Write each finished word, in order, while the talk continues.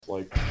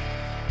like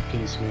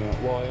piecemeal.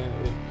 Well,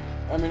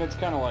 I mean, it's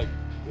kind of like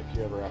if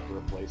you ever have to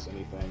replace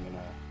anything in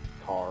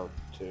a car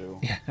too.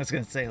 Yeah, I was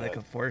gonna say like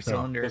a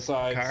four-cylinder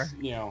car Besides,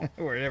 you know,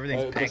 where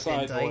everything's packed in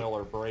besides tight. oil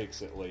or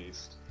brakes, at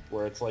least,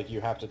 where it's like you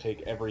have to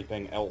take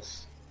everything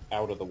else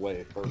out of the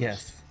way first,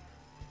 Yes,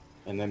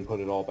 and then put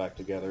it all back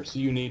together. So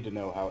you need to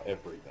know how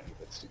everything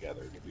fits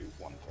together to do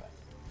one thing.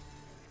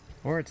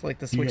 or it's like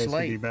the You Switch guys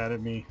could be Lite. mad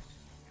at me.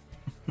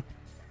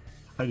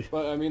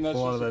 But I mean, A that's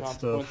lot just of a that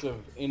consequence stuff.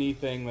 of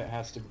anything that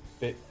has to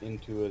fit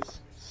into as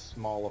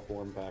small a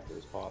form factor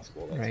as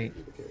possible. That's Right,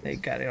 going to be the case. they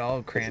got it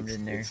all 'Cause crammed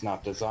in there. It's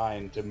not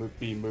designed to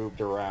be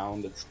moved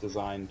around. It's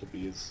designed to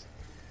be as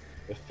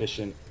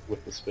efficient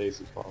with the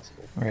space as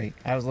possible. Right,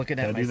 I was looking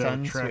at Yeah, my do that with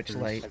son's Switch tractors,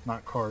 Lite.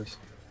 not cars.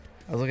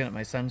 I was looking at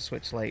my son's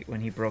Switch Lite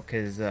when he broke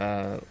his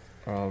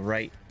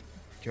right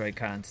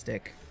Joy-Con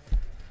stick.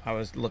 I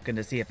was looking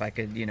to see if I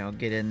could,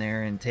 get in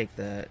there and take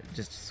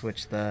just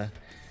switch the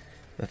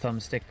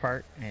thumbstick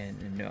part,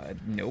 and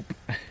nope.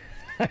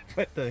 I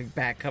put the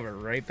back cover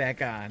right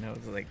back on. I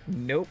was like,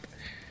 nope.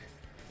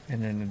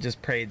 And then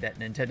just prayed that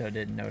Nintendo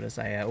didn't notice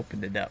I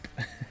opened it up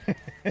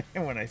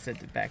when I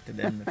sent it back to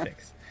them to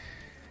fix.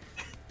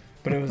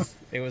 But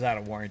it was out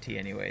of warranty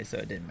anyway, so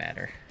it didn't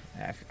matter.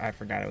 I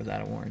forgot it was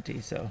out of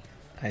warranty, so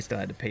I still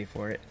had to pay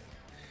for it.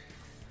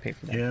 Pay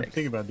for that. Yeah, I'm fix.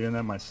 thinking about doing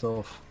that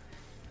myself.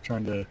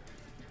 Trying to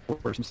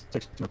work some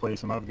sticks to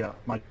replace them. I've got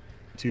my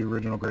two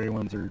original gray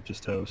ones are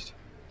just toast.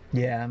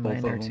 Yeah,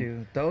 mine Both are of them.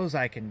 too. Those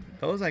I can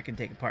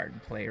take apart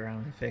and play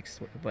around and fix.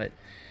 But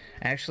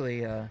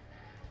actually, I've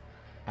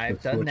The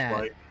done Switch that.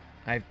 Lite.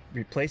 I've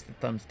replaced the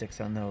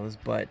thumbsticks on those,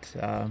 but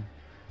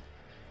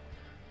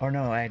or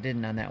no, I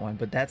didn't on that one.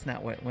 But that's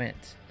not what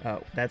went.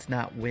 That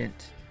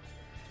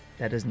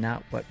is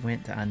not what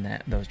went on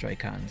those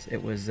Joy-Cons.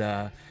 It was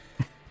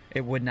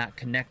it would not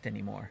connect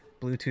anymore.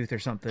 Bluetooth or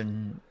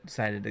something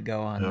decided to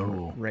go on the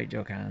right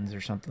Joy-Cons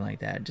or something like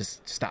that. It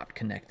just stopped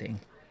connecting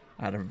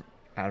out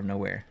of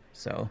nowhere.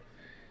 So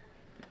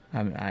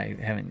I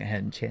haven't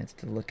had a chance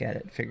to look at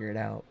it, figure it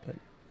out, but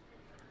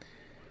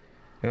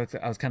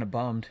I was kind of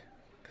bummed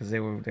because they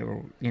were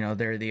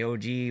they're the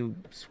OG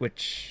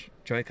Switch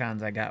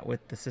Joy-Cons I got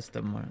with the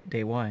system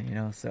day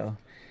one, so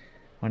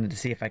wanted to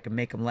see if I could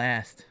make them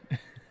last.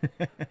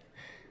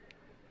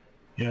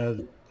 Yeah,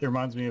 it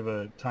reminds me of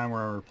a time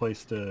where I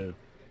replaced the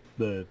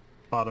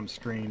bottom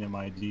screen in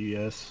my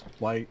DS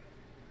Lite,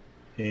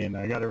 and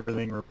I got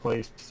everything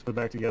replaced, put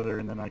back together,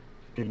 and then I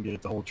couldn't get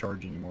it to hold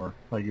charge anymore.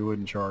 Like, it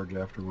wouldn't charge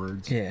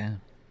afterwards. Yeah.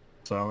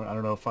 So I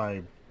don't know if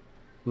I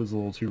was a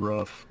little too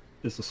rough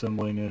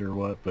disassembling it or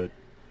what, but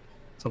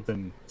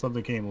something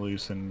came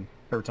loose, and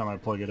every time I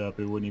plug it up,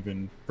 it wouldn't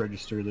even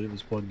register that it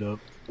was plugged up.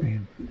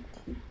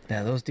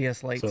 Yeah, those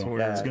DS Lites So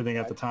it's a good thing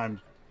at the time.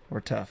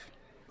 were tough.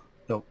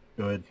 Oh,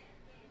 go ahead.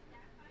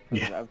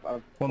 Yeah.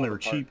 Well, they were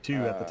cheap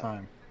too at the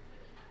time.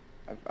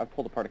 I've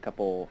pulled apart a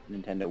couple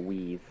Nintendo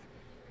Wii's,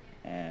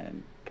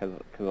 and because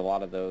a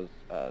lot of those,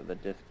 the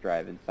disk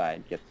drive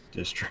inside gets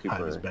Disk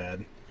drive is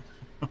bad.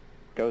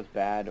 goes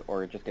bad,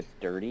 or it just gets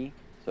dirty.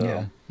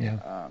 So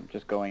Yeah.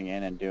 just going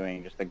in and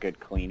doing just a good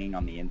cleaning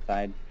on the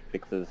inside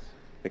fixes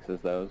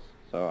those.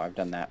 So I've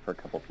done that for a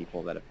couple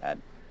people that have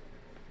had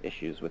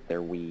issues with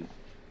their Wii,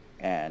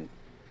 and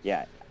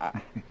yeah,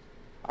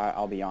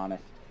 I'll be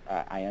honest,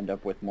 I end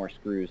up with more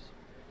screws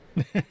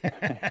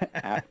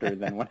after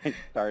than when I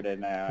started.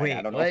 Wait,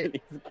 I don't know what? where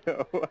these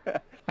go.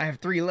 I have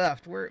 3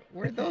 left.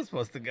 Where'd those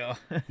supposed to go?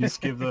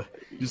 Just give those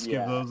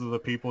to the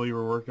people you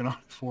were working on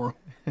for.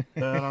 I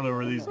don't know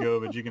where these go,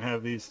 but you can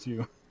have these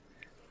too.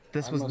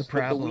 This was the must- The Wii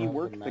problem.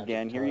 works Magic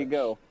again. Here you touch.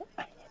 go.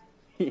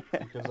 Yeah.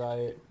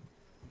 Because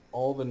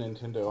all the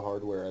Nintendo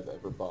hardware I've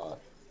ever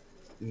bought,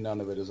 none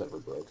of it is ever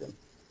broken.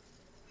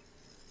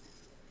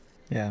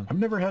 Yeah. I've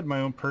never had my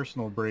own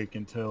personal break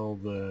until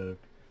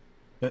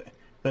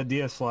that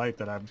DS Lite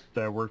that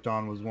I worked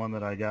on was one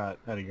that I got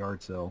at a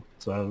yard sale,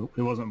 so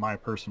it wasn't my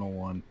personal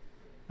one.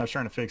 I was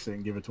trying to fix it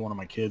and give it to one of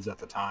my kids at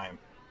the time.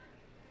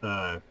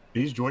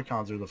 These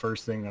Joy-Cons are the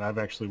first thing that I've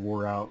actually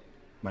wore out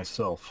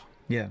myself.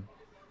 Yeah.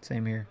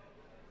 Same here.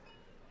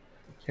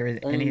 mean,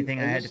 Anything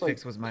I had guess, to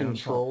fix was my own fault.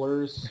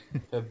 Controllers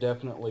have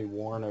definitely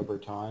worn over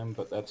time,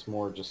 but that's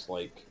more just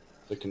like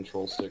the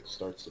control stick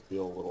starts to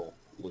feel a little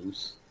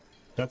loose.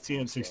 That's the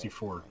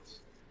N64.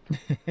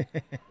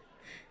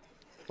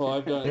 Well,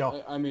 I've done.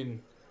 Yeah. I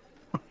mean,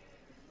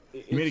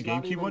 You made a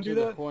GameCube one do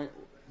that?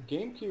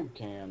 GameCube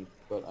can,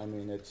 but I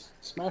mean, it's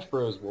Smash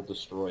Bros. Will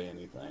destroy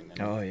anything.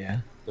 And Oh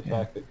yeah. the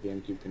fact that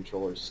GameCube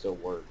controllers still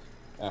work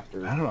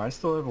after I don't know. I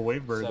still have a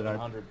Wavebird that I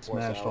 700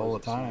 plus smashed all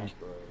hours the of time. Smash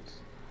Bros.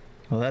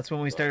 Well, that's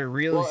when we started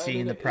really Well, I seeing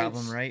mean, the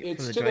problem, it's- right?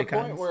 It's for the to Joy-Cons.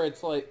 the point where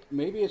it's like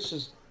maybe it's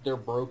just they're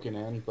broken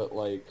in, but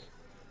like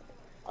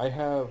I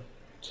have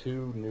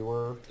 2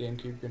 newer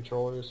GameCube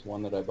controllers.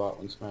 One that I bought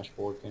when Smash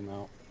 4 came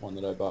out. One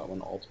that I bought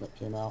when Ultimate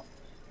came out.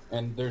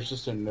 And there's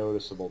just a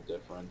noticeable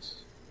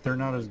difference. They're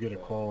not as good a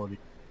quality.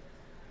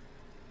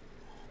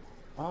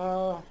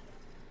 I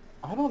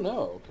don't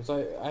know, because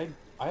I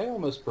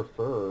almost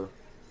prefer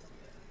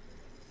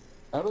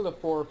Out of the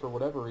four, for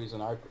whatever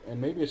reason,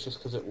 and maybe it's just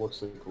because it looks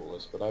the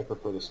coolest, but I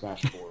prefer the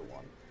Smash 4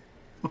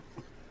 one.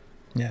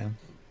 Yeah.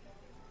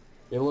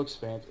 It looks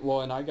fancy.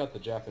 Well, and I got the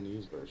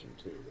Japanese version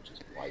too, which is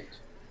white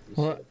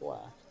instead of black.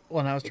 Well,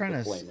 and I was With trying the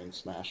to. flaming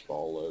Smash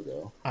Ball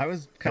logo. I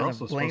was They're kind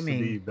also of supposed to be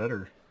blaming.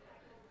 better.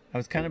 I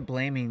was kind of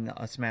blaming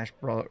Smash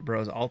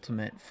Bros.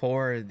 Ultimate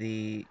for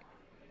the,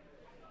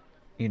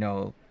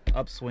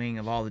 upswing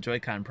of all the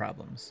Joy-Con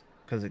problems.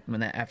 Because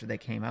after they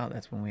came out,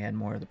 that's when we had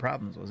more of the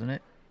problems, wasn't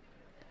it?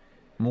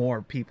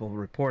 More people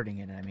reporting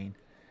it. I mean,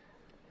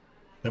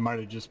 That might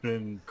have just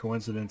been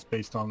coincidence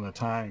based on the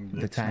time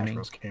that Smash timing.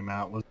 Bros. Came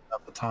out. Was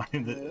about the time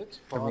that It's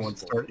everyone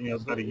possible. started,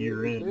 about a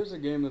year If in. there's a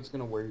game that's going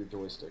to wear your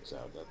joysticks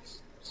out,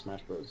 that's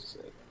Smash Bros. Is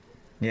it.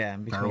 Yeah. All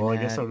Between right, well, I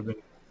that, guess that would have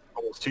been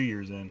almost 2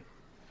 years in.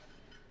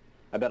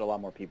 I bet a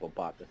lot more people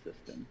bought the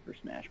system for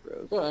Smash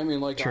Bros. But I mean,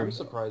 like, True. I'm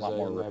surprised A I lot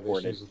more didn't have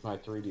reported. issues with my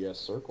 3DS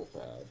Circle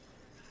Pad.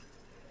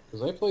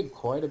 Because I played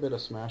quite a bit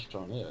of Smash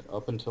on it,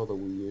 up until the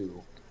Wii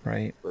U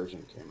right?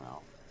 version came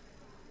out.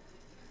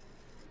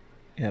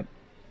 Yep.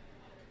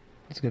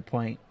 That's a good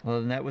point. Well,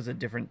 and that was a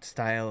different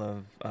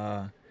style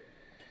of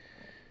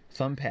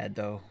thumb pad,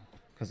 though,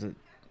 because of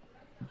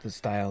the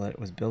style that it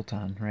was built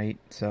on, right?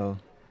 So,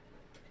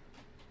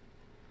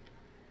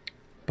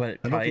 but I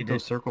don't probably think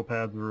those circle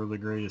pads were the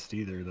greatest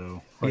either,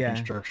 though, Yeah.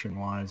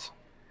 construction-wise.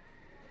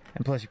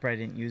 and plus you probably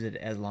didn't use it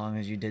as long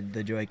as you did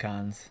the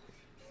Joy-Cons.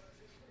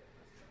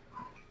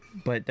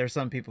 But there's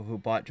some people who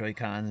bought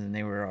Joy-Cons and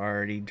they were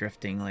already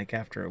drifting like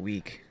after a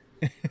week.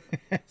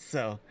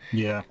 So,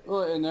 Yeah,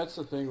 Well, and that's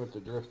the thing with the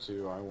Drift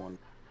 2.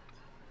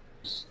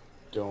 Just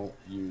don't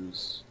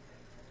use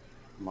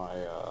my,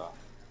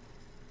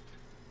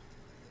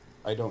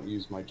 I don't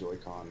use my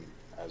Joy-Con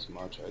as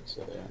much, I'd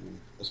say. I mean,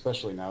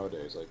 especially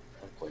nowadays, I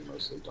play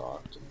mostly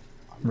docked. And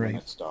when Right.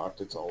 it's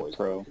docked, it's always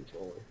Pro. my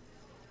controller.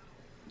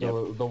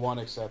 Yep. The one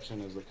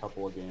exception is a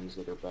couple of games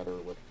that are better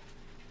with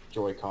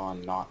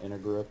Joy-Con not in a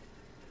grip,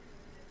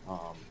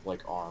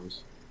 like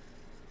ARMS.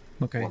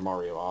 okay. Or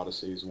Mario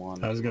Odyssey's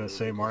one. I was going to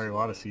say Mario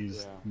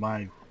Odyssey's Yeah.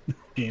 my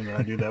game that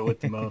I do that with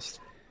the most.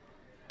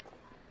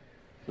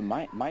 So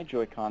my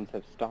Joy-Cons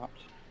have stopped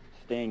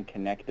staying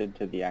connected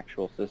to the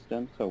actual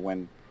system. So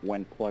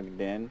when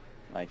plugged in,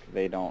 like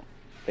they don't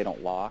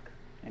lock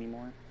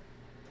anymore.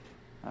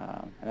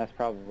 And that's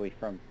probably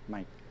from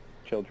my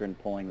children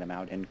pulling them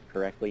out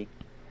incorrectly.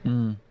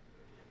 Mm,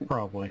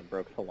 Probably. It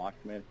broke the lock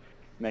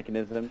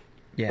mechanism.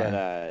 yeah.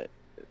 But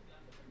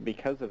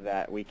because of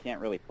that, we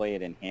can't really play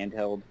it in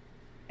handheld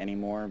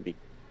anymore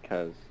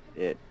because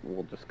it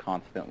will just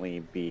constantly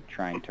be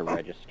trying to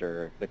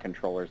register the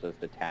controllers as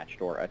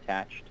detached or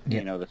attached. Yep.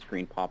 You know, the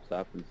screen pops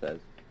up and says,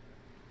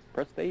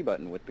 press the A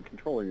button with the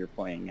controller you're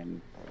playing, and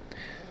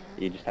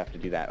you just have to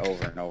do that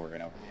over and over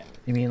and over again.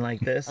 You mean like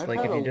this? I've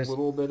like had if you a just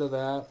little bit of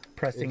that.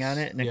 pressing on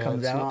it and it Yeah,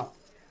 comes it's out?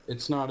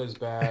 It's not as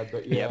bad,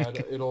 but yeah,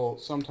 Yep. it'll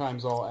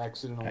sometimes I'll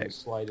accidentally Right.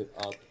 slide it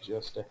up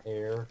just a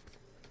hair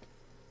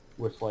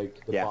with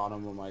like the Yeah.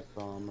 bottom of my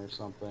thumb or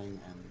something,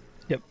 and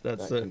Yep,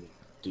 that's that it. can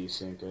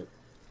desync it.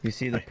 You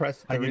see the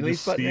press, I the can release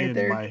just button see right in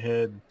there? my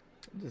head.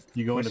 Just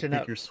You go in to pushing pick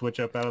up. your Switch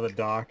up out of the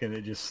dock, and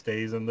it just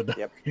stays in the dock,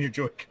 Yep. and your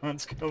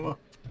Joy-Cons come up.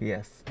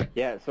 Yes.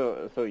 Yeah,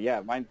 so yeah,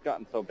 mine's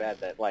gotten so bad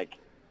that like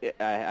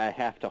I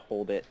have to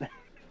hold it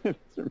in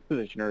a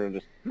position or it'll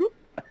just whoop,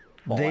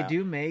 fall They out.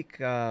 do make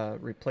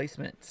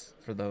replacements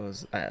for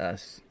those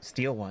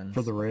steel ones.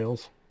 For the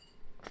rails.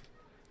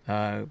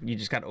 You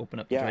just got to open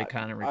up the Yeah,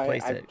 Joy-Con and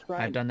replace I've it. I've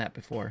tried. done that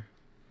before.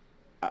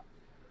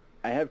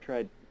 I have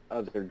tried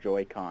other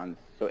Joy-Cons,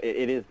 so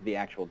it is the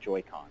actual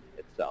Joy-Con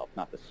itself,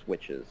 not the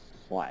Switch's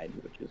slide,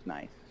 which is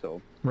nice.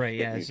 So Right,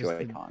 yeah, new it's just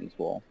the- Joy-Cons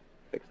will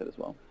fix it as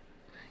well.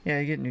 Yeah,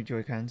 you get new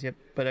Joy-Cons, yep.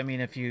 But I mean,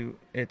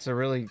 it's a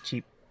really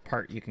cheap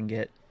part you can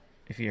get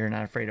if you're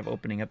not afraid of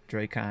opening up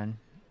Joy-Con.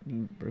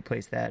 You can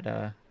replace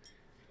that.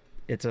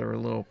 It's a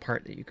little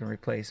part that you can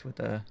replace with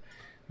a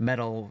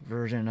metal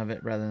version of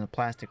it rather than a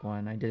plastic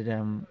one. I did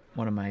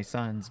one of my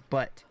sons,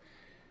 but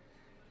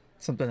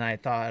something I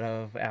thought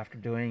of after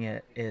doing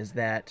it is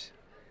that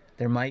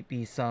there might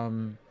be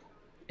some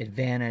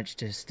advantage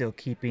to still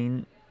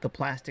keeping the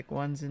plastic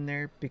ones in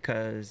there,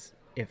 because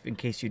if in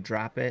case you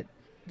drop it,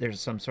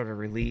 there's some sort of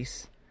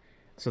release,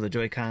 so the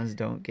Joy-Cons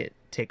don't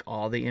take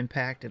all the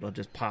impact. It'll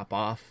just pop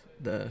off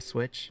the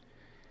Switch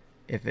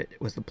if it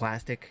was the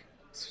plastic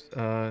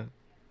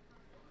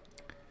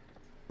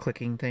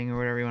clicking thing or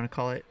whatever you want to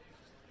call it,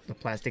 the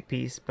plastic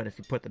piece. But if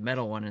you put the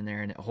metal one in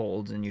there and it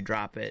holds and you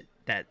drop it,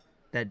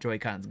 that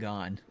Joy-Con's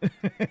gone.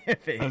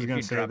 if gonna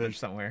you say drop it there's-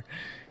 somewhere,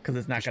 because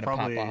it's not There's going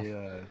to pop probably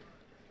off.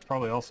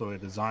 probably also a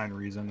design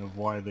reason of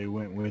why they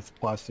went with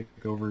plastic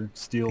over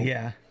steel.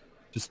 Yeah,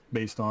 Just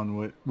based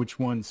on which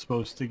one's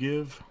supposed to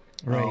give.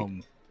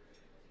 Right.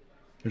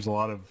 There's a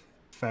lot of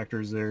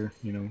factors there.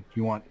 You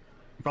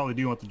probably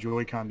do want the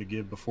Joy-Con to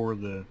give before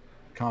the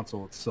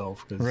console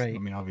itself, because Right. I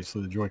mean,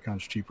 obviously the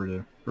Joy-Con's cheaper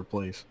to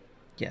replace,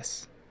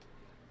 yes.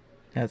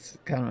 That's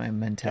kind of my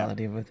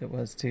mentality of what it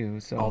was too.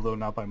 So although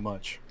not by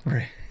much.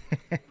 Right.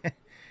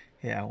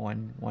 Yeah,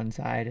 one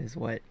side is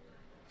what,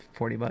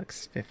 $40,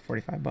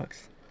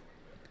 $45.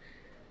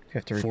 You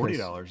have to replace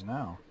 $40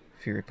 now.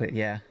 if you replace.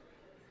 Yeah,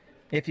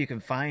 if you can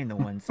find the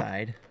one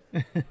side.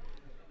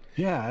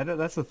 Yeah,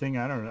 that's the thing.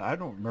 I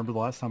don't remember the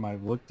last time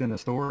I've looked in a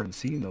store and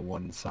seen the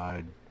one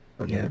side.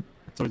 Or the Yeah. other.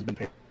 It's always been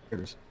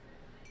pairs.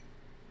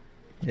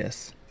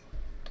 Yes.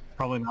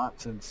 Probably not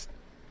since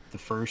the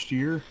first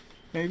year,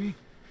 maybe.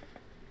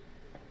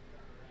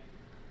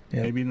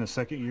 Yep. Maybe in the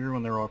second year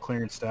when they were all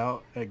clearanced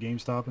out at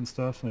GameStop and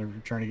stuff, and they were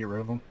trying to get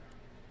rid of them.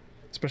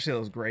 Especially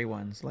those gray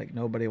ones. Like,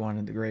 nobody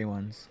wanted the gray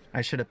ones.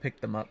 I should have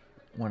picked them up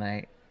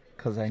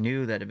because I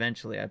knew that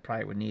eventually I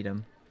probably would need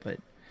them, but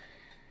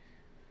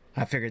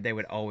I figured they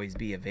would always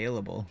be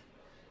available.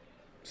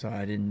 So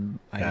I didn't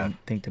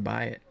think to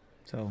buy it.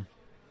 So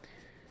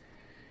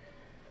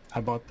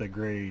I bought the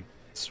gray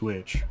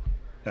Switch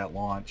at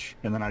launch,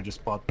 and then I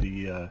just bought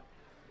the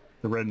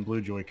red and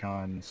blue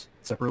Joy-Cons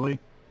separately.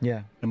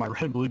 yeah. And my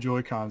red and blue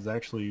Joy-Cons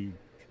actually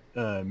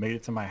made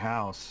it to my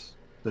house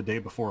the day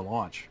before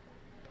launch.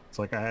 It's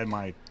like I had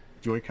my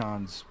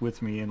Joy-Cons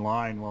with me in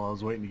line while I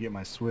was waiting to get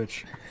my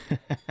Switch.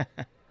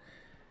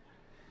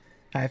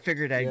 I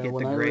figured I'd Yeah, get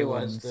when the I gray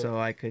realized ones that- so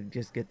I could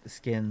just get the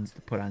skins to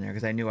put on there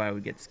because I knew I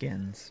would get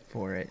skins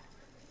for it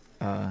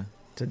to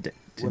When do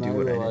I what I did.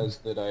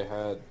 realized that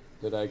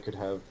I could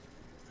have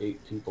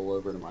 8 people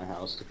over to my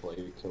house to play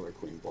Killer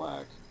Queen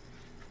Black,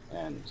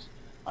 and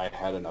I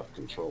had enough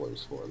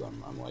controllers for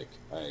them, I'm like,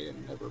 I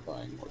am never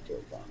buying more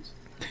Joy-Cons.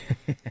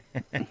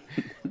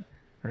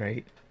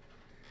 Right.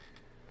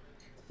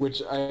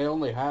 Which I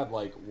only had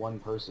like one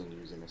person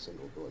using a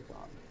single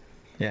Joy-Con,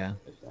 Yeah.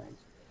 I think.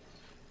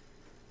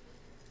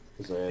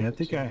 'Cause I Yeah, I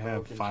think I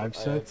have 5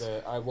 sets.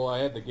 I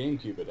had the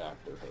GameCube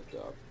adapter hooked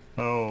up.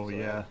 Oh, So I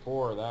yeah. had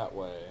 4 that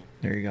way,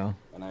 There you go.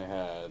 and I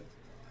had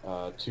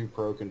 2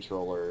 Pro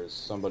controllers.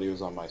 Somebody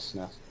was on my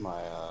SNES,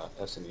 my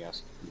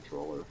SNES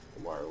controller,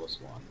 the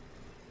wireless one,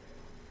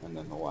 and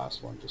then the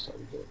last one just had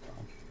a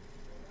Joy-Con.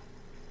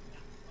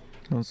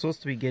 I'm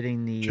supposed to be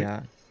getting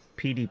the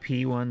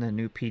PDP one, the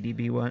new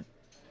PDB one.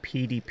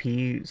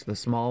 PDP is the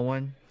small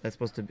one that's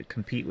supposed to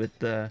compete with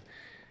the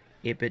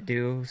 8-bit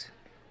duos.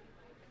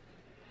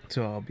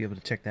 So I'll be able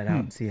to check that out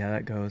and see how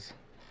that goes.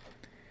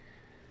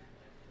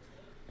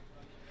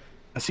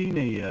 I seen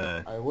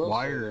a I will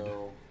wired say,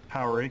 though,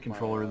 Power A my,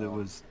 controller that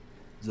was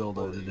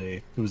Zelda 40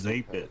 today. It was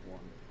 8-bit. one.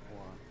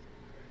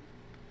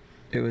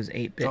 It was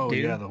 8-bit Oh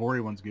dude. yeah, the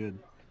Hori one's good.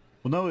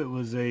 Well, no, it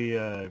was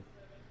a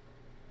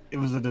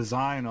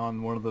design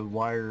on one of the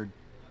wired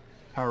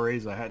Power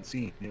A's I hadn't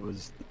seen. It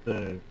was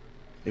the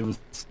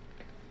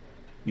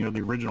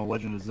original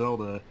Legend of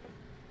Zelda,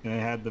 and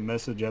it had the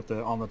message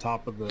on the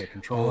top of the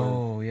controller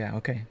Oh, yeah,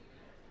 okay.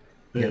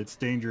 that yep. it's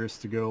dangerous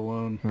to go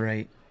alone.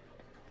 Right.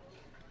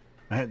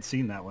 I hadn't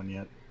seen that one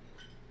yet.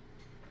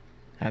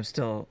 I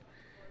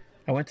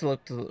went to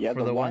look for Yeah,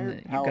 the one wired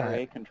that you Power got.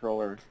 A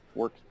controller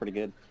works pretty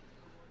good.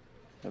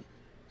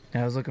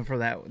 I was looking for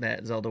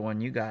that Zelda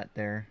one you got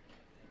there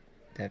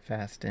that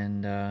fast,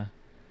 and I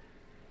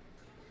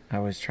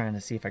was trying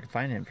to see if I could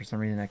find it, and for some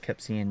reason I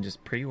kept seeing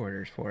just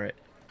pre-orders for it.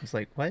 I was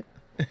like, what?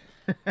 How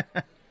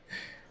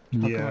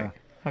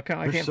come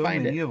I There's can't so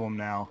find many it? of them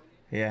now.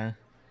 Yeah.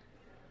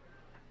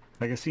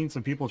 Like I've seen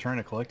some people trying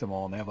to collect them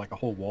all, and they have like a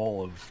whole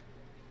wall of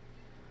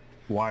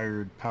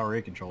wired Power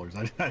A controllers.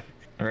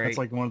 Right. That's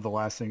like one of the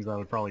last things I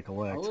would probably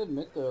collect. I'll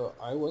admit though,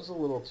 I was a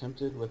little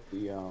tempted with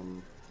the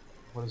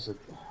what is it?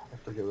 I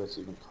forget what it's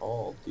even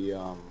called.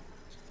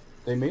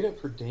 They made it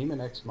for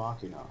Daemon X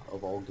Machina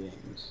of all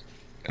games.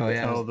 Oh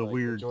yeah. Oh, the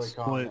weird Joy-Con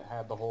split. that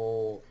had the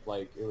whole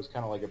it was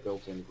kind of like a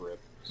built-in grip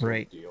sort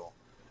Right. of deal.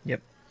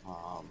 Yep.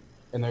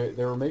 And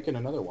they were making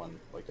another one,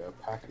 like a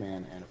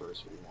Pac-Man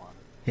anniversary one.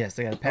 Yes,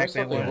 they got a I always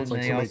Pac-Man thought one, they and were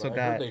they like also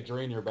somebody- I heard got. they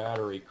drain your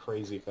battery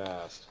crazy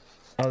fast.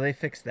 Oh, they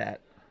fixed that.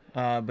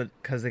 But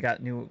because they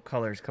got new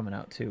colors coming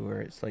out too,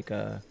 where it's like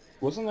a.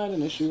 Wasn't that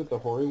an issue with the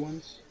Hori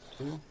ones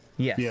too?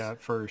 Yes. Yeah,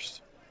 at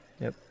first.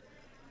 Yep.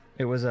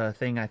 It was a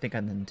thing I think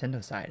on the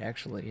Nintendo side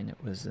actually, and it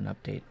was an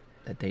update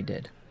that they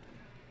did.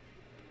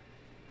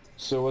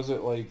 So was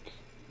it like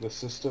the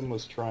system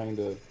was trying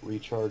to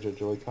recharge a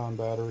Joy-Con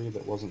battery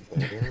that wasn't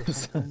there or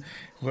something?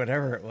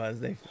 Whatever it was,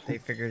 they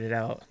figured it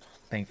out,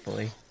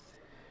 thankfully.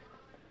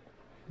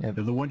 Yep.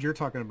 The ones you're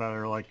talking about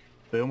are like,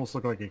 they almost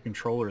look like a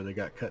controller they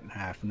got cut in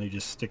half, and they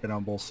just stick it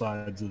on both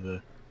sides of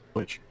the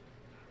Switch.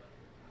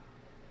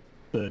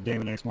 The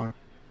Daemon X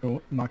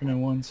Machina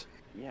ones.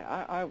 Yeah,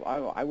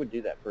 I would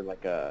do that for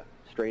like a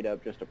straight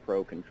up just a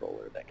Pro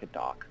controller that could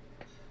dock.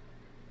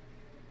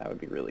 That would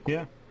be really cool.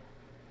 Yeah.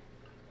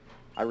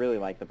 I really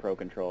like the Pro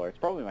controller. It's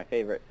probably my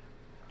favorite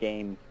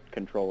game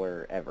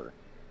controller ever.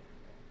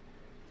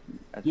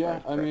 as Yeah,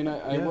 far I as mean, I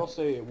preference. Yeah. will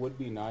say it would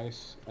be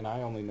nice, and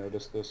I only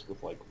noticed this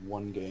with like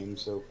one game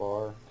so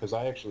far, because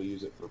I actually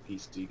use it for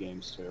PC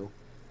games too,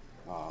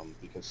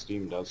 because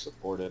Steam does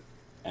support it,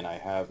 and I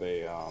have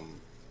a,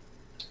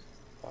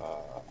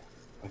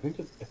 I think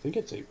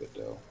it's 8-bit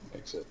though,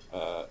 makes it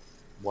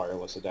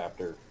wireless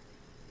adapter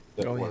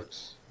that Oh, yeah.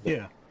 works.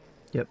 Yeah.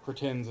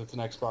 Pretends it's an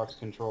Xbox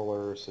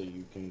controller, so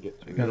you can get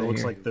through. got It it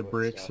looks here. like the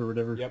bricks or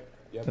whatever. Yep,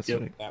 That's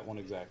yep, what that one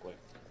exactly.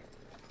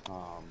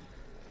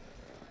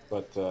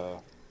 But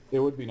It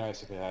would be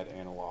nice if it had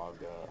analog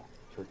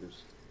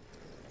triggers.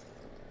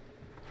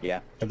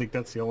 Yeah. I think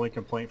that's the only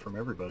complaint from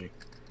everybody.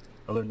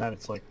 Other than that,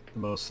 it's like the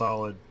most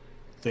solid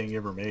thing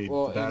ever made.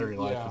 Well, The battery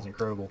and- life yeah. is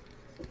incredible.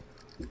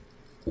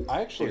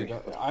 I actually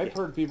don't, I've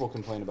heard people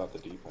complain about the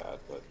D-pad,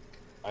 but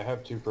I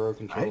have 2 Pro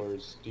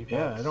controllers. D-pads.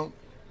 Yeah, I don't.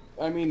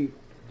 I mean,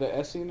 the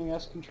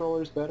SNES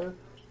controller is better,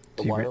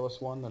 the Do you wireless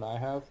one that I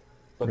have,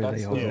 but really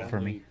that's hold the it for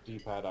only me.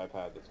 D-pad I've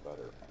had that's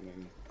better. I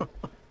mean,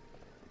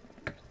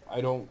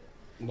 I don't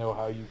know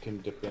how you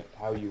can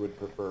how you would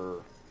prefer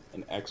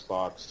an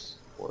Xbox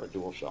or a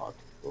DualShock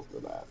over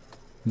that.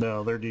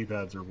 No, their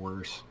D-pads are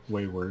worse.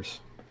 Way worse.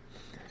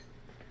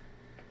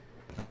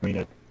 I mean,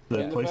 the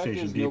And the fact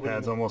PlayStation is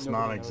D-pad's almost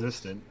nobody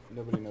non-existent.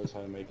 Nobody knows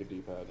how to make a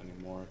D-pad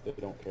anymore. They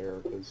don't care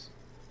because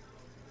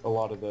a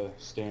lot of the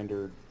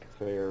standard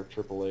fare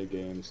AAA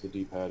games, the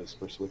D-pad is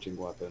for switching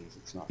weapons.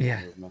 It's not for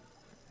Yeah. movement.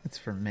 It's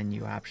for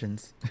menu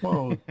options.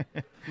 Well,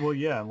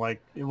 yeah,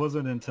 like it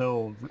wasn't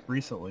until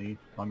recently.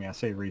 I mean, I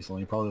say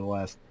recently, probably the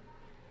last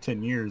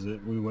 10 years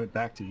that we went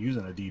back to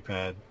using a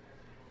D-pad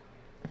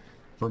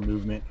for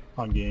movement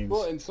on games.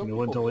 Well, and some it people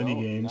wasn't until don't,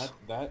 any and games.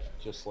 that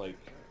just like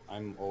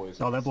I'm always.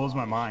 Oh, that blows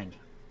my astonished mind.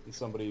 when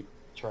somebody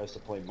tries to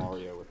play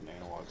Mario with an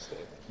analog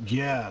stick.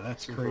 Yeah,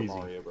 that's Super crazy.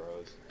 Mario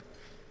Bros.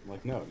 I'm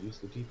like, no, use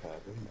the D-pad.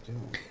 What are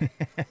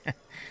you doing?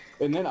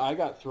 And then I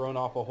got thrown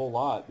off a whole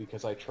lot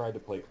because I tried to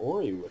play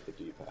Ori with the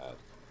D-pad.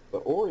 But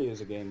Ori is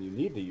a game you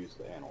need to use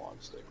the analog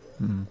stick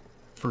with. Mm.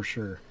 For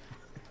sure.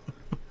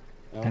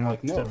 And I'm like,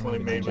 it's no, definitely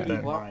it's made a with that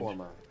in mind.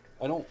 platformer.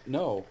 I don't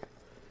know.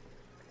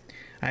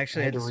 I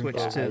actually had to switch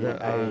reboot to it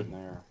the in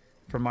there.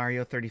 for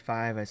Mario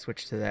 35. I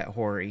switched to that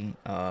Hori,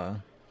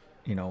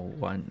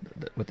 one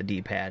with the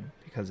D-pad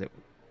because it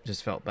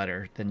just felt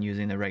better than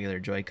using the regular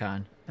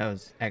Joy-Con. That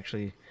was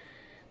actually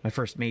my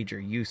first major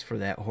use for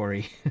that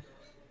Hori,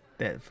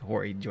 that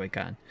Hori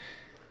Joy-Con.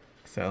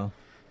 So,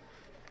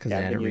 because it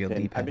had a real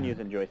D-pad. I've been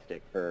using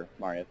joystick for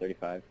Mario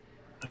 35.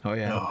 Oh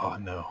yeah. Oh,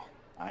 no.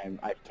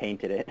 I've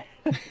tainted it.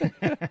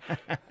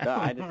 No,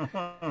 I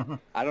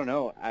don't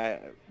know.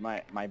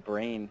 My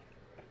brain,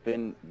 I've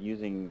been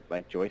using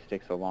like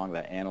joysticks so long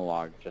that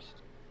analog just,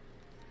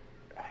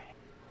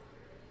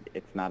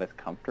 it's not as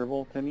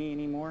comfortable to me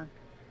anymore.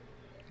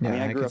 Yeah, I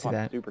mean, I grew could up see on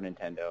that. Super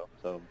Nintendo,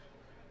 so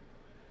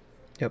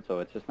Yep. so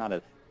it's just not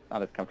as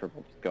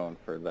comfortable just going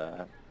for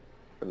the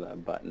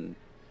button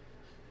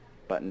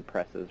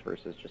presses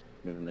versus just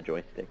moving the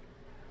joystick.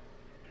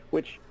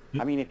 Which,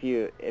 I mean, if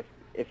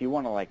you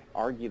want to like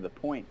argue the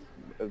points,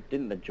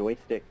 didn't the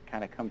joystick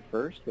kind of come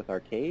first with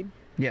arcade?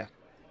 Yeah.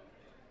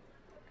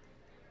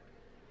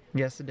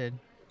 Yes, it did.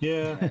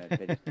 Yeah.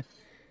 They just,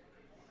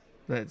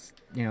 That's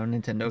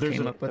Nintendo There's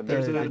came a- up with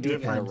there's the a doing it the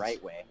difference.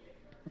 right way.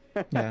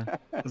 Yeah.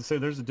 I'd say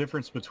there's a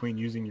difference between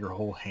using your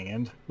whole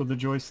hand with the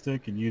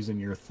joystick and using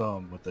your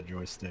thumb with the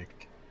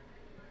joystick.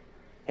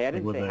 Hey, I Like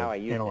didn't with say the how I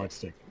used analog it.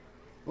 stick.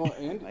 Well,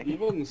 and Like,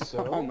 even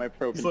so, on my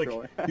Pro He's like,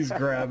 controller. he's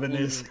grabbing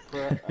his...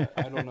 I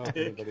don't know if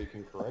anybody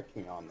can correct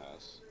me on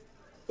this,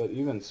 but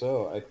even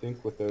so, I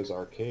think with those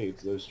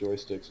arcades, those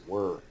joysticks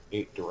were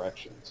 8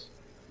 directions,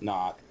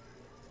 not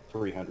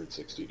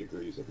 360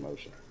 degrees of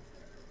motion.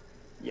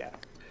 Yeah.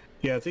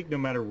 Yeah, I think no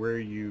matter where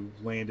you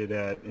landed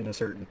at in a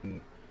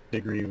certain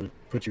degree would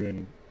put you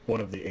in one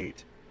of the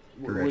 8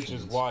 Which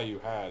directions. is why you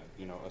had,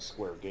 a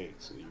square gate,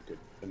 so you could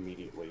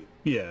immediately...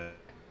 Yeah.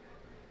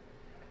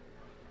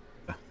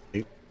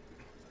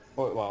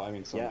 Well, I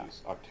mean, some Yeah. of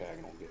these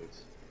octagonal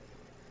gates.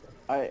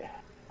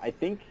 I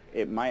think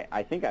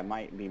I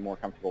might be more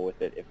comfortable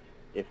with it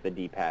if the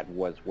D-pad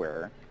was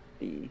where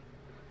the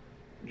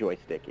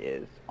joystick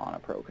is on a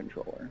Pro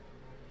controller.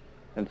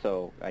 And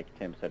so, like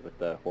Tim said with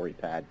the Hori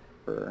pad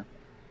for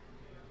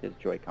his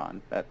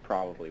Joy-Con, that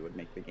probably would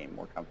make the game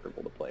more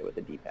comfortable to play with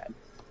a D-pad.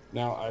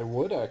 Now, I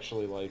would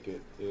actually like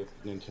it if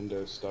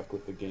Nintendo stuck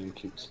with the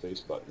GameCube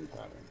space button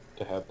pattern,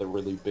 to have the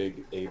really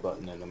big A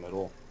button in the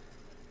middle.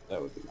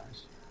 That would be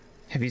nice.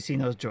 Have you seen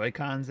those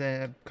Joy-Cons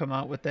that have come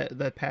out with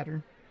that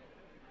pattern?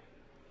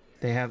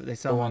 They sell The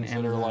them on ones that are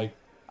Amazon. like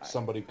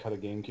somebody cut a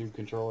GameCube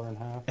controller in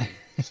half and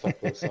stuck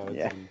both sides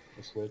Yeah. in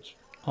the Switch.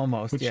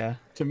 Almost, Which, yeah.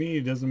 to me,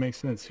 it doesn't make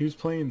sense. Who's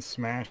playing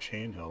Smash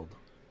handheld?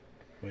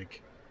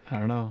 Like, I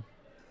don't know.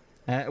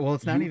 Well,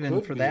 it's not You even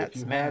could for be that if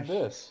you Smash. had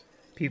this.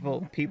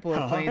 People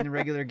are playing the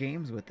regular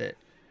games with it.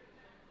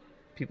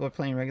 People are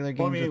playing regular games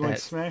well, I mean, with like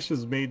that. Smash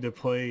is made to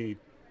play.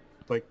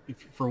 Like,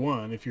 for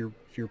one, if you're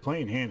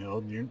playing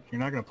handheld, you're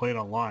not going to play it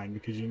online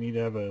because you need to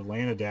have a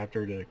LAN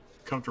adapter to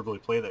comfortably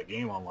play that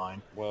game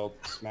online. Well,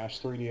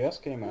 Smash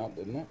 3DS came out,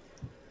 didn't it?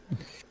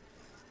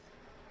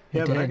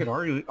 Yeah, but I did.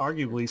 could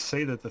arguably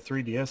say that the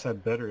 3DS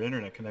had better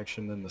internet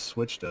connection than the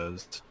Switch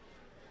does.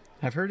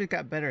 I've heard it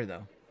got better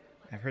though.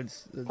 I've heard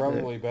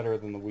Probably better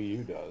than the Wii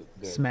U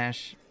did.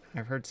 Smash.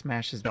 I've heard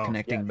Smash is Oh,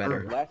 connecting Yeah,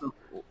 better.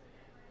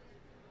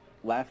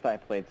 Last I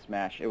played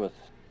Smash, it was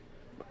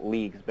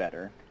leagues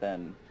better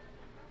than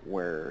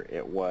where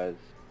it was.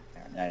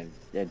 I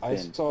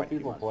saw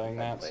people playing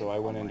that, so I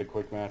went into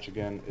Quick Match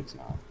again. It's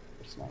not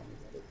any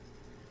better.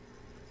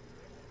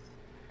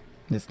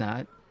 It's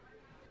not.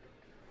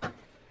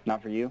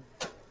 Not for you?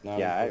 Not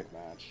Yeah, a quick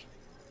match.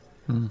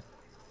 Hmm.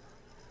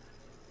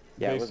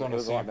 Yeah, Based on it a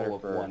was a lot better sample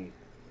of for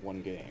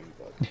one game,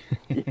 but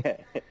yeah,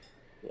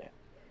 yeah.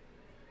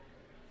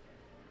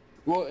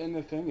 well, and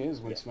the thing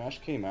is, when Yeah. Smash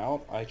came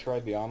out, I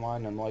tried the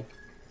online. I'm like,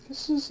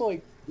 this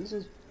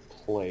is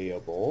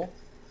playable.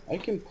 I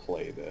can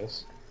play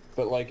this,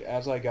 but like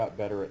as I got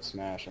better at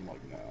Smash, I'm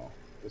like, no,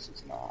 this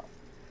is not.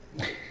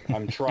 Like,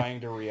 I'm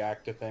trying to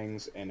react to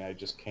things, and I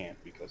just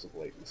can't because of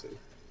latency.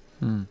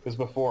 Hmm. Because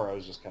before I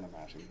was just kind of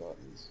mashing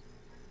buttons.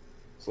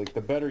 It's like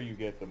the better you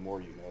get, the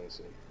more you notice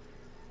it.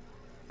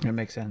 That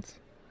makes sense.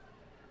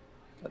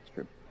 That's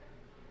true.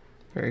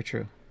 Very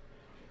true.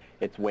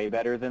 It's way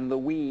better than the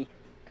Wii.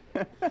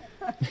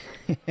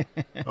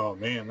 Oh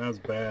man, that was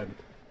bad.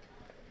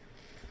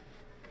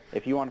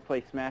 If you want to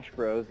play Smash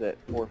Bros at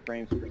 4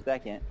 frames per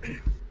second,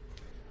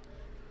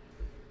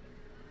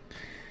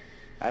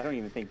 I don't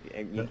even think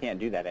you can't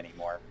do that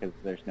anymore because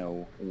there's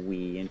no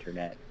Wii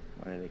internet.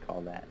 What do they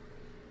call that?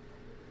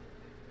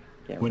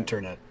 Can't remember.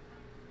 Winternet.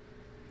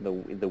 The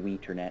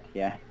Wii-ternet,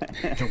 yeah.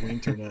 The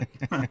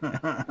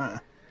Winternet.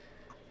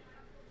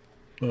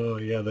 Oh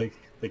yeah,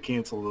 they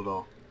canceled it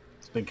all.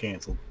 It's been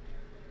canceled.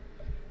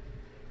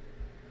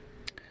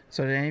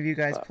 So did any of you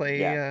guys play?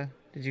 Yeah.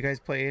 Did you guys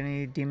play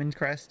any Demon's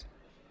Crest?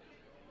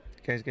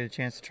 Did you guys get a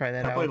chance to try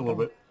that out? I played a little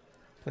bit.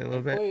 Play a little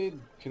I bit. played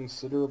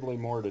considerably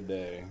more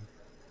today.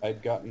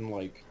 I'd gotten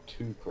like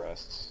 2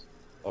 crests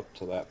up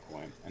to that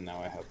point, and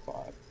now I have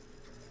 5.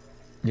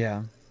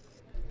 Yeah.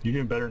 You're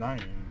doing better than I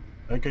am.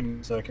 I couldn't get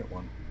the second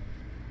one.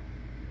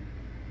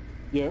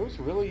 Yeah, it was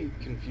really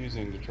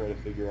confusing to try to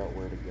figure out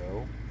where to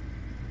go.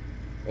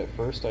 At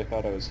first, I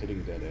thought I was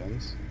hitting dead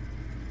ends,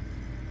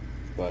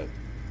 but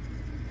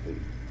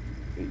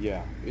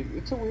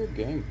it's a weird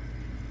game.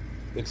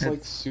 It's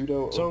like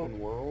pseudo open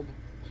world.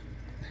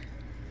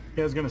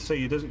 Yeah, I was gonna say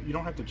you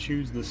don't have to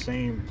choose the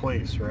same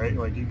place, right?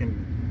 Like you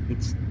can,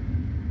 it's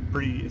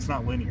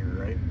not linear,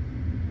 right?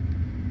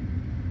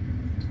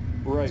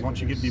 Right. 'Cause once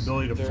you get the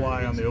ability to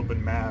fly on the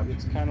open map,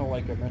 It's kind of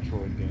like a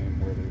Metroid game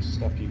where there's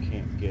stuff you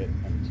can't get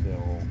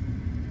until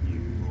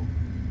you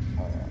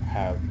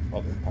have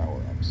other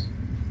power-ups.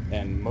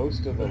 And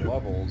most of the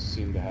levels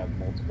seem to have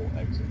multiple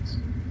exits,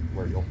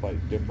 where you'll fight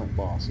different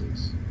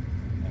bosses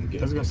and get.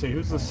 I was gonna say,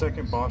 who's the different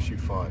second power-ups. boss you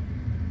fought?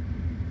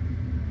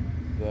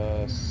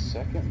 The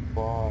second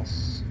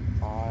boss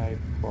I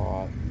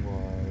fought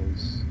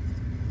was...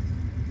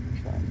 I'm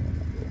trying to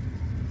remember.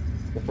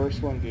 The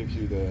first one gives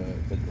you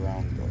the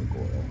ground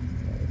gargoyle.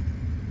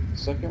 The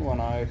second one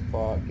I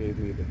fought gave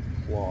me the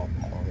claw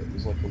power. It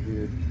was like a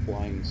weird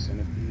flying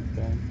centipede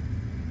thing.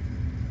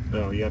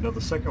 Oh yeah, no, the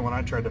second one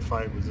I tried to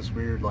fight was this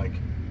weird like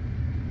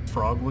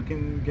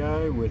frog-looking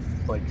guy with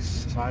like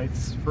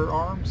scythes for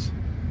arms.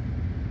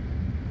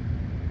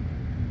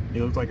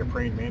 He looked like a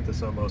praying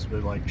mantis almost,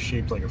 but like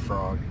shaped like a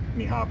frog.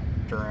 And he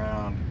hopped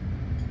around.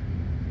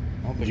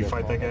 I don't Did you I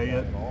fight fought that guy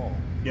yet? At all.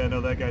 Yeah,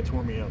 no, that guy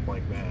tore me up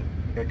like mad.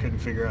 I couldn't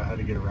figure out how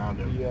to get around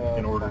him The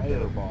in order fire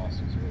to. boss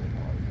was really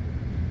hard.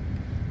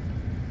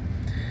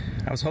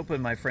 I was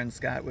hoping my friend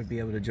Scott would be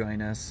able to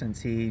join us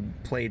since he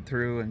played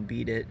through and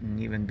beat it and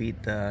even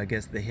beat the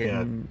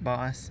hidden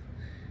boss,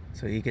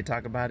 so he could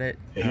talk about it.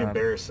 Yeah, he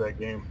embarrassed that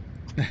game.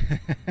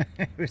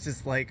 It was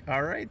just like,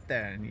 all right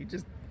then, you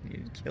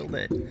killed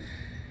it.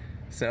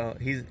 So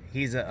he's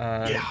he's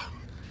on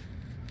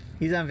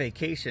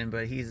vacation,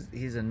 but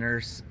he's a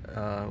nurse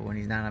when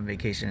he's not on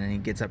vacation, and he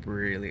gets up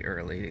really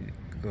early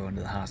to go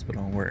into the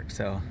hospital and work.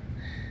 So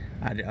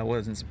I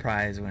wasn't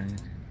surprised when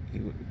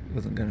he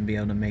wasn't going to be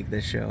able to make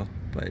this show,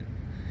 but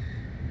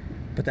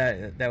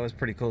that was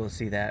pretty cool to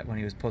see that when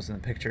he was posting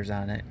the pictures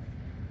on it,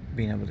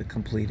 being able to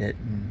complete it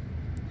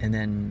and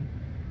then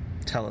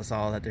tell us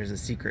all that there's a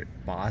secret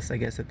boss, I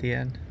guess, at the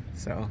end.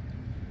 So,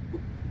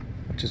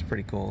 which is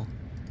pretty cool.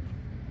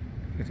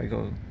 If I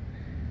go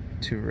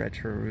to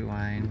Retro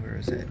Rewind, where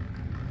is it?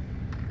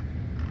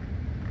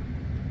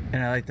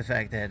 And I like the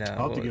fact that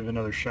I'll have to give it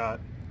another shot.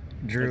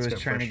 Drew That's is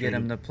got trying to get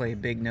him frustrated. to play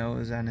Big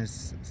Nose on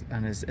his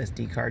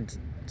SD card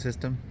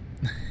system.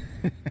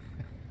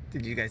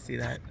 Did you guys see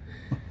that?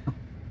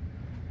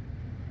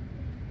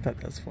 Thought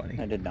that was funny.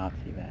 I did not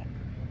see that.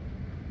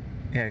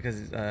 Yeah,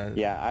 because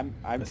Yeah, I'm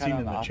I've kind seen of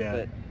it on in the the chat.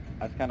 opposite.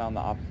 I was kind of on the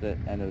opposite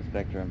end of the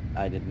spectrum.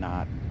 I did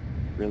not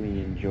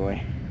really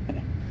enjoy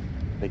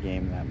the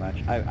game that much.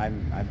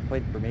 I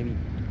played for maybe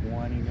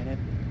 20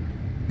 minutes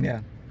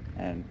yeah,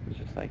 and was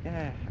just like,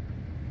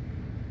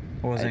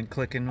 wasn't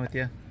clicking with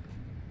you.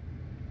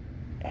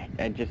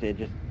 it just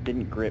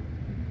didn't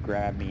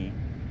grab me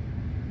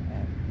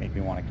and make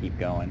me want to keep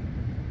going.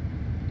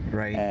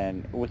 Right.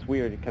 And it was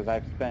weird because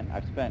I've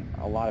spent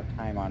a lot of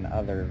time on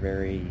other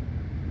very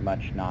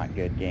much not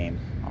good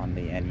games on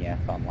the NES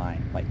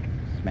Online, like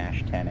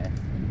Smash Tennis.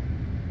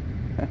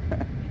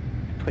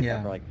 Played Yeah.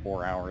 that for like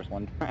 4 hours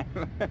one time.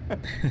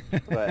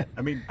 But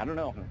I mean, I don't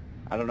know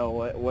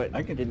what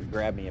I could- didn't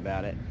grab me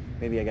about it.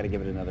 Maybe I got to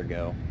give it another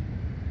go.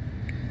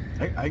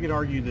 I could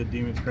argue that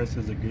Demon's Crest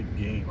is a good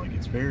game. Like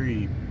it's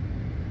very,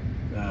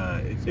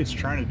 it's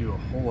trying to do a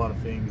whole lot of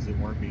things that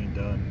weren't being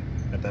done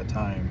at that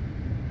time.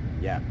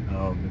 Yeah.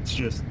 It's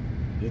just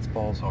it's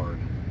balls hard.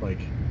 Like,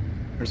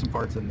 there's some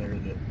parts in there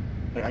that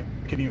like I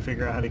couldn't even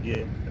figure out how to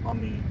get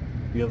on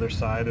the other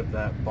side of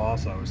that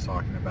boss I was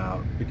talking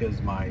about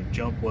because my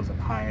jump wasn't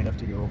high enough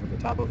to go over the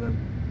top of him,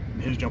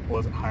 and his jump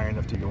wasn't high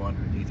enough to go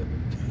underneath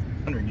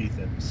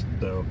him.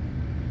 So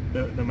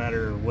no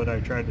matter what I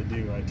tried to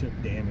do, I took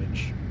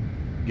damage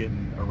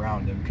getting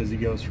around him because he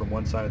goes from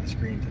one side of the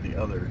screen to the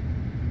other.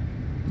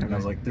 And I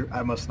was like,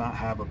 I must not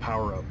have a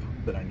power-up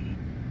that I need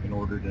in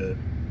order to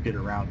get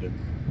around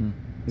him.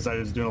 Because I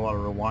was doing a lot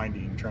of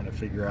rewinding, trying to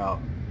figure out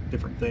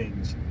different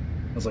things.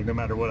 I was like, no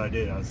matter what I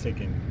did, I was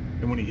taking...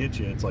 And when he hits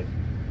you, it's like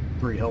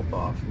 3 health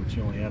off, which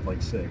you only have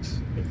like 6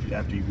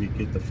 after you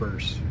hit the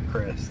first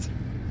crest.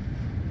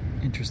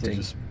 Interesting. It's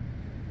just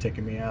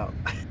taking me out.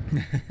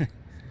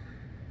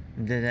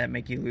 Did that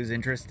make you lose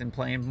interest in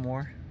playing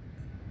more?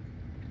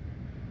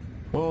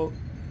 Well,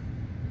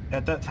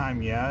 at that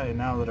time, yeah, and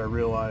now that I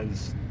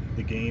realize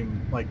the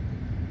game, like,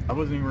 I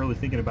wasn't even really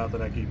thinking about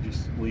that I could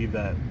just leave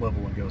that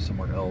level and go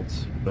somewhere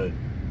else, but...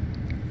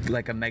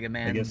 Like a Mega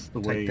Man I guess the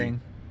type way,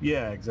 thing?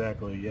 Yeah,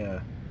 exactly, yeah.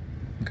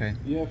 Okay.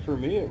 Yeah, for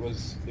me it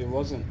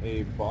wasn't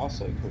a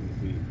boss I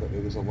couldn't beat, but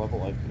it was a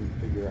level I couldn't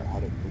figure out how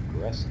to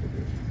progress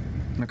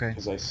through. Okay.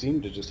 Because I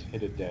seemed to just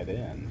hit a dead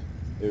end.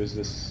 There was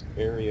this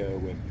area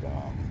with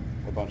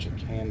a bunch of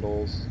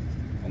candles,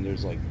 and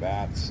there's like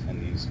bats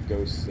and these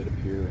ghosts that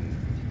appear, and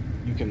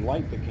you can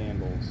light the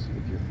candles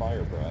with your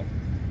fire breath,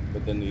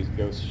 but then these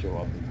ghosts show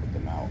up and put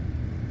them out.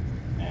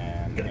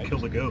 And Gotta kill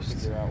the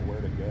ghosts. Figure out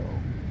where to go.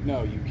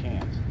 No, you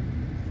can't.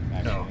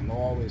 Actually, No. and they'll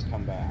always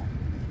come back.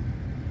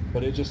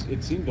 But it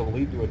seemed to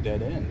lead to a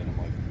dead end, and I'm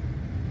like,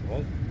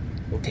 what?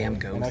 Okay. Damn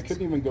ghosts. And I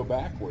couldn't even go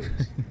backwards.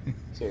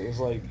 So it was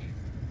like,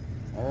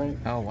 all right.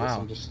 Oh, I guess wow.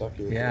 I'm just stuck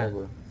here Yeah.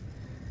 forever.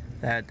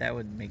 That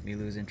would make me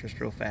lose interest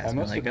real fast. I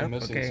must I'm have been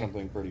like, missing okay.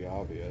 something pretty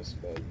obvious,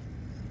 but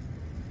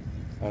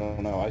I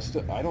don't know.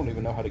 I don't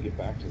even know how to get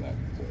back to that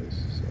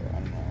place. So I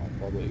don't know. I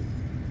probably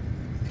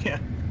Yeah,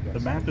 got the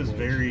map some is glitch.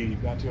 very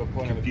Got to a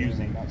point of the game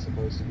confusing. I'm not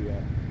supposed to be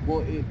at.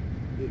 Well, it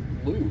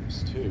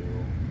loops too.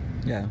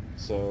 Yeah.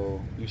 So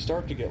you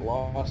start to get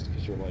lost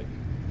because you're like,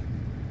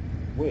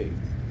 wait,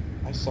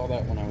 I saw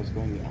that when I was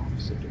going the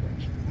opposite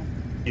direction.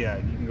 Yeah,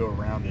 you can go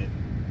around it.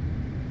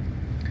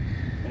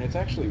 And it's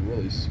actually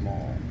really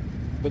small.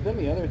 But then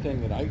the other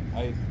thing that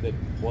that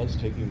was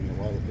taking me a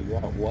while to figure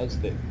out was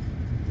that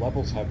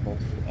levels have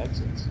multiple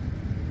exits.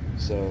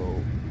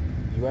 So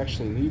you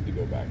actually need to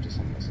go back to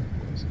some of the same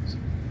places.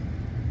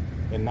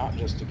 And not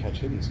just to catch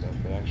hidden stuff,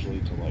 but actually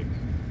to like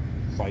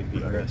fight the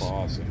other Progress.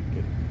 boss and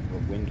get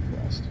a wind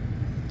crest.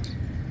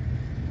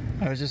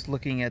 I was just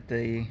looking at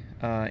the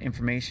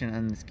information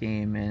on this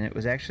game, and it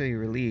was actually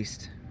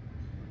released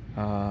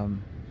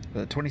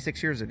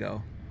 26 years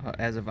ago,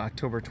 as of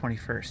October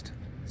 21st.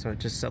 So it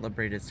just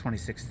celebrated its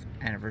 26th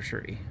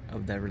anniversary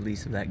of the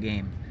release of that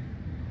game,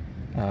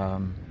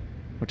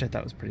 which I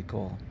thought was pretty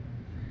cool.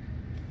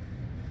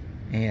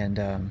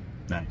 And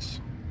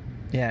Nice.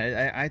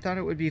 yeah, I thought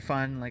it would be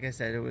fun. Like I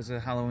said, it was a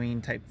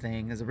Halloween type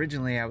thing. Because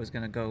originally I was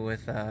going to go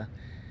with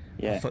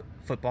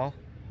football,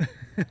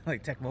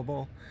 like Tecmo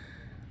Bowl,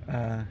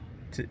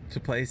 to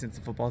play since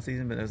the football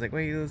season. But I was like,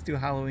 wait, let's do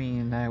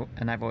Halloween.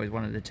 And I've always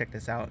wanted to check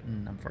this out.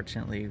 And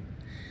unfortunately,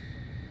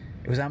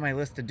 it was on my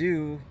list to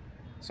do.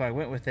 So I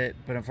went with it.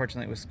 But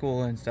unfortunately, with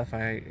school and stuff,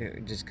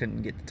 I just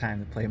couldn't get the time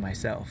to play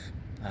myself.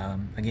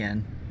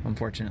 Again,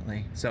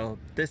 unfortunately. So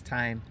this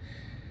time...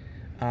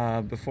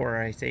 before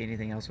I say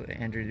anything else,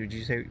 Andrew,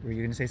 were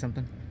you going to say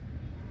something?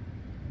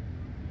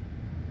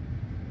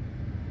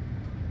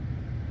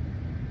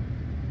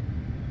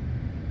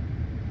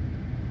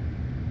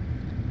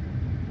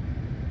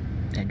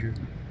 Andrew?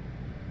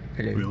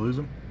 Hello? Did we lose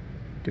him?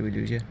 Did we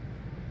lose you?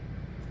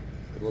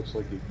 It looks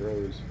like he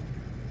froze.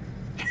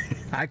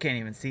 I can't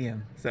even see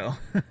him, so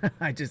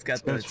I just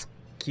got those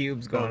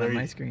cubes going there on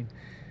my you- screen.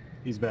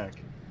 He's back.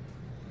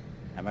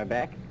 Am I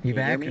back? You Can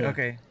back? hear me?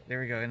 Okay,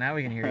 there we go. Now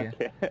we can hear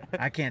you.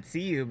 I can't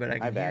see you, but I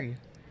can back. hear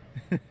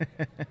you.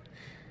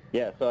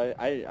 Yeah, so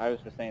I was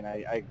just saying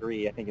I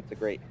agree. I think it's a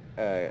great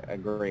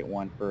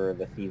one for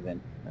the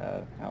season,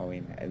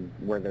 Halloween, and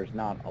where there's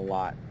not a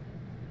lot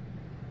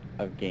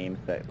of games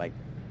that like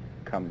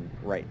come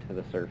right to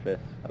the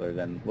surface other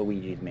than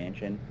Luigi's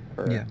Mansion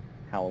for Yeah.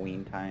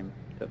 Halloween time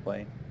to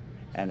play,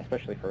 and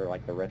especially for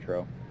like the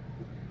retro.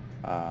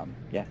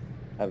 Yeah,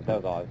 that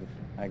was all.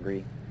 I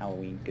agree.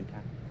 Halloween, good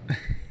time.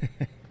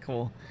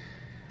 Cool.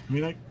 I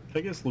mean, I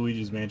guess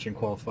Luigi's Mansion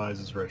qualifies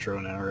as retro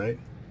now, right?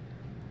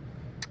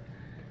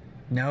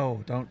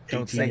 No, don't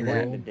 18 say year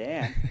that. old. To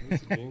Dan.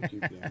 It's a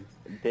GameCube game.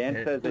 Dan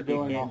says They're if you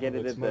going can't off get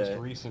of it its at most the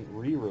recent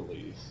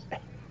re-release.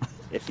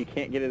 if you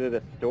can't get it at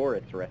a store,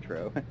 it's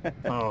retro.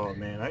 Oh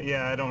man,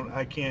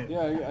 I can't.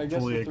 Yeah, I guess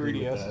fully the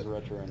agree with 3DS that. is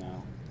retro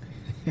now.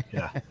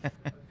 Yeah,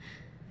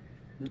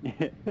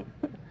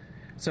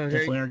 So there,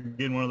 definitely aren't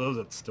getting one of those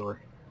at the store.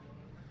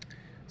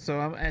 So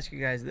I'm gonna ask you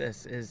guys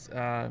this: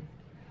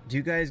 do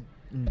you guys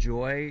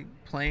enjoy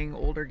playing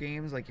older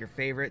games, like your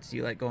favorites? Do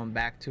you like going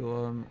back to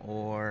them,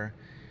 or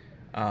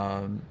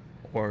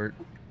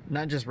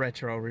not just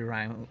retro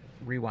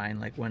rewind,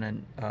 like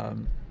when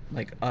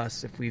like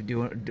us, if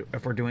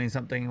if we're doing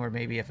something, or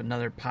maybe if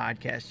another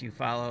podcast you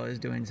follow is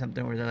doing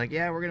something where they're like,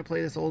 yeah, we're gonna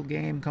play this old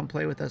game, come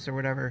play with us or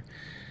whatever.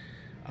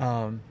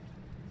 Do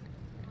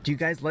you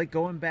guys like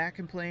going back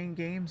and playing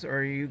games, or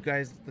are you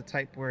guys the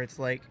type where it's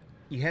like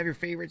you have your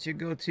favorites you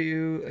go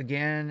to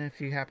again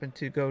if you happen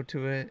to go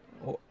to it,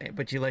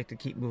 but you like to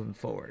keep moving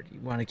forward? You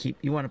want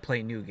to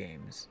play new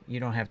games. You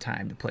don't have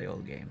time to play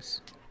old games.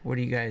 Where are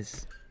you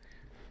guys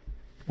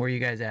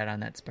at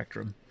on that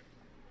spectrum?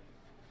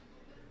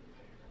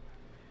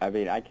 I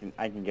mean, I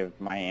can give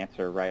my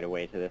answer right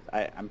away to this.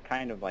 I'm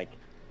kind of like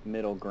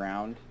middle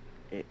ground.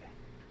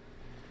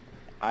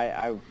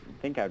 I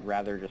think I'd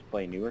rather just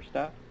play newer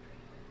stuff,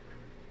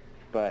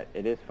 but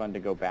it is fun to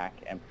go back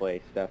and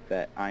play stuff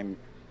that I'm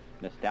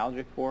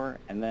nostalgic for.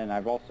 And then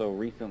I've also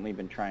recently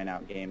been trying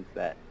out games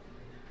that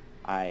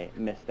I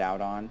missed out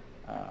on,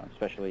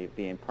 especially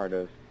being part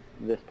of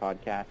this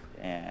podcast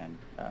and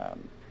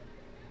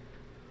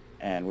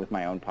with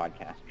my own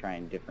podcast,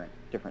 trying different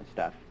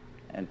stuff.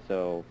 And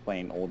so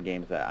playing old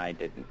games that I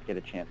didn't get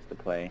a chance to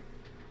play.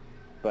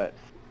 But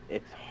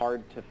it's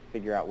hard to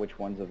figure out which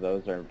ones of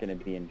those are going to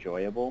be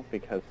enjoyable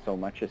because so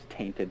much is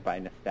tainted by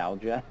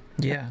nostalgia.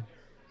 Yeah.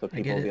 So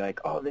people will be like,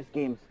 oh, this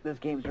game's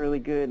really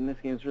good and this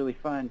game's really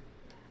fun.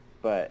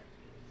 But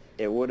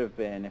it would have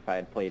been if I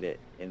had played it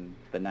in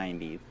the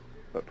 90s,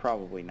 but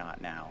probably not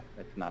now.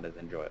 It's not as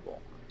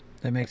enjoyable.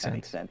 That makes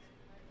sense.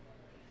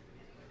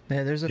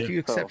 Yeah, there's a few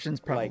exceptions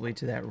probably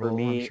to that rule,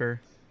 I'm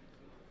sure.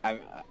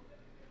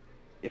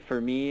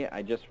 For me,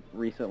 I just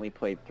recently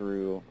played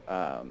through,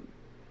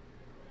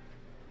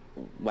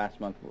 last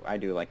month I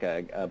do like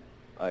a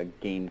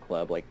game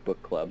club, like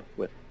book club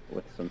with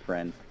some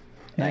friends.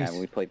 Nice. And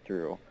we played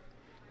through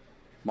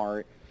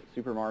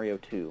Super Mario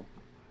 2.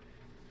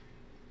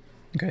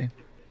 Okay.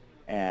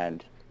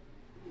 And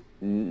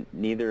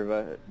neither of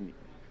us,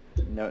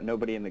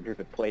 nobody in the group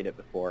had played it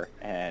before,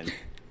 and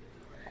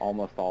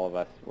almost all of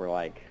us were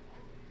like,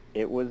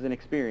 it was an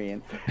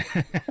experience,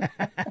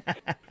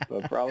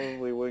 but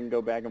probably wouldn't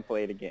go back and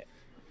play it again.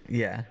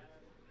 Yeah.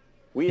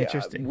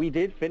 Interesting. We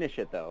did finish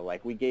it though.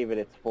 Like we gave it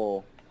its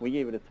full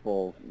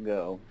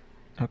go.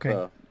 Okay.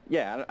 So,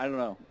 yeah, I don't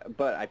know,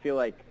 but I feel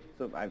like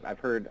I've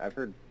heard. I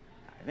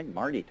think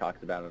Marty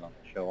talks about it on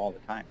the show all the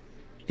time.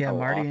 Yeah,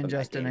 Marty and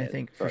Justin, I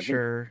think for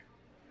sure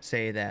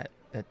say that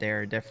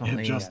they're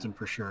definitely Justin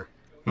for sure.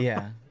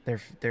 Yeah,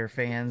 they're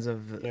fans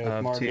of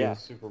Marty 2.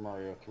 Super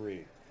Mario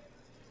 3.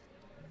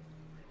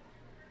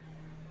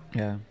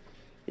 Yeah.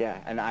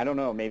 Yeah, and I don't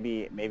know.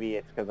 Maybe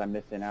it's because I'm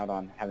missing out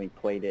on having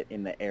played it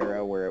in the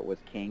era where it was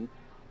king,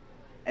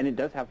 and it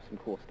does have some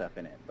cool stuff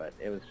in it. But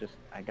it was just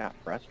I got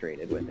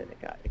frustrated with it.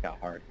 It got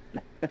hard.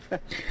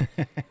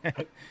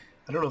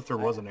 I don't know if there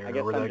was an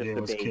era where that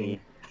game was king.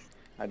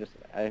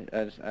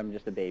 I'm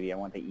just a baby. I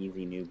want the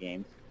easy new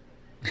games,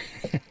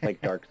 like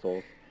Dark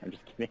Souls. I'm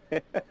just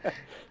kidding.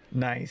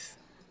 Nice.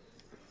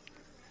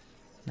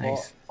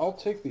 Well, I'll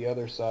take the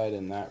other side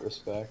in that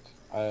respect.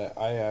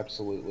 I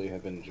absolutely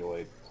have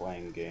enjoyed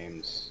playing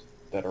games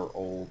that are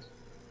old,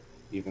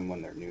 even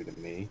when they're new to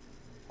me.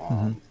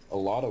 A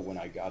lot of when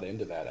I got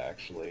into that,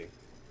 actually,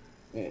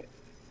 it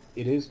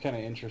is kind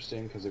of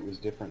interesting because it was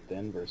different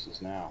then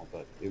versus now,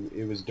 but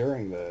it was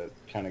during the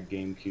kind of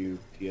GameCube,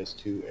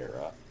 PS2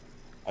 era.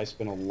 I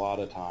spent a lot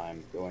of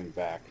time going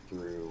back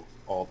through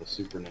all the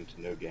Super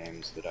Nintendo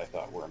games that I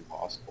thought were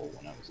impossible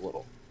when I was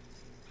little.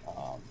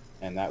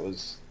 And that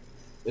was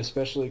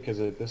especially because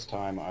at this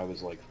time I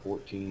was like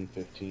 14,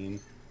 15,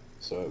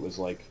 so it was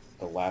like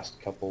the last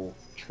couple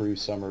true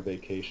summer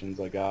vacations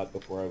I got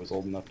before I was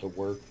old enough to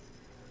work.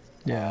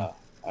 Yeah.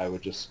 I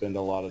would just spend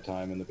a lot of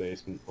time in the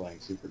basement playing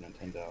Super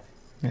Nintendo.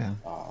 Yeah.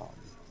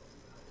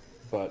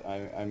 But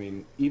I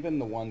mean, even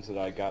the ones that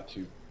I got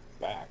to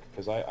back,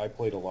 because I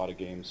played a lot of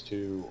games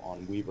too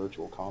on Wii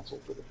Virtual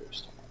Console for the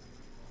first time.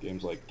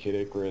 Games like Kid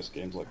Icarus,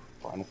 games like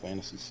Final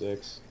Fantasy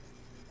VI.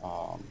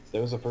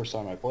 That was the first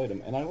time I played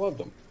them, and I loved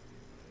them.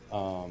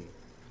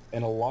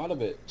 And a lot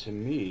of it, to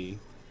me,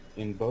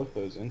 in both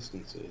those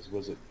instances,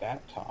 was at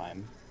that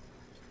time,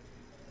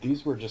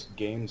 these were just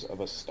games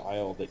of a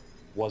style that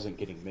wasn't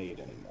getting made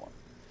anymore.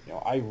 You know,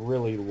 I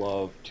really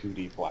love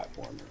 2D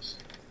platformers.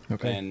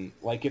 Okay. And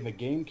like in the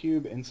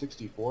GameCube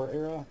N64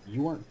 era,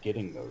 you weren't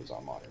getting those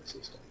on modern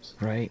systems.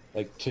 Right.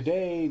 Like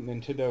today,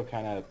 Nintendo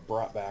kind of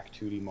brought back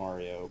 2D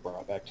Mario,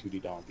 brought back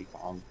 2D Donkey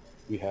Kong.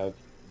 We have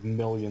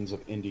millions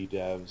of indie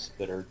devs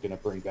that are going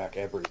to bring back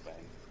everything.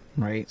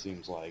 Right. It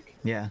seems like.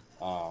 Yeah.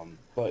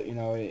 But, you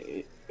know,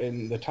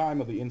 in the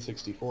time of the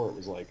N64, it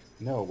was like,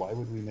 no, why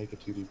would we make a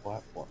 2D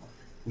platformer?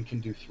 We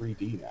can do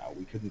 3D now.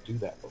 We couldn't do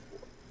that before.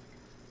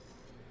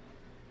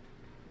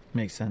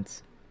 Makes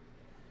sense.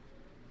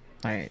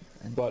 All right.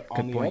 But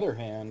on the other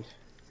hand,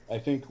 I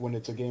think when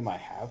it's a game I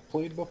have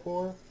played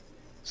before,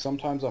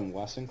 sometimes I'm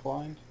less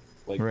inclined.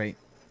 Like, right.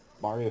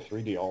 Mario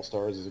 3D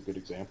All-Stars is a good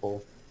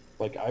example.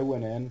 Like, I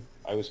went in,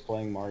 I was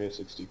playing Mario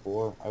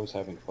 64, I was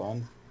having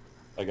fun.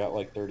 I got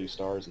like 30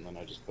 stars and then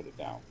I just put it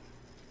down.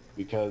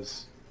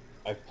 Because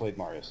I've played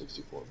Mario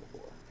 64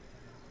 before.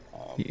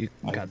 You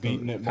got I've the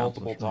beaten it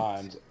multiple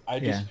accomplishments. times. I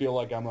just feel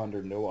like I'm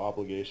under no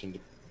obligation to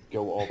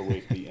go all the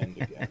way to the end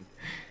again.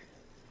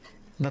 I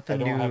Nothing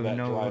don't have new, that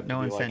drive to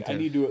no be like, I incentive.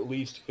 need to at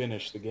least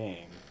finish the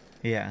game.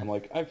 Yeah, I'm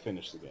like, I've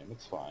finished the game.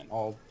 It's fine.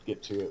 I'll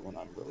get to it when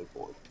I'm really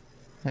bored.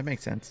 that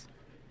makes sense.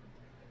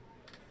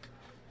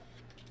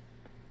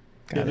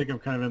 Yeah, I Got think it. I'm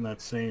kind of in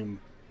that same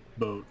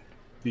boat.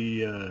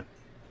 The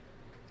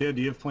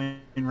idea of playing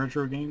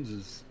retro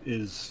games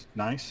is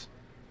nice,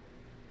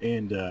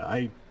 and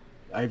I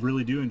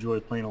really do enjoy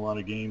playing a lot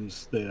of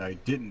games that I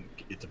didn't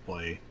get to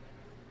play,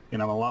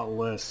 and I'm a lot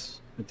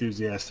less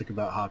enthusiastic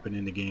about hopping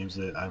into games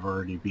that I've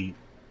already beat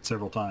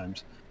several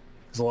times.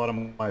 Because a lot of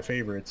my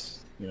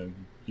favorites,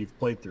 you've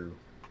played through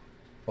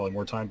probably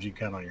more times you can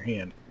count on your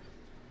hand,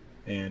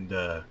 and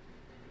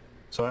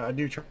so I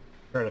do try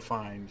to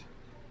find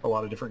a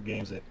lot of different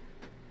games that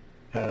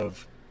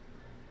have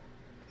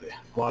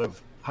a lot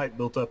of hype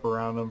built up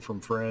around them from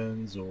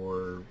friends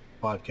or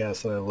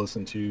podcasts that I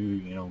listen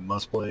to,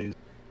 must plays.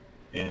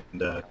 And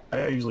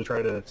I usually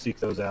try to seek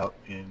those out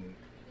and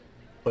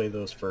play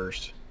those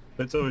first.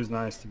 But it's always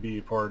nice to be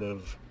a part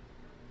of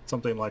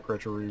something like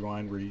Retro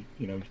Rewind where you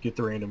get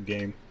the random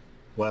game.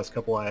 The last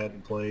couple I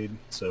hadn't played,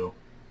 so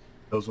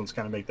those ones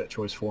kind of make that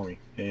choice for me.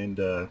 And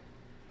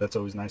that's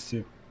always nice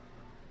too.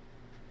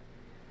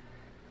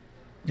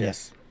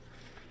 Yes.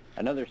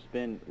 Another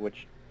spin,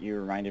 which you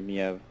reminded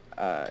me of,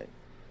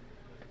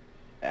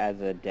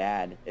 as a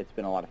dad, it's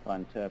been a lot of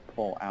fun to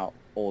pull out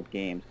old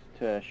games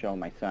to show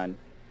my son,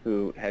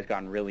 who has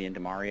gotten really into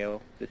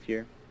Mario this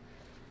year.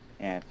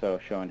 And so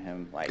showing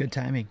him, like, Good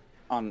timing.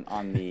 on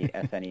the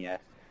SNES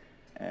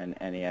and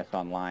NES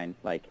Online,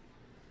 like,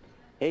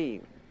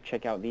 hey,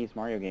 check out these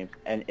Mario games.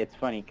 And it's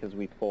funny because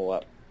we pull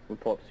up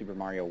Super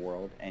Mario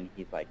World, and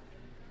he's like,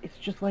 it's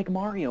just like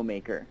Mario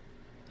Maker.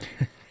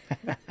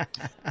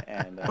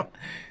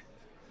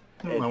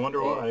 And I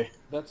wonder why.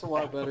 That's a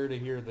lot better to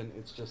hear than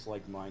it's just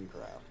like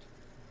Minecraft.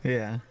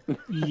 Yeah.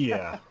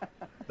 Yeah,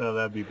 no,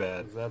 that'd be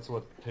bad. 'Cause that's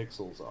what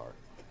pixels are.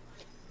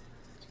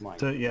 It's Minecraft.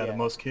 To Yeah.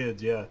 most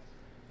kids, yeah.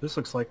 This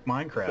looks like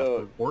Minecraft, So-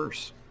 but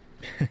worse.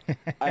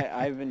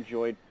 I've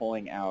enjoyed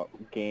pulling out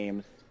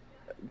games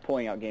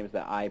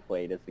that I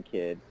played as a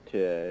kid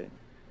to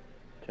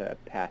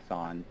pass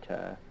on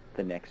to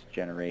the next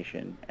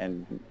generation.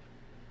 And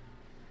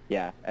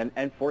yeah,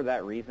 and for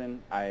that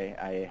reason,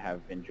 I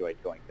have enjoyed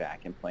going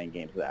back and playing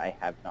games that I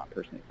have not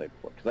personally played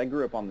before. Because I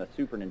grew up on the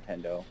Super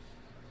Nintendo,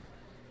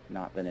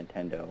 not the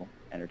Nintendo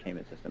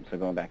Entertainment System. So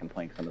going back and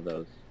playing some of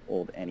those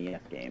old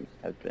NES games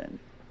has been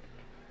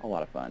a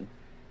lot of fun.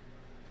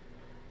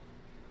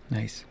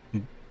 Nice.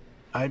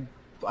 I beat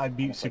Almost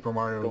like Super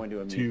Mario going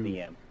to a 2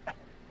 museum.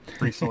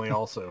 recently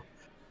also,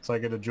 so I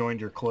could have joined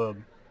your club.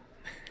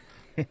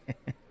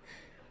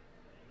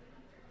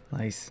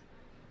 Nice.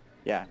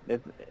 Yeah,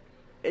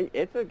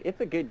 it's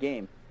a good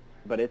game,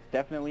 but it's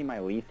definitely my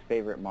least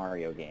favorite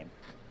Mario game.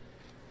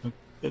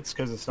 It's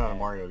because it's not a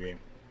Mario game.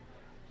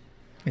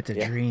 It's a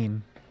Yeah.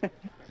 dream.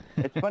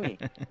 It's funny.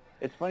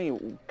 It's funny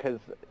because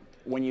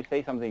when you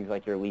say something's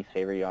like your least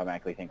favorite, you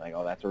automatically think like,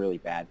 oh, that's a really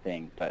bad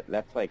thing. But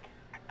that's like,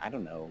 I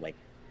don't know, like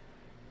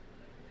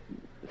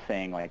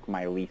saying like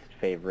my least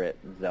favorite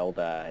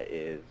Zelda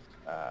is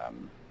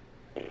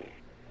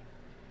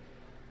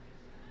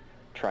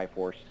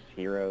Triforce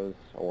Heroes,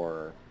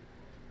 or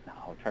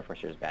no, Triforce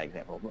Heroes is a bad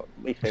example. But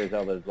least favorite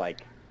Zelda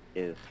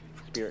is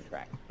Spirit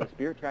Tracks. But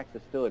Spirit Tracks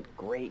is still a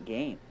great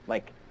game.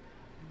 Like,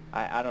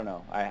 I don't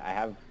know. I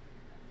have,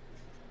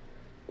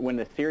 when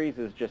the series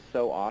is just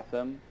so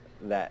awesome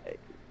that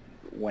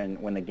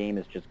when the game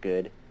is just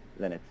good,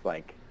 then it's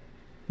like,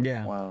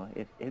 Yeah. well,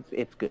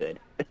 it's good.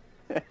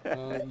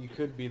 You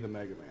could be the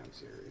Mega Man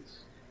series.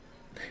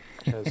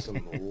 It has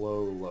some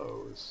low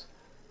lows.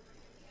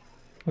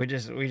 We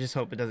just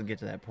hope it doesn't get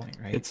to that point,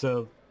 right? It's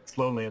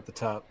lonely at the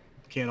top.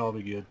 Can't all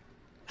be good.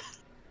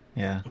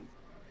 Yeah.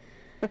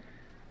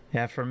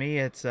 Yeah, for me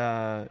it's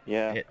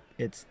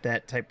it's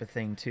that type of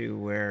thing too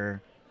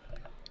where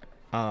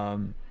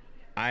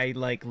I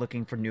like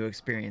looking for new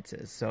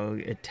experiences. So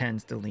it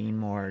tends to lean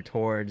more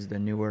towards the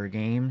newer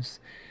games.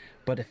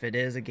 But if it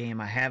is a game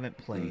I haven't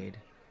played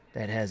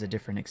that has a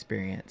different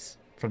experience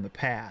from the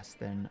past,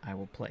 then I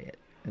will play it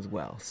as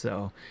well.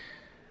 So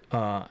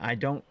I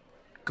don't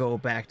go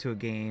back to a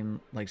game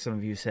like some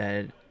of you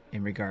said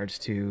in regards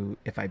to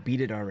if I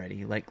beat it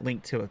already, like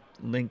Link to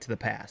the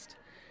Past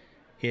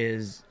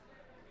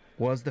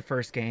was the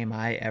first game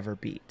I ever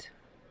beat,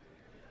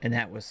 and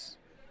that was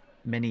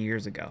many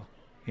years ago.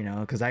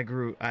 Because I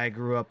grew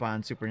up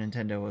on Super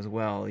Nintendo as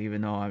well,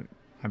 even though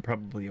I'm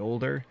probably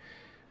older,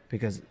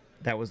 because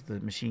that was the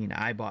machine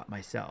I bought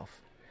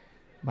myself.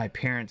 My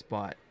parents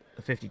bought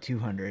a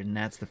 5200, and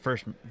that's the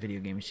first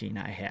video game machine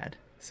I had.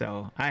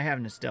 So I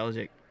have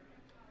nostalgic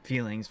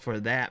feelings for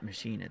that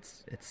machine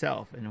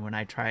itself. And when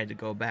I tried to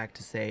go back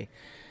to say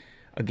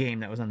a game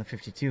that was on the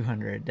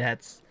 5200,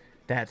 that's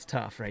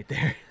tough right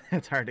there.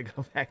 That's hard to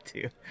go back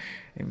to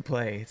and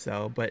play.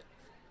 So, but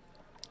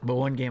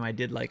one game I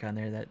did like on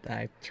there that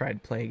I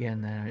tried to play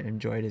again that I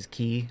enjoyed is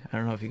Key. I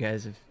don't know if you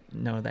guys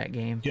know that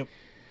game. Yep.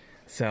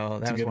 So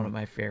It's that a was good one of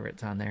one. my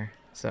favorites on there.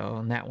 So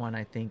on that one,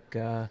 I think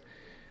I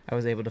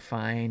was able to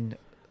find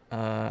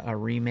a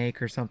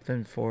remake or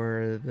something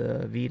for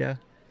the Vita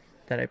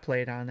that I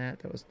played on that.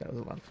 That was a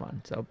lot of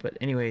fun. So, but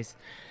anyways,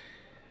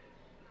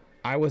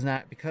 I was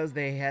not, because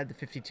they had the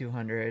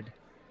 5200.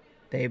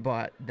 They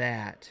bought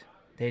that.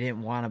 They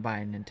didn't want to buy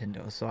a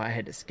Nintendo, so I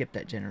had to skip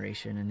that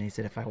generation. And they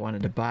said if I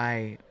wanted to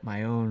buy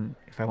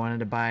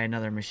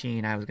another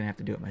machine, I was gonna have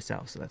to do it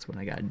myself. So that's when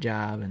I got a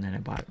job, and then I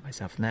bought it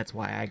myself, and that's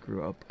why I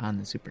grew up on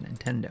the Super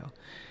Nintendo.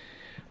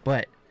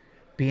 But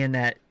being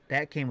that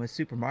that came with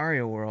Super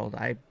Mario World,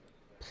 I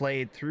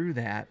played through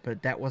that,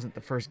 but that wasn't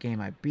the first game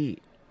I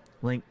beat.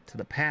 Link to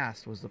the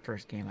Past was the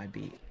first game I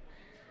beat,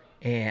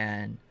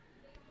 and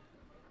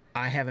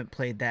I haven't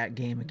played that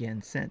game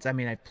again since. I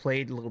mean, I've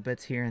played little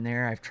bits here and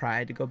there. I've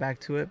tried to go back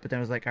to it, but then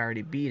I was like, I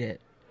already beat it,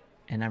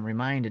 and I'm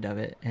reminded of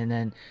it. And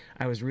then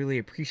I was really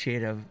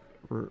appreciative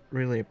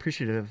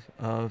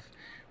of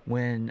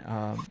when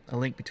A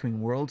Link Between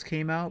Worlds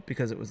came out,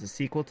 because it was a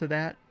sequel to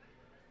that,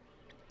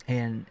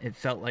 and it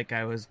felt like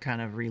I was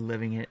kind of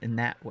reliving it in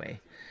that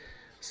way.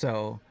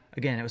 So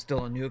again, it was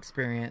still a new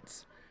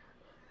experience.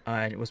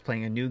 It was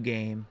playing a new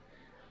game,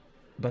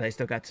 but I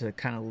still got to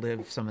kind of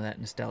live some of that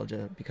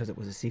nostalgia because it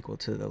was a sequel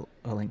to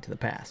A Link to the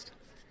Past,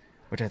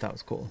 which I thought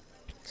was cool.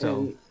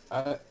 So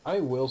And I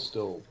will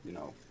still,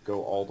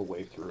 go all the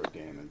way through a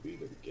game and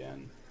beat it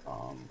again,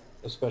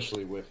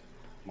 especially with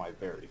my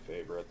very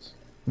favorites.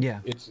 yeah,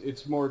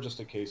 It's more just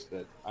a case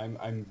that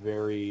I'm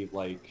very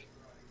like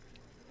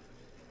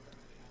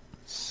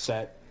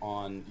set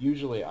on.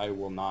 Usually, I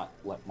will not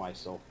let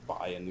myself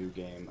buy a new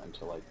game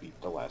until I beat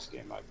the last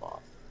game I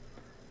bought.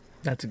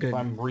 that's a If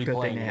I'm good thing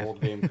replaying to an have.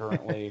 old game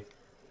currently,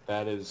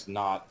 that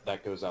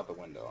goes out the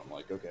window. I'm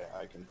like, okay,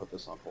 I can put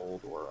this on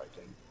hold, or I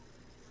can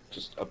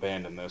just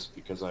abandon this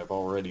because I've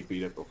already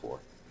beat it before.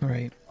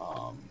 Right.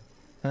 Um,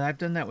 And I've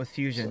done that with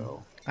Fusion.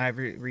 so I've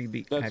that's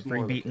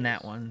more the rebeaten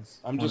that case. one.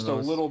 I'm One just of a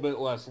those. little bit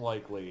less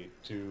likely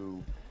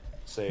to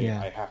say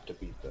Yeah. I have to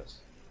beat this.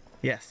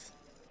 Yes.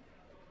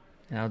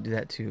 And I'll do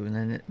that too. And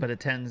then, but it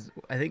tends.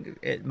 I think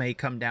it may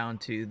come down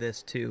to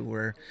this too,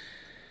 where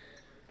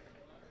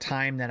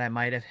time that I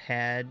might have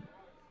had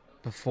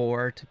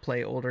before to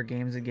play older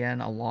games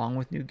again along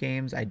with new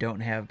games, I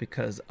don't have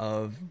because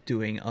of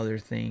doing other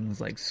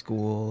things like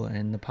school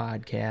and the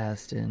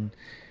podcast and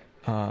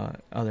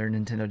other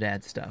Nintendo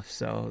Dad stuff.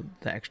 So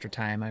the extra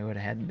time I would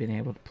have had been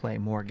able to play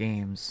more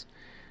games,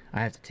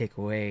 I have to take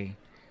away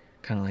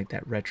kind of like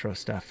that retro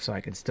stuff so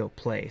I can still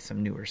play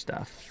some newer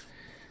stuff.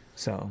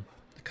 So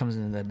it comes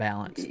into the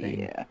balance thing,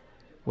 Yeah.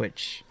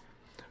 which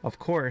of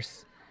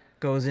course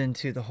goes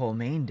into the whole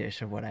main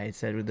dish of what I had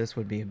said this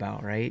would be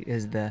about, right?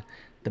 Is the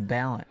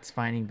balance,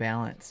 finding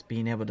balance,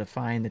 being able to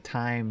find the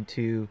time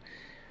to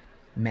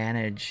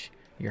manage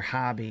your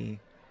hobby,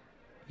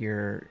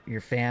 your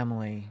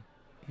family,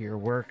 your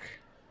work,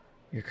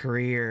 your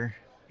career,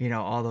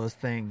 all those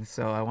things.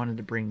 So I wanted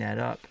to bring that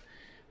up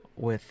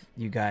with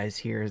you guys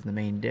here as the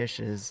main dish.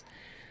 Is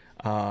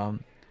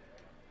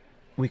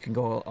we can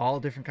go all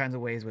different kinds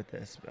of ways with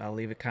this. I'll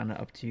leave it kind of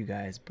up to you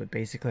guys, but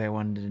basically I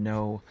wanted to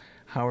know,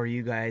 how are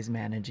you guys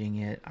managing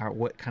it?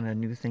 What kind of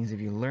new things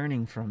have you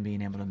learning from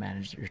being able to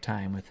manage your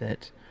time with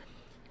it,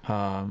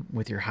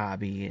 with your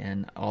hobby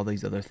and all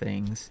these other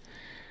things?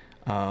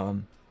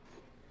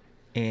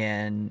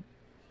 And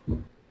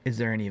is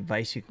there any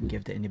advice you can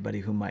give to anybody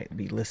who might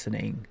be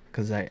listening?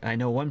 Because I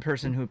know one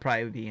person who would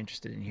probably be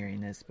interested in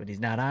hearing this, but he's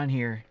not on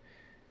here.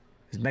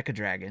 Is Mecha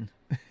Dragon.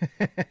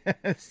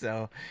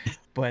 So,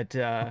 but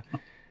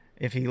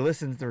if he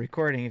listens to the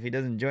recording, if he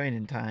doesn't join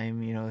in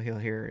time, he'll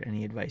hear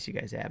any advice you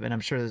guys have. And I'm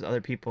sure there's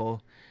other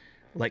people,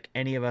 like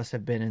any of us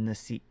have been in this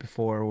seat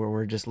before, where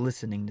we're just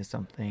listening to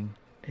something.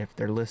 If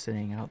they're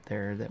listening out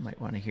there that might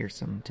want to hear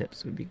some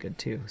tips, would be good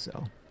too.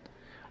 So,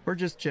 or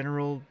just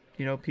general,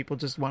 people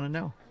just want to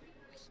know.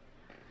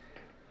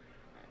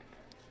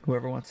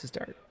 Whoever wants to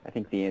start. I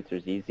think the answer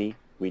is easy.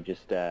 We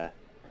just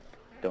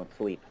don't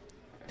sleep.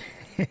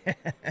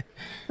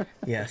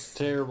 Yes.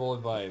 Terrible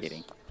advice.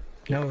 Kidding.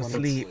 No Plenty of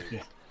sleep.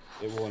 Yeah.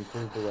 It will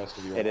improve the rest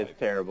of your It life. is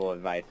terrible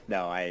advice.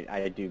 No,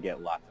 I do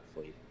get lots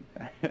of sleep.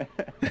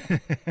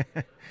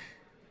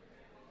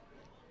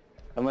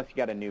 Unless you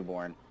got a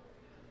newborn,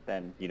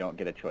 then you don't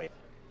get a choice.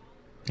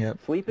 Yep.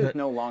 Sleep is But-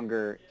 no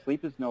longer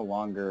a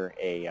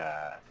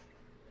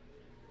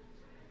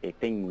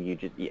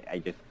thing I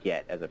just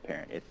get as a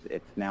parent.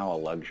 It's now a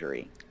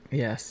luxury.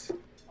 Yes.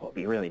 Oh, it'd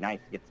be really nice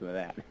to get some of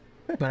that.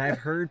 But I've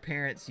heard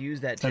parents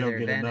use that to I don't their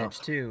get advantage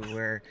enough. too,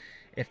 where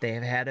if they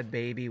have had a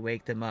baby,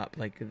 wake them up,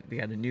 like they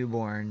got a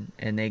newborn,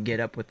 and they get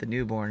up with the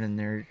newborn and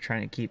they're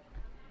trying to keep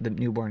the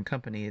newborn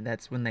company.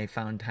 That's when they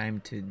found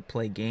time to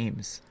play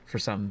games for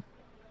some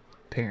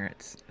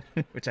parents,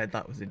 which I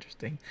thought was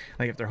interesting.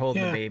 Like if they're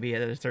holding the Yeah. baby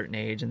at a certain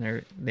age and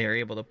they're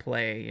able to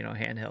play,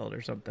 handheld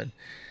or something.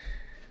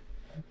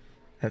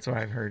 That's what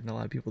I've heard and a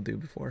lot of people do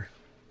before.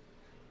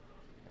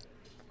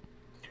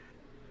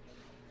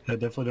 I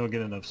definitely don't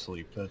get enough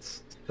sleep.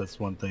 That's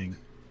one thing.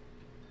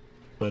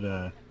 But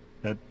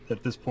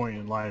at this point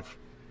in life,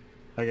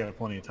 I got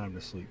plenty of time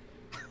to sleep.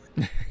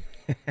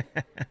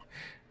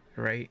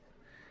 Right.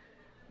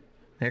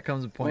 There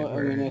comes a point Well, I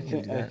where mean,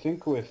 you do I that.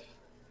 think with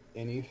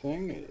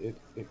anything,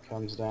 it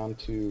comes down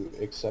to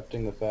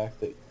accepting the fact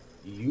that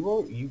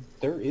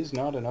there is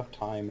not enough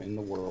time in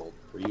the world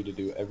for you to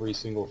do every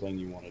single thing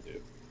you want to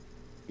do,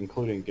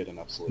 including get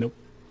enough sleep. Nope.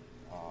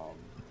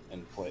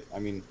 And play. I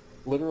mean,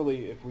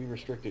 literally, if we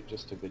restrict it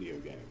just to video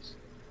games,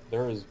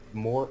 there is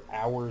more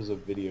hours of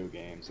video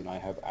games than I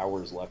have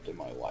hours left in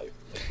my life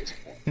at this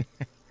point.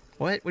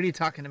 What? What are you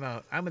talking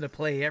about? I'm gonna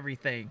play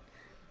everything.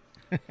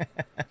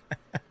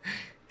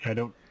 I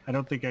don't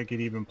think I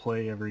could even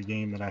play every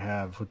game that I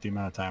have with the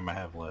amount of time I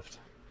have left.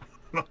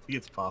 I don't think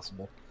it's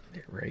possible.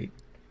 Right.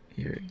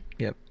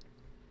 Yep.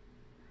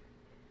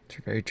 It's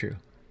very true.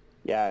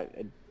 Yeah,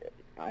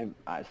 I'm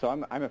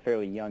a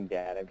fairly young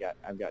dad.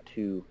 I've got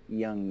two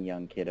young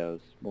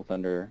kiddos, both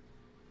under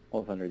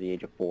the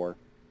age of 4,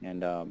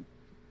 and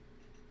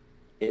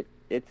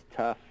it's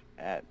tough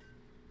at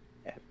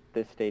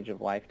this stage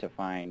of life to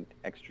find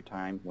extra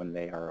time when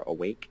they are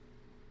awake,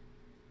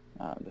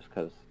 just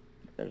because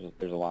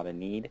there's a lot of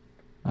need,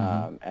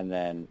 and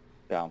then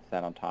balance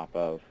that on top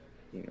of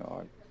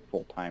a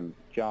full-time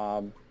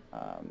job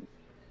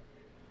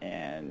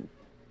and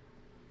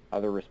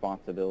other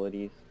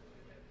responsibilities.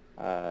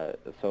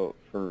 So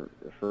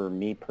for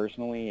me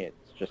personally,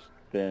 it's just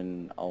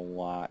been a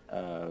lot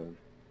of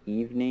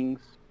evenings,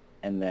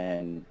 and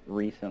then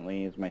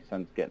recently, as my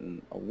son's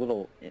getting a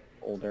little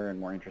older and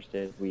more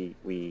interested,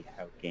 we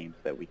have games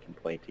that we can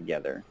play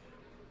together.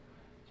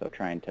 So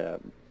trying to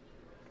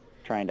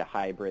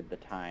hybrid the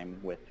time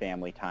with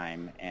family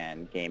time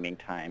and gaming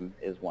time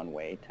is one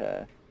way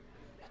to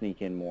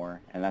sneak in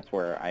more, and that's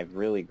where I've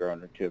really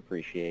grown to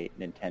appreciate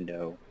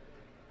Nintendo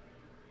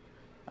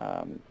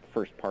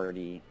first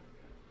party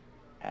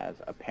as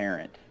a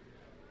parent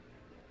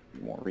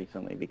more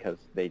recently, because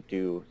they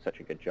do such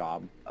a good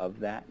job of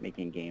that,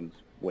 making games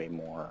way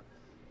more.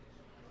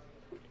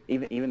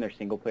 Even their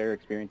single player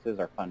experiences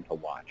are fun to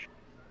watch,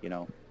 Yeah.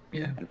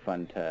 and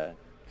fun to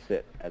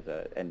sit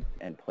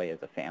and play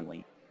as a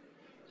family.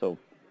 So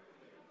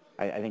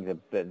I think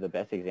the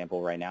best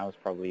example right now is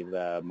probably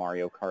the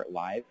Mario Kart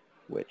Live,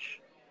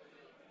 which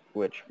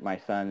my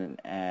son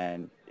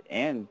and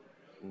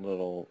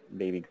little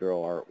baby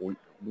girl are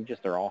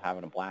all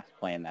having a blast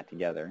playing that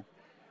together.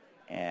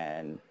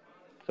 And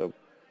so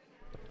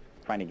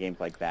finding games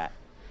like that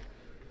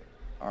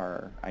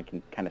I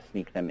can kind of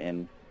sneak them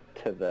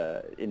into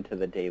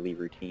the daily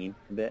routine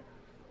a bit.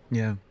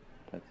 Yeah.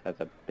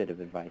 That's a bit of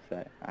advice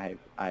that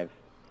I've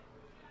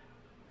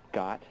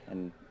got,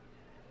 and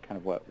kind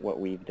of what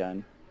we've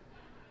done.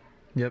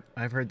 Yep.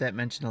 I've heard that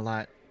mentioned a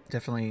lot.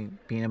 Definitely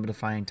being able to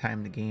find time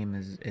in the game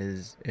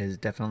is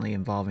definitely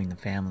involving the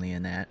family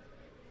in that.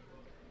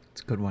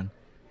 It's a good one.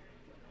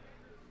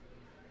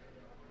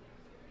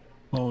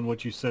 Well, and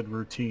what you said,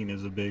 routine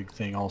is a big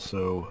thing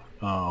also,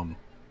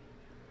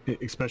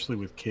 especially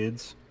with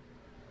kids.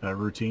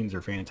 Routines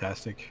are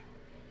fantastic.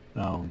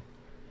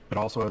 But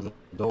also as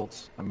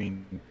adults, I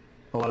mean,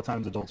 a lot of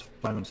times adults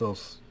find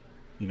themselves,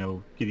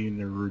 getting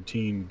their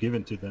routine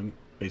given to them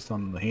based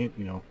on the hand,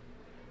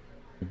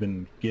 they've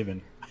been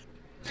given,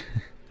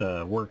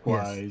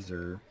 work-wise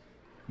or,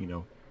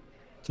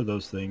 to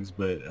those things.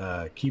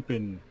 But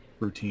keeping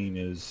routine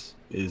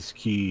is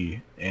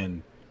key,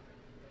 and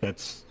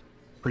that's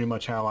pretty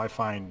much how I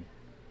find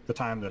the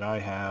time that I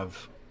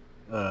have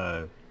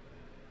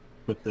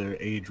with the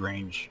age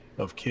range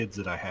of kids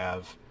that I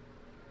have.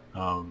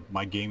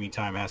 My gaming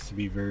time has to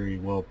be very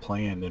well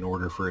planned in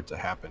order for it to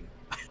happen.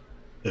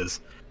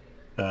 Is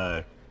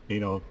I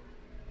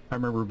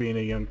remember being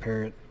a young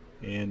parent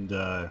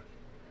and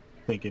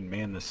thinking,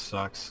 man, this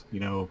sucks,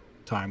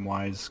 time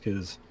wise,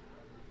 because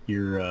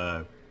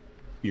your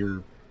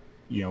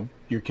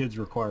kids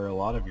require a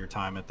lot of your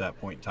time at that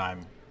point in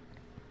time.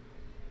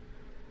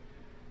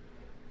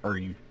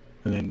 And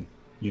then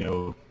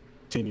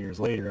 10 years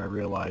later, I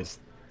realized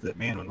that,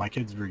 man, when my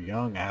kids were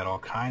young, I had all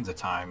kinds of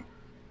time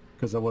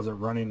because I wasn't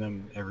running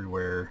them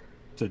everywhere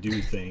to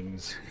do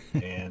things,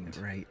 and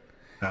Right.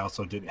 I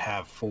also didn't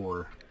have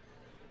 4.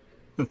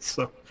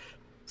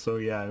 so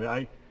yeah,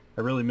 I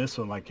really miss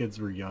when my kids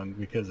were young,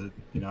 because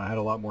I had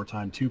a lot more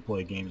time to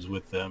play games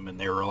with them, and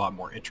they were a lot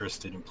more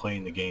interested in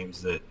playing the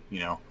games that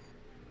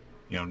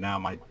now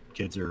my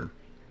kids are,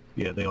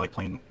 they like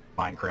playing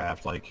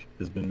Minecraft, like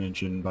has been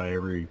mentioned by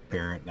every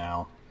parent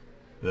now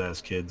that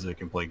has kids that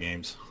can play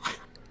games.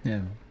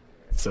 Yeah.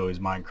 So is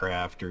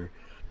Minecraft, or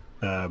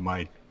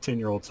my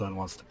 10-year-old son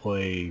wants to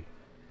play,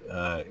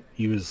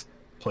 he was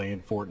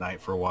playing Fortnite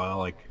for a while,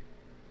 like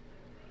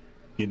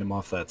getting him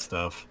off that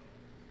stuff.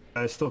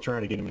 I still try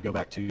to get him to go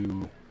back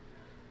to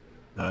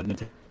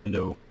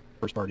Nintendo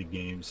first-party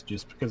games,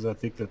 just because I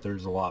think that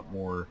there's a lot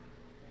more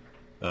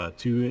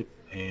to it,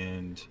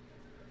 and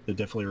it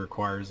definitely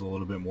requires a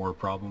little bit more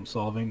problem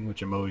solving,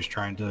 which I'm always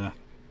trying to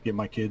get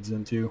my kids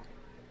into.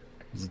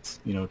 It's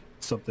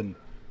something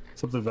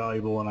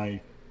valuable, and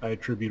I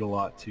attribute a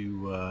lot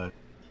to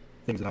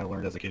things that I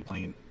learned as a kid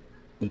playing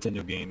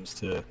Nintendo games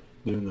to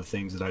doing the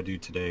things that I do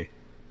today.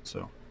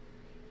 So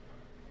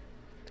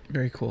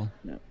Very cool.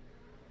 Yeah.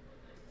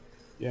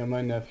 Yeah,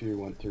 my nephew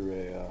went through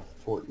a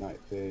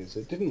Fortnite phase.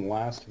 It didn't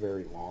last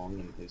very long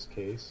in his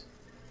case.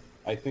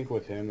 I think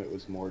with him it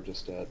was more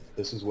just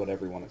this is what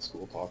everyone at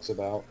school talks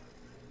about.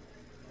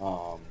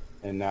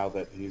 And now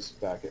that he's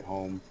back at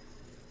home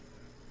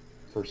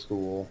for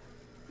school,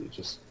 he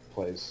just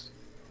plays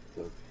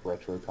the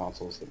retro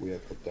consoles that we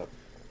have hooked up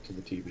to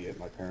the TV at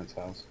my parents'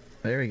 house.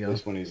 There you At go.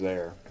 least when he's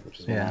there, which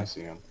is when Yeah. I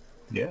see him.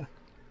 Yeah.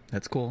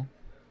 That's cool.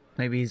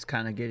 Maybe he's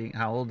kind of getting.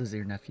 How old is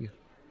your nephew?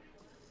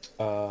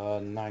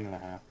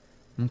 9.5.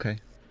 Okay.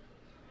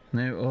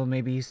 Well,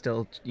 maybe he's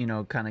still,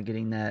 kind of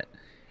getting that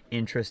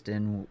interest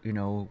in,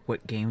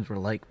 what games were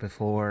like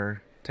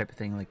before, type of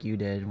thing, like you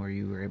did, where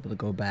you were able to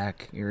go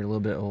back. You're a little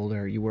bit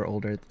older. You were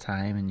older at the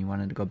time, and you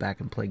wanted to go back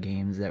and play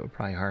games that were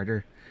probably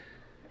harder.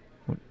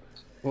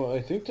 Well,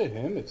 I think to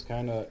him it's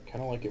kind of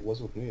like it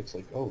was with me. It's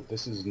like, oh,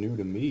 this is new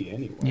to me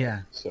anyway.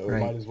 Yeah, So right.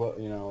 might as well,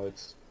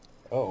 it's,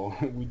 oh,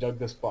 we dug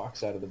this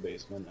box out of the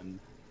basement and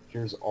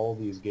here's all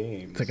these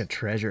games. It's like a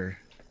treasure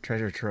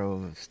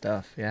trove of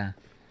stuff. Yeah,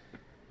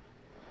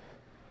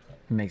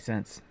 it makes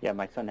sense. Yeah,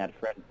 my son had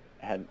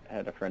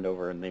a friend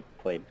over, and they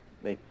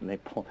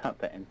pulled out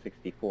the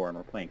N64 and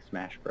were playing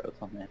Smash Bros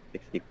on the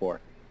N64.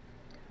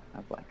 I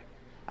was like,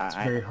 It's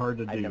very hard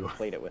to I do. never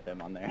played it with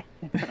him on there.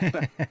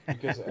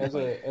 Because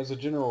as a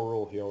general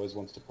rule, he always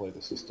wants to play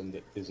the system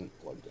that isn't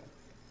plugged in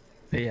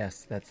But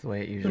yes, that's the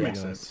way it That usually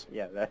makes goes. sense.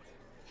 Yeah, that's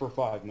for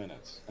 5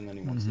 minutes, and then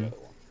he wants the other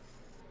one.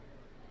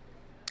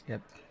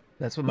 Yep,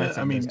 that's what my But,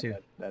 son I mean- does too.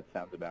 that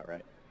sounds about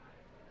right.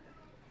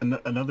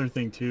 Another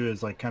thing too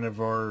is like kind of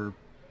our,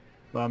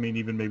 well, I mean,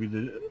 even maybe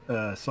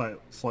the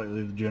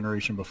slightly the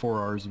generation before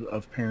ours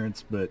of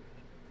parents, but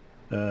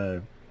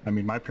I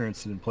mean, my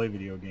parents didn't play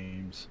video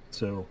games,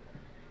 so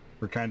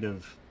we're kind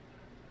of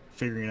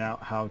figuring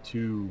out how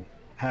to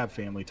have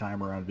family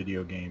time around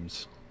video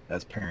games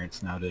as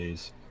parents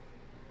nowadays.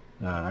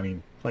 I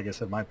mean, like I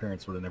said, my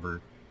parents would have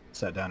never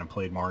sat down and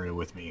played Mario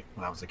with me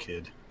when I was a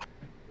kid.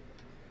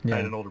 I had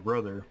Yeah, an older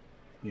brother,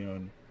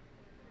 and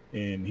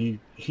he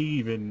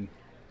even,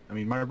 I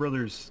mean, my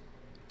brother's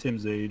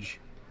Tim's age,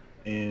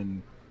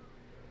 and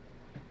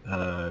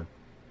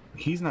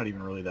he's not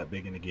even really that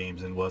big into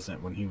games and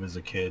wasn't when he was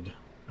a kid.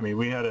 I mean,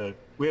 we had a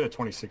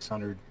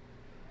 2600,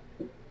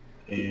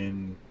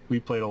 and we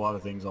played a lot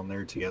of things on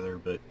there together,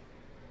 but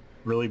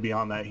really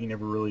beyond that, he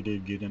never really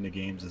did get into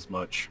games as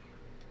much.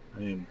 I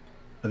mean,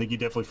 I think you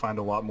definitely find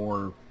a lot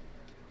more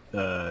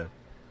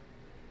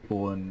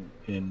people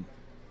in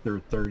their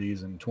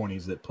 30s and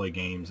 20s that play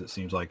games. It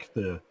seems like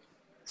the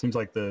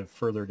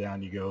further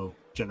down you go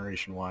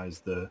generation wise,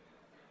 the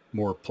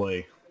more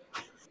play.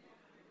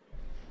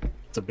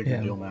 It's a bigger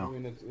Yeah. deal I now.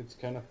 mean, it's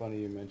kind of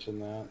funny you mention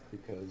that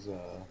because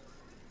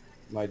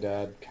my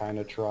dad kind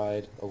of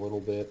tried a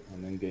little bit,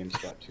 and then games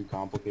got too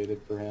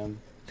complicated for him.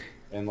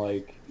 And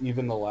like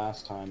even the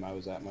last time I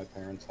was at my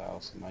parents'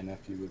 house, and my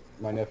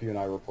nephew and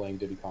I were playing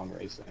Diddy Kong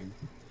Racing,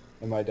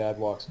 and my dad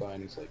walks by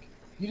and he's like,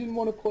 "You didn't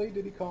want to play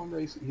Diddy Kong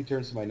Racing?" He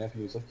turns to my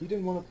nephew and he's like, "You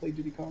didn't want to play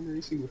Diddy Kong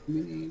Racing with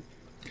me?"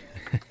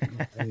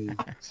 And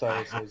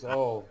Cyrus says,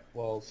 "Oh,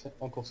 well,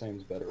 Uncle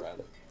Sam's better at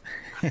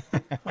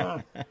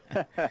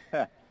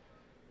it."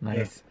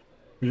 nice.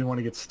 We didn't want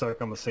to get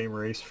stuck on the same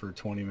race for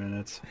 20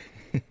 minutes.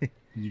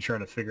 You trying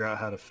to figure out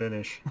how to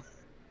finish.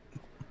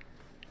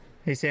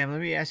 Hey Sam, let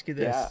me ask you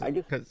this, Yeah, I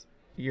guess- because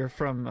you're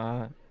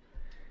from,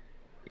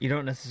 you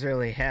don't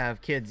necessarily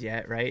have kids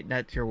yet, right?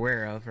 That you're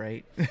aware of,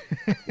 right?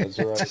 That's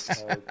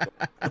right.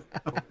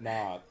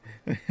 Not.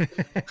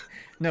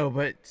 No,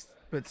 but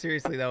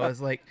seriously though,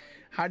 it's like,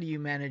 how do you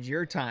manage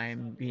your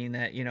time? Being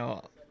that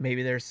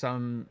maybe there's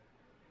some,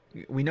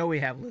 we know we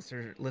have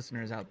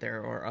listeners out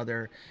there or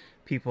other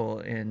people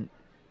in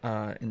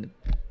the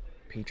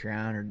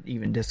Patreon or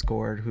even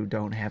Discord who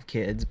don't have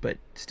kids but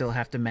still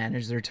have to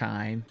manage their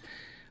time.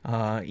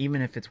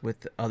 Even if it's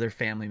with other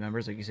family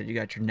members, like you said, you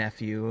got your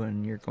nephew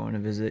and you're going to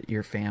visit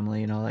your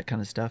family and all that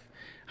kind of stuff.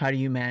 How do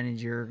you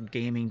manage your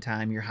gaming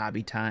time, your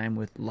hobby time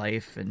with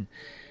life and,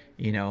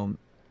 in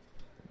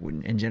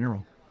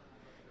general?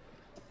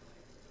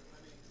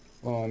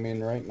 Well, I mean,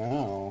 right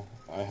now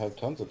I have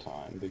tons of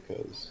time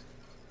because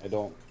I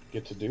don't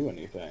get to do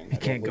anything. You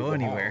can't go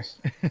anywhere.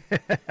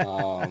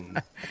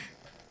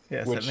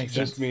 Yes, Which that makes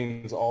just sense.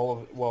 means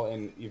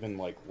and even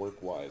like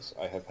work-wise,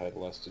 I have had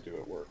less to do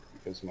at work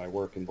because my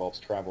work involves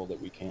travel that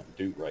we can't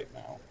do right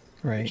now.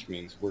 Right. Which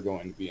means we're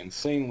going to be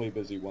insanely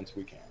busy once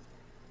we can.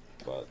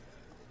 But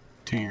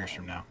 2 years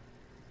from now.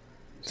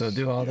 So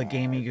do all the yeah,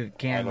 gaming you I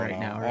can don't right know.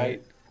 now,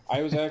 right?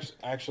 I was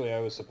actually I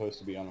was supposed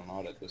to be on an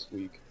audit this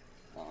week.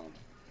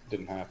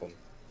 Didn't happen.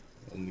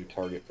 A new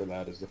target for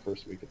that is the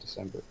first week of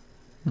December.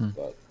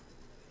 But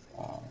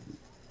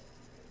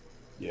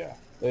yeah,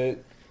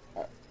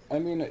 I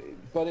mean,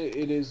 but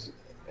it is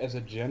as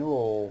a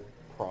general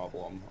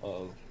problem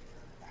of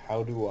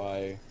how do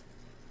I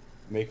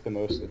make the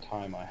most of the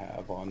time I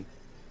have on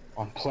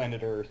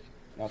planet Earth?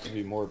 Not to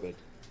be morbid,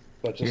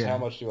 but just Yeah.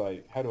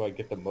 how do I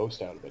get the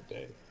most out of a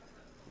day?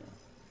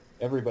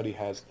 Everybody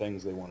has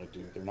things they want to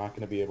do. They're not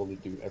going to be able to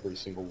do every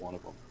single one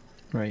of them.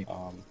 Right.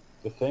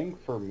 The thing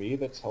for me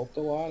that's helped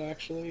a lot,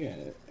 actually,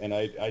 and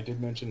I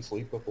did mention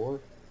sleep before,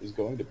 is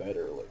going to bed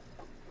early.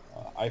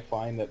 I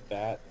find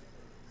that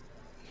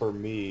for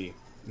me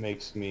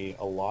makes me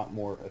a lot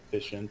more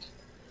efficient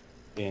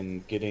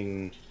in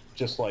getting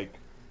just like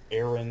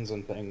errands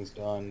and things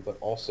done, but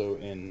also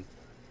in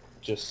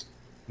just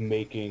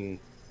making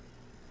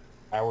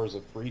hours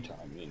of free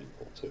time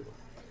meaningful too.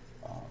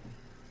 Um,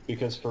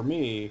 because for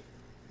me,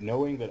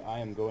 knowing that I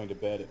am going to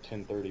bed at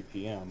 10:30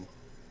 p.m.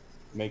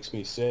 makes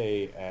me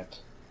say at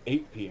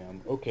 8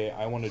 p.m., okay,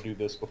 I want to do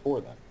this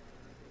before then.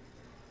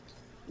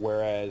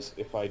 Whereas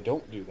if I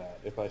don't do that,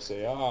 if I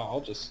say,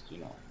 I'll just,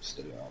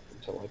 stay up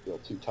until I feel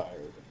too tired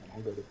and then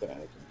I'll go to bed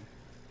and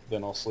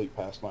then I'll sleep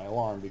past my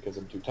alarm because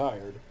I'm too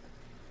tired,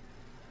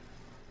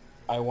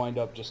 I wind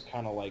up just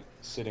kind of like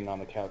sitting on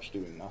the couch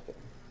doing nothing.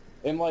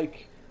 And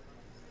like,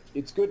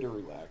 it's good to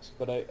relax,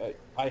 but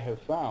I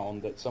have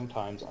found that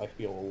sometimes I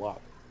feel a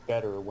lot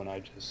better when I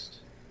just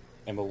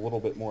am a little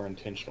bit more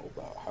intentional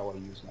about how I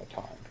use my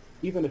time.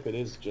 Even if it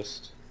is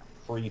just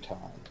free time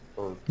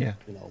or, Yeah.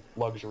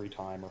 luxury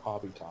time or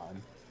hobby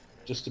time,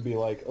 just to be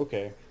like,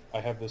 okay,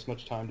 I have this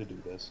much time to do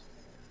this,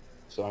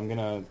 so I'm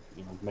gonna,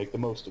 make the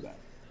most of that.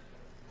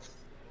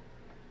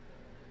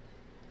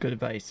 Good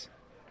advice.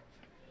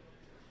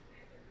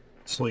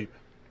 Sleep.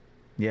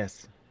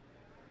 Yes.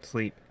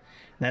 Sleep.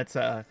 That's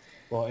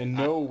Well, and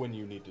know when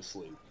you need to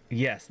sleep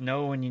yes,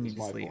 know when you is need to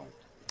my sleep. point.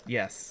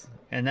 Yes.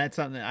 And that's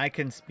something I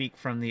can speak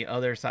from the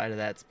other side of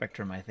that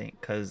spectrum, I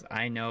think, cuz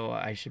I know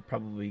I should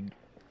probably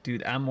do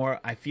that.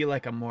 I feel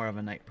like I'm more of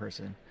a night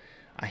person.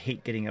 I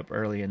hate getting up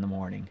early in the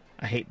morning.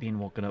 I hate being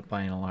woken up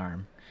by an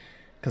alarm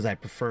cuz I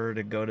prefer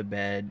to go to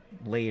bed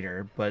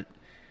later, but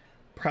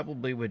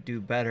probably would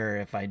do better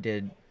if I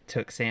did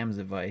took Sam's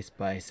advice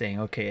by saying,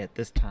 okay, at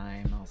this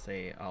time,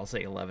 I'll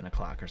say 11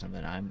 o'clock or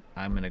something. I'm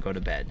gonna go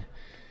to bed,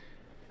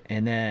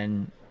 and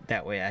then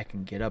that way I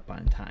can get up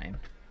on time,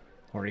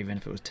 or even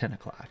if it was 10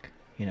 o'clock,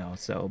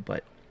 So,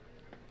 but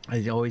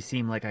it always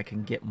seemed like I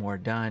can get more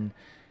done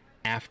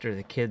after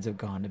the kids have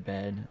gone to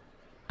bed.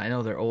 I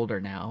know they're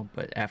older now,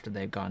 but after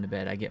they've gone to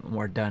bed, I get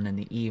more done in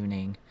the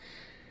evening,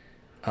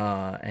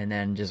 and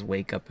then just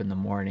wake up in the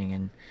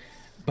morning.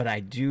 But I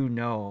do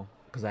know,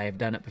 because I have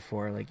done it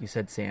before, like you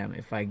said, Sam,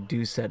 if I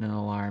do set an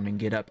alarm and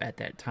get up at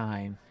that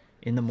time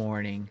in the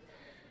morning,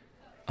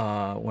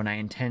 when I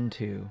intend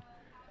to,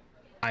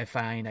 I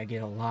find I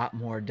get a lot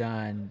more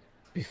done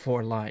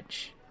before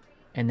lunch,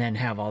 and then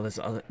have all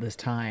this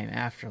time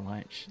after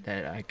lunch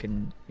that I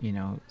can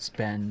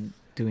spend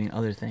doing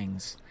other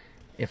things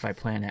if I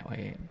plan that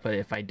way. But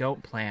if I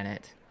don't plan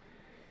it,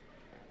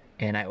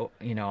 and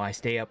I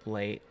stay up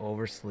late,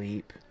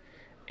 oversleep,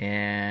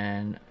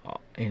 and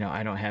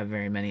I don't have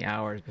very many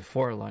hours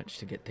before lunch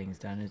to get things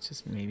done. It's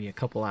just maybe a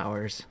couple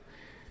hours.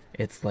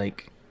 It's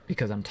like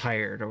because I'm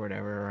tired or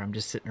whatever, or I'm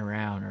just sitting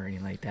around or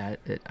anything like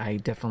that. That I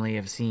definitely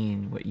have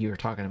seen what you were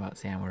talking about,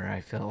 Sam, where I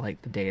feel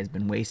like the day has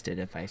been wasted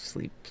if I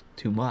sleep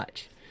too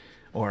much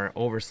or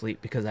oversleep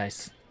because I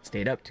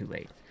stayed up too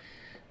late.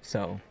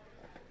 So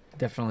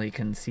definitely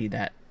can see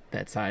that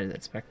side of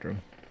that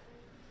spectrum.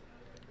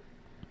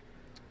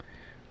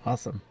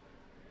 Awesome.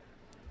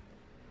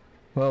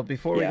 Well,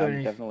 before we Yeah, go I'm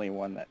any, definitely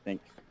one that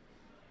thinks.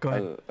 go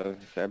ahead.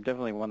 I'm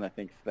definitely one that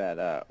thinks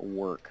that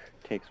work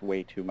takes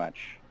way too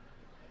much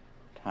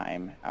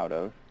time out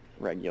of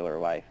regular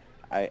life.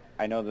 I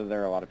know that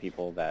there are a lot of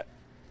people that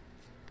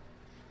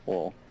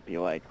will be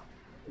like,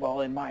 well,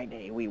 in my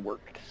day, we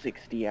worked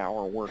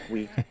 60-hour work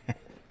weeks.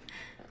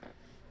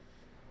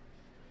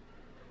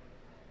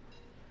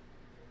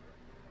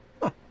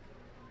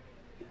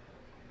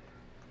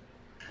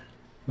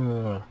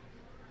 I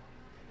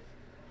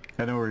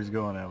know where he's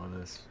going at with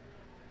this.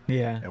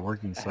 Yeah. Yeah,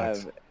 working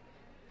sucks.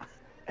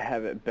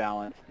 Have it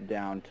balanced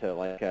down to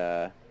like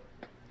a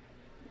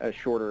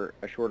shorter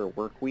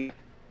work week,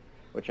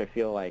 which I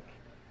feel like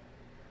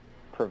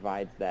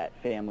provides that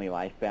family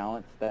life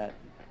balance that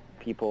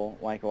people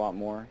like a lot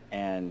more,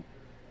 and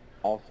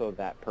also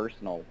that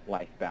personal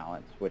life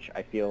balance, which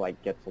I feel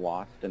like gets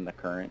lost in the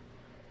current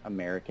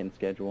American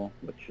schedule,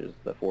 which is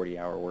the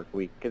 40-hour work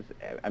week. Because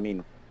I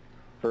mean,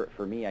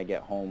 for me, I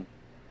get home,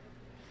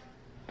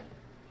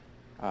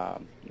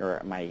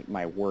 or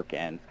my work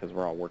ends because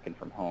we're all working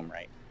from home,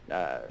 right?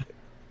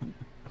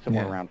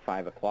 Somewhere around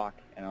 5 o'clock,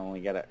 and I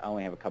only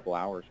have a couple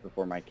hours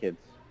before my kids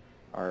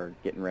are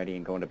getting ready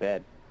and going to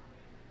bed,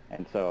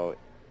 and so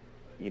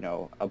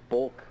a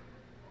bulk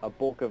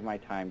of my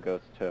time goes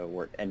to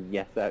work. And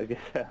yes,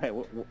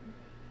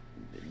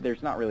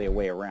 there's not really a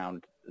way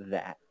around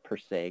that per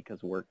se,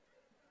 because work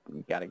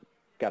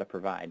gotta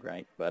provide,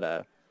 right?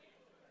 But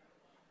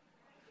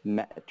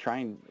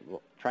trying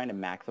to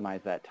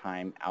maximize that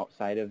time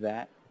outside of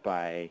that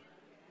by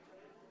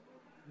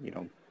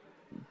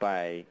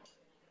by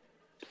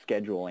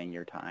scheduling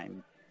your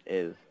time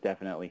is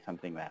definitely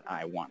something that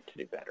I want to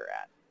do better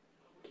at.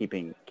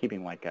 Keeping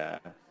like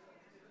a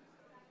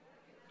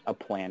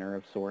planner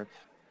of sorts,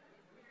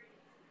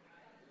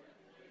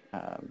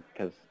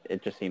 because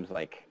it just seems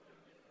like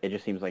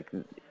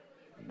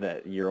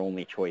that your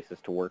only choice is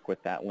to work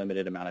with that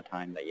limited amount of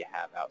time that you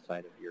have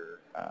outside of your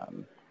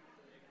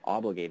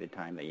obligated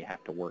time that you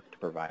have to work to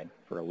provide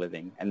for a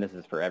living. And this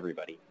is for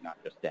everybody, not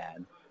just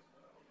dad.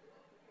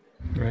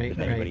 Right, Just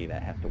right. anybody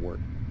that has to work.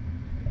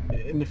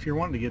 And if you're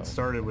wanting to get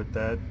started with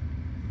that,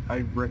 I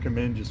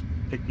recommend just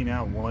picking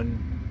out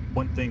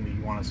one thing that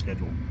you want to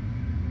schedule.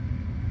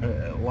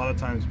 A lot of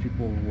times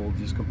people will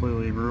just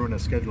completely ruin a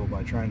schedule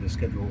by trying to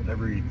schedule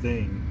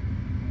everything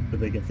that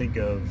they can think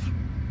of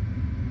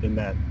in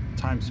that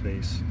time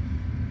space.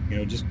 You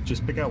know,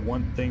 just pick out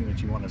one thing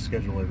that you want to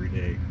schedule every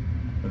day,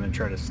 and then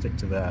try to stick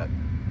to that,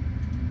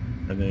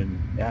 and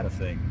then add a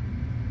thing.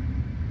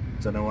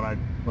 So I know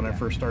when I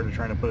first started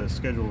trying to put a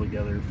schedule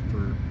together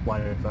for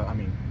life, I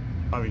mean,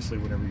 obviously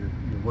whenever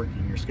you're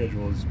working, your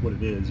schedule is what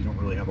it is. You don't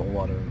really have a whole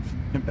lot of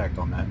impact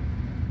on that.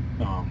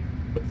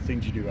 But the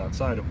things you do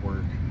outside of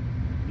work,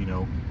 you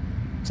know,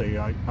 say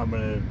I'm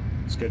going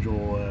to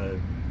schedule a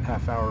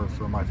half hour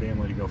for my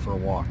family to go for a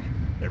walk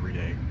every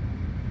day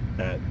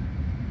at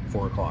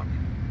 4 o'clock,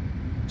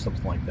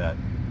 something like that.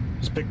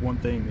 Just pick one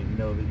thing that you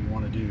know that you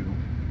want to do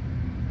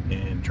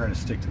and try to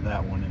stick to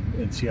that one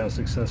and see how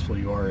successful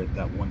you are at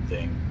that one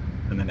thing,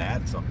 and then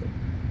add something.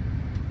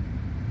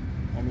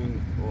 I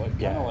mean,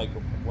 kind of like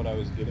what I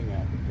was getting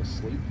at with the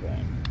sleep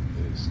thing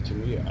is, to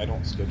me, I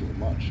don't schedule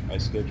much. I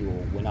schedule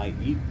when I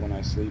eat, when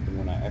I sleep, and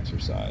when I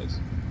exercise.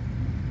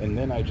 And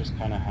then I just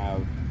kind of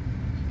have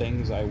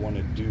things I want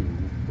to do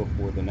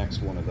before the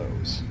next one of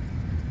those.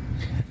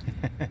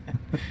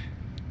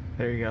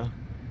 There you go.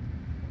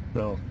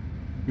 So,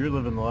 you're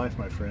living the life,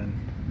 my friend.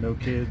 No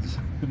kids,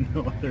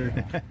 no other.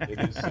 It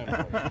is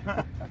simple.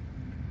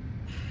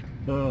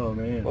 Oh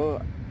man.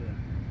 Well,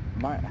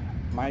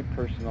 my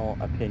personal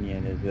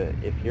opinion is that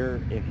if you're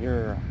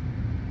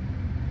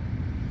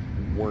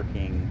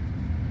working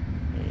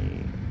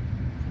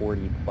a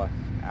 40 plus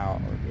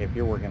hour, if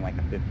you're working like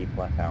a 50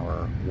 plus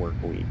hour work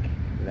week,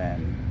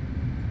 then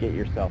get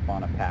yourself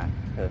on a path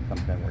to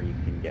something where you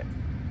can get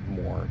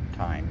more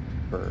time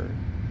for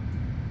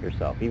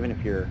yourself. Even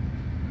if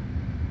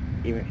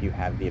you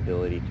have the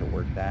ability to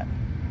work that,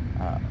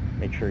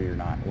 make sure you're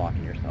not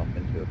locking yourself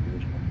into a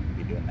position where you can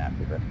be doing that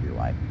for the rest of your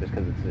life. Just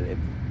because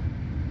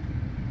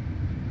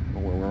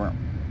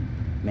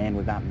man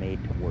was not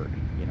made to work,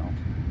 you know.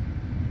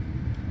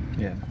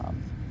 Yeah.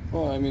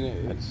 Well, I mean,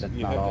 it's that's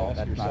you not have all. to ask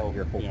That's yourself, not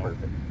your whole you know,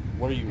 purpose.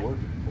 what are you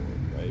working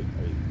for, right?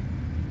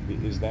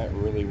 Is that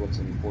really what's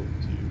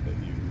important to you? That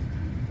you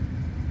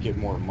get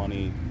more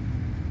money?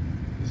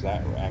 Is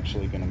that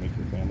actually going to make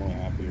your family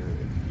happier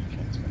if you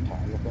can't spend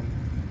time with them?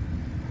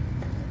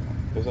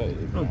 Because I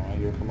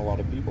hear from a lot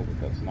of people that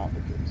that's not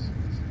the case.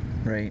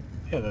 Right.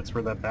 Yeah, that's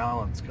where that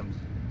balance comes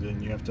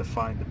in. You have to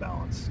find the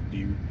balance. Do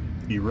you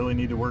really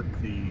need to work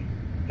the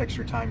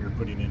extra time you're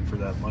putting in for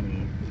that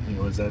money? You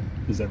know, is that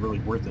really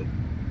worth it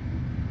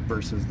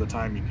versus the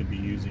time you could be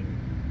using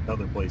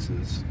other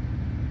places?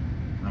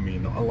 I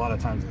mean, a lot of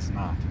times it's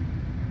not.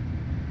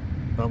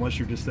 Unless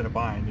you're just in a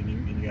bind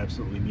and you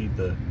absolutely need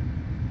the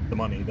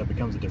money, that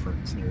becomes a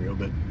different scenario.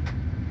 But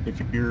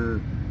if you're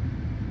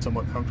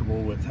somewhat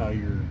comfortable with how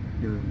you're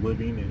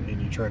living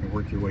and you try to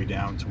work your way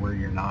down to where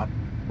you're not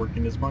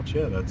working as much,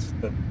 yeah, that's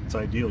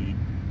ideal. You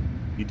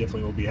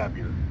definitely will be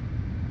happier.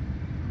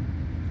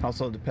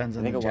 Also depends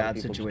on I think the a lot job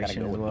of people situation just gotta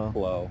go as with well. the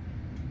flow.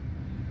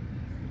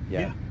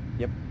 Yeah.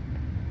 Yep.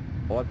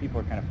 A lot of people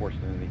are kind of forced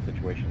into these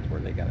situations where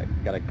they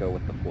gotta go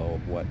with the flow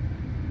of what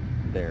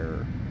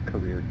their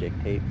career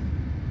dictates.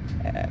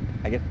 And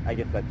I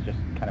guess that's just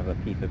kind of a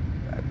piece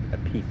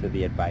of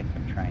the advice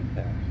I'm trying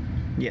to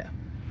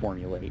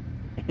formulate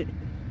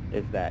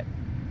is that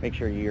make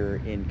sure you're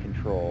in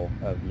control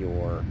of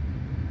your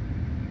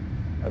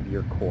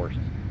course,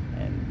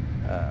 and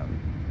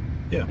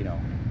you know,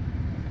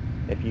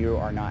 if you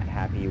are not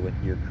happy with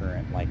your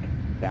current like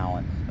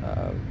balance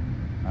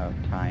of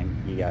time,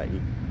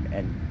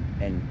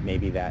 and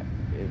maybe that's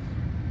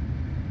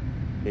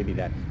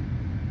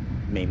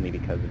mainly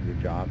because of your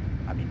job.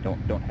 I mean,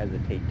 don't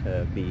hesitate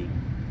to be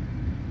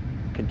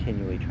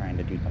continually trying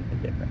to do something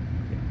different.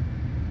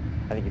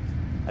 I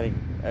think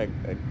a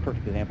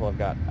perfect example. I've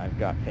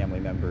got family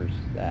members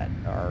that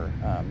are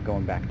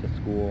going back to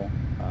school.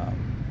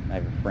 I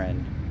have a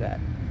friend that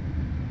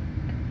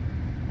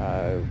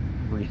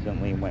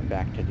recently went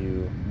back to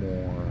do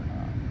more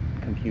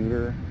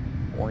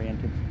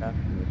computer-oriented stuff.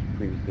 He was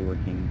previously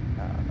working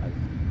as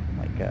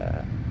like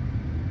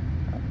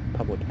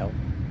public health,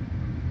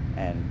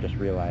 and just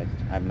realized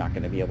I'm not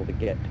going to be able to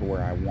get to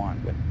where I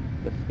want with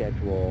the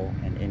schedule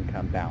and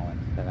income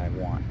balance that I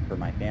want for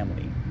my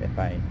family if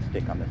I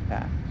stick on this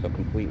path. So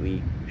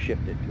completely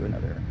shifted to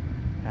another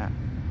path.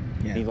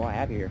 Yeah. He's a lot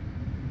happier.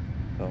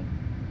 So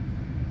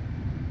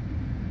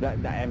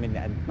that I mean,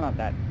 it's not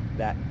that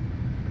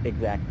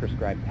exact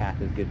prescribed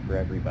path is good for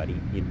everybody.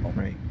 You know,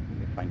 Right.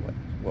 You find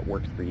what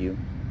works for you.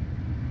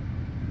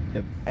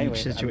 Yep. Anyways,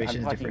 Each situation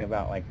I'm is talking different.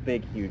 about like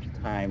big, huge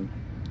time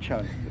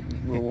chunks.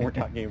 We're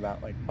talking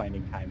about like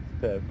finding time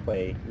to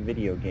play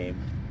video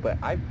games. But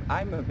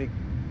I'm a big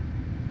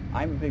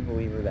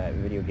believer that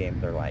video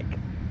games are like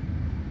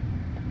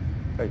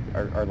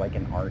are like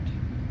an art,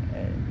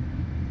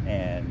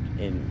 and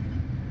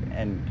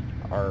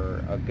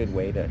are a good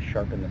way to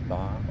sharpen the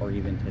saw, or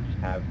even to just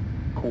have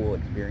cool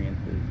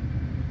experiences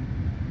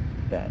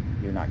that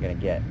you're not going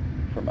to get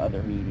from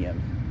other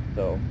mediums.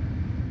 So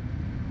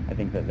I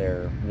think that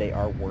they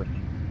are worth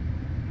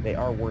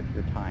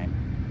your time,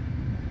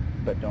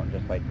 but don't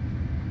just like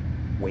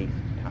waste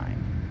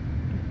time.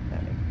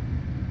 That makes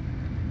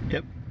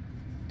Yep.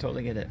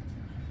 Totally get it.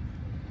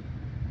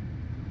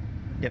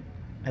 Yep.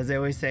 As they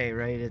always say,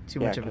 right? Too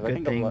much of a 'cause I good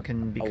think thing lot-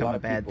 can a become lot a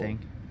of bad people- thing.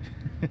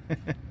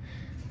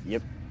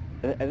 Yep.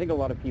 I think a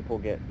lot of people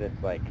get this,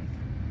 like,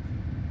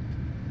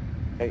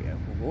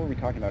 what were we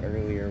talking about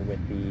earlier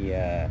with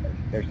the,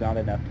 there's not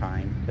enough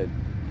time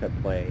to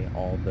play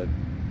all the,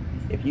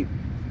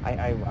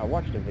 I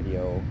watched a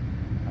video,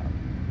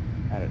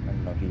 I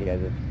don't know if you guys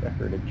have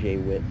heard of Jay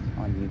Witz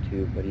on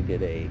YouTube, but he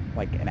did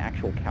an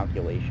actual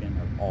calculation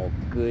of all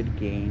good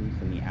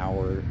games and the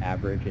hour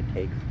average it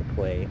takes to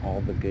play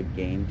all the good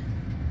games.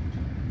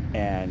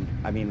 And,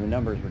 I mean, the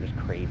numbers were just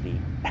crazy.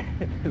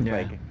 Yeah.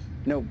 Like,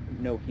 no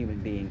human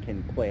being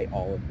can play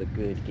all of the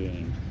good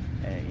games.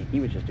 He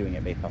was just doing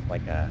it based off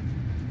like a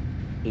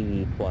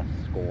 80+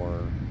 score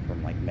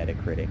from like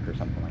Metacritic or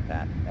something like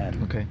that.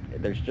 And Okay.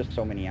 there's just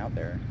so many out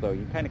there. So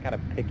you kind of gotta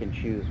pick and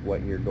choose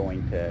what you're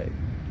going to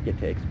get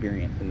to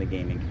experience in the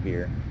gaming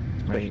sphere,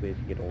 especially Right. as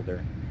you get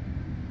older.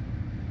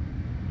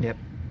 Yep.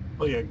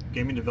 Well, yeah,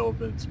 gaming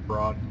development's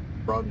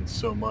broadened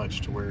so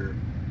much to where,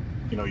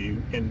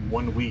 you in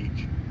 1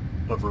 week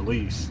of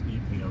release,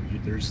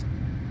 there's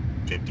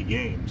 50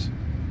 games.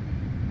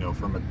 Yeah.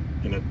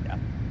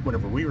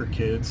 Whenever we were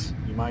kids,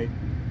 you might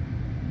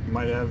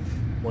have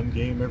one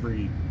game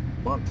every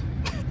month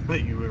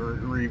that you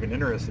were even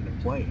interested in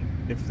playing,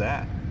 if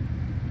that.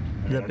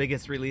 The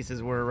biggest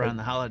releases were around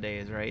the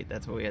holidays, right?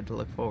 That's what we had to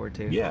look forward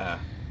to. Yeah.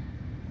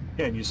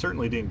 Yeah, and you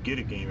certainly didn't get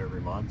a game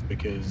every month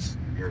because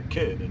you're a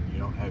kid and you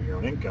don't have your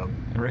own income.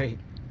 Right.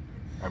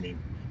 I mean,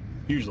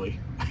 usually.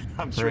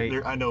 I'm sure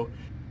Right. I know,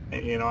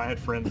 I had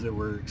friends that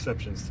were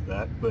exceptions to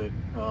that, but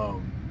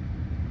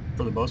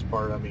for the most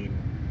part, I mean,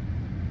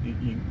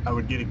 I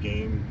would get a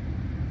game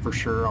for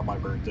sure on my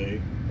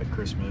birthday at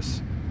Christmas,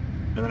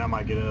 and then I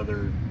might get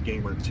another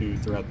game or two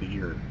throughout the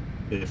year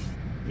if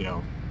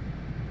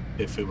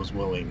it was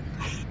willing,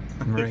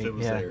 Right, if it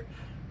was yeah. there.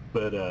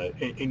 But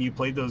and you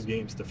played those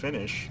games to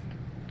finish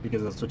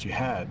because that's what you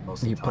had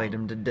most of You the time. played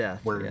them to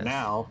death. Where yes.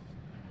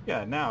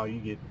 now you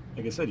get,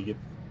 like I said,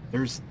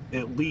 there's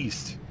at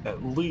least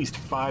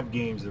 5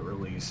 games that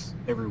release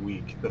every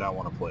week that I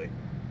want to play.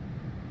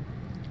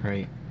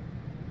 Right.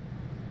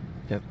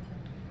 Yep.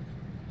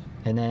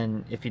 And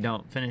then if you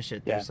don't finish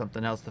it, there's Yeah.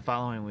 something else the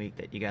following week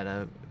that you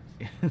gotta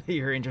that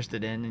you're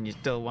interested in, and you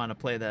still want to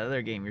play that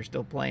other game you're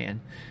still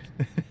playing.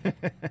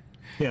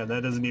 Yeah,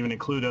 that doesn't even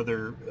include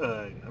other.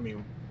 I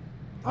mean,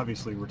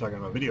 obviously we're talking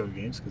about video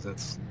games because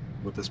that's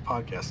what this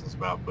podcast is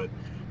about. But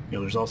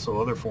there's also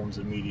other forms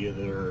of media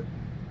that are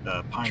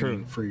pining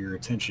True. for your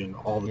attention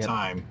all the Yep.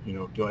 time.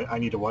 Do I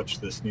need to watch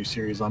this new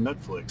series on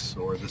Netflix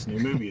or this new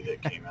movie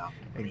that came out?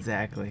 I mean,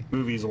 Exactly.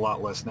 movies a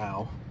lot less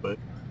now, but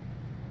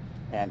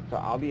And so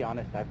I'll be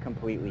honest, I've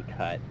completely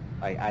cut.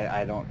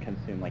 I don't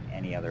consume like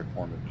any other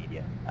form of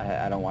media.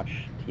 I don't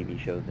watch TV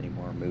shows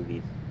anymore,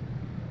 movies.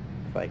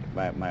 It's like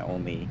my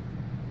only.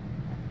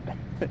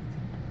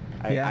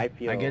 Yeah, I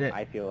feel I get it.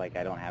 I feel like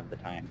I don't have the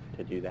time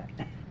to do that.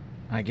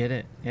 I get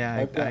it. Yeah,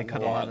 I've I gotten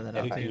cut a lot of that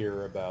out too.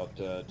 pickier about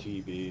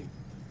TV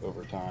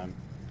over time.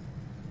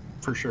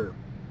 for sure,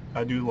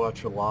 I do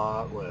watch a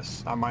lot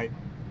less. I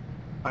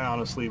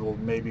honestly will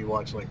maybe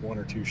watch like 1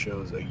 or 2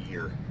 shows a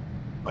year,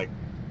 like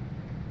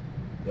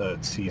a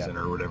season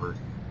or whatever.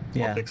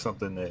 Yeah. I'll pick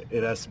something that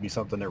it has to be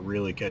something that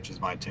really catches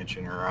my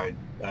attention, or I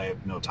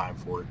have no time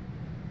for it.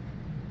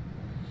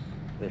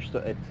 It's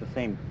the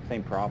same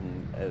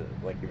problem as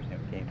like you were saying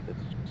with games.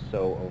 It's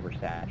so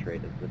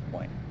oversaturated at this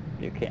point.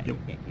 You can't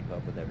keep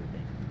up with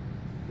everything.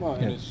 Well,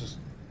 and Yeah. it's just,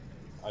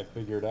 I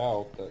figured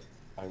out that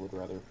I would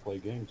rather play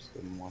games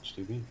than watch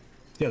TV.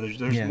 Yeah, there's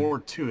Yeah. more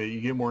to it.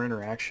 You get more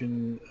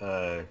interaction.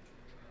 It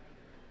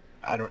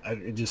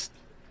just,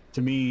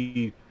 to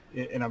me,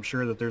 and I'm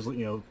sure that there's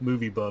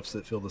movie buffs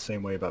that feel the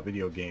same way about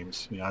video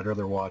games. I'd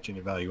rather watch and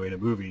evaluate a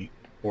movie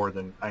more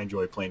than I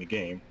enjoy playing a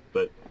game.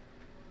 But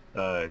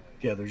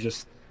yeah, there's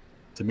just,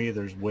 to me,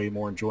 there's way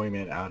more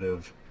enjoyment out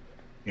of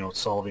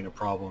solving a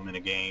problem in a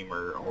game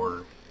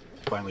or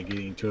finally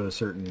getting to a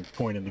certain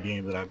point in the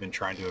game that I've been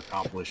trying to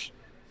accomplish.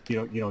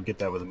 You don't get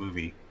that with a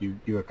movie.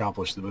 You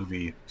accomplish the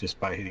movie just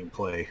by hitting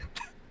play.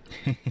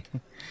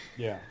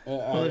 Yeah,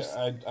 there's-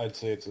 I'd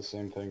say it's the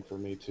same thing for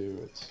me too.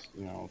 It's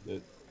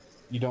that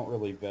you don't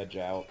really veg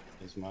out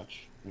as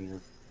much when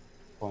you're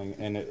playing,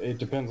 and it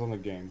depends on the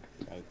game.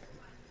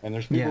 And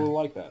there's people Yeah. who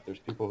like that. There's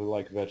people who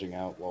like vegging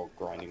out while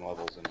grinding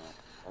levels in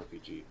a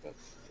RPG, but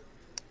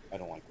I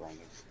don't like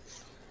grinding.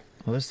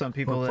 Well, there's some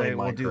people Or play that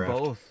will do Minecraft.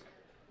 both.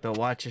 They'll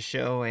watch a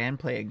show and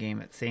play a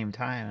game at the same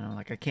time, and I'm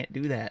like, I can't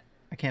do that.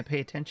 I can't pay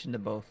attention to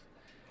both.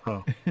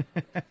 Huh.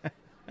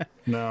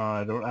 No,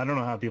 I don't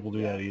know how people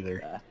do that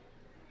either.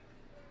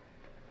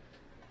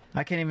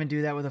 I can't even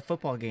do that with a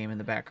football game in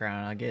the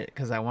background. I get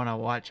because I want to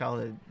watch all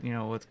the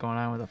what's going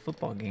on with a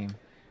football game,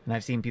 and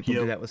I've seen people do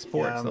Yep. that with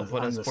sports. Yeah, They'll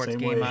put a I'm the sports same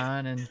game way.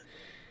 on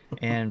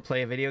and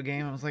play a video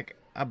game. I was like,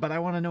 but I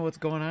want to know what's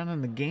going on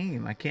in the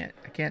game. I can't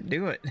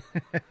do it.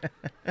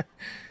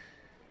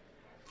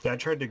 Yeah, I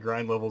tried to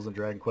grind levels in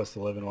Dragon Quest XI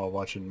while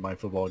watching my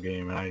football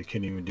game, and I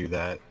couldn't even do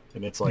that.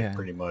 And it's like Yeah.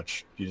 pretty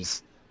much you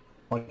just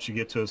once you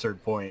get to a certain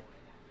point,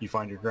 you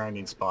find your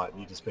grinding spot, and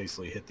you just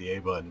basically hit the A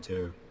button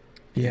to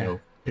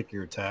pick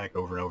your attack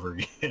over and over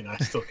again. I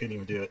still couldn't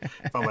even do it.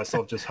 I found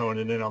myself just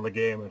honing in on the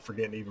game and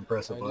forgetting to even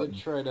press a I button.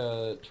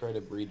 did try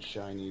to breed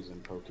shinies in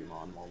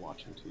Pokemon while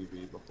watching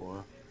TV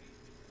before.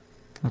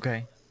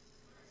 Okay.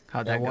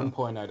 How'd that At one go?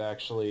 point, I'd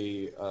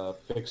actually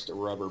fixed a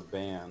rubber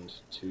band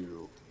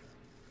to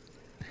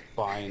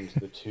bind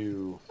the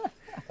two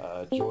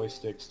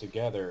joysticks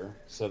together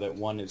so that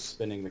one is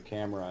spinning the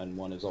camera and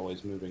one is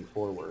always moving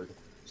forward,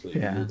 so that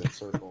you Yeah. move in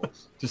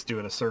circles. Just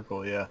doing a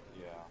circle, yeah.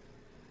 Yeah.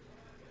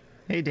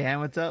 Hey Dan,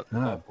 what's up? At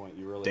Ah, that point,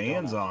 you really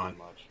Dan's don't have on. to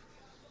do much.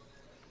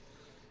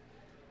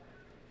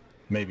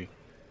 maybe.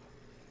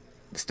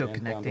 Still Dan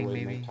found a connecting, way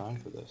to maybe. make time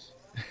for this.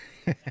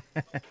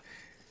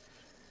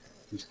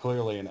 He's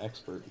clearly an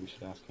expert. You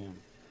should ask him.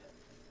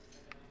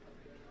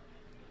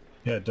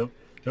 Yeah,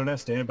 don't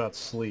ask Dan about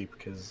sleep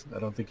because I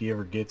don't think he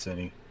ever gets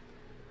any.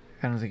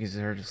 I don't think he's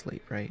there to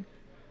sleep, right?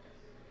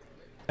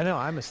 I know,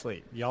 I'm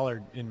asleep. Y'all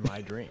are in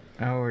my dream.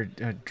 Oh, we're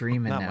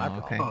dreaming Not my now.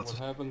 problem. Okay. Oh, What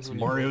happens It's when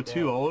you Mario wake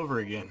 2 up? all over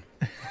again.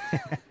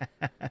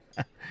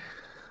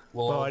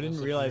 Well, I'll I didn't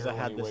disappear realize I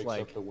when had he this, wakes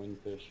like- up the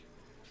wingfish.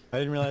 I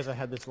didn't realize I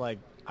had this like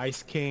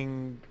Ice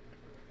King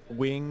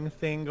wing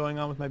thing going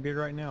on with my beard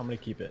right now. I'm gonna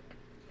keep it.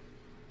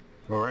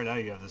 Well, right now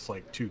you have this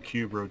like 2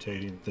 cube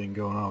rotating thing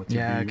going on with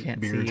Yeah, I your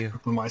can't see beard you.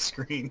 on my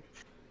screen.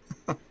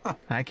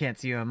 I can't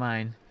see you on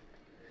mine.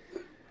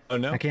 Oh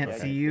no, I can't Yeah, I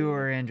see can you see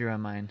or Andrew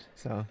on mine.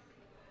 So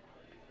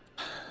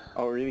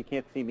Oh, really?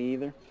 Can't see me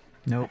either?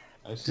 nope.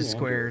 I see Just Andrew.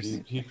 squares.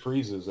 He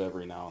freezes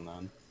every now and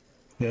then.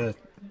 Yeah.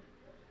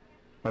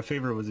 My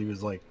favorite was he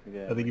was like,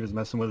 Yeah. I think he was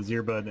messing with his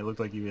earbud and it looked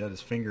like he had his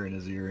finger in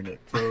his ear and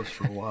it froze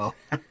for a while.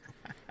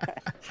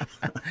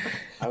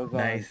 I was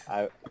Nice.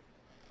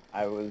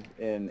 I was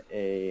in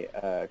a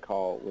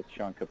call with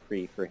Sean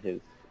Capri for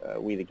his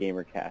We the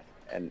Gamer cast,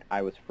 and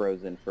I was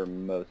frozen for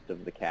most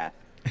of the cast,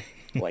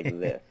 like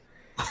this.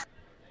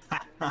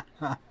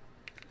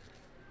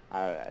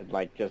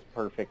 Like just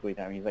perfectly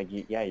timed. He's like,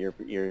 yeah, you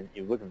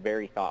look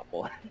very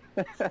thoughtful.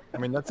 I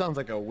mean that sounds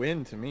like a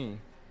win to me.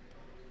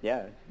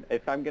 Yeah,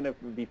 if I'm gonna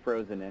be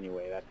frozen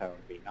anyway, that's how it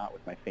would be, not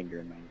with my finger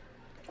in my ear.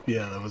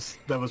 Yeah,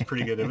 that was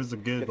pretty good. It was a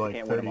good like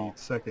Can't win 'em 30 all.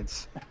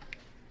 seconds.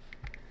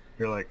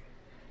 You're like,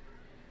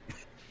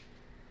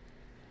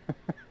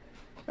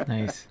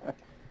 Nice.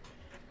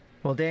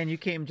 Well, Dan, you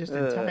came just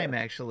in Uh. time.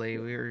 Actually,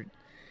 we were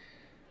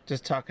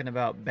just talking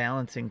about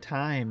balancing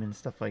time and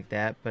stuff like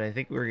that, but I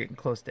think we were getting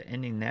close to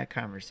ending that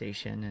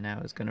conversation, and I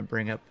was going to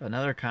bring up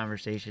another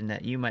conversation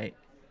that you might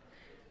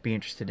be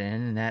interested in,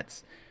 and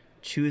that's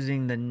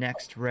choosing the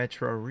next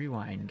Retro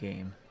Rewind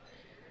game.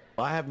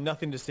 Well, I have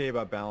nothing to say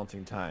about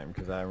balancing time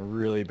because I'm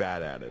really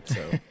bad at it.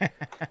 So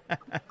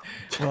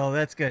Well,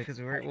 that's good because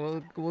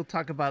we'll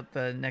talk about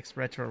the next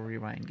Retro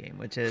Rewind game,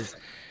 which is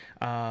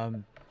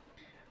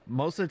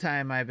most of the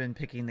time I've been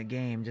picking the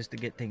game just to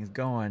get things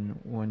going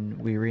when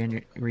we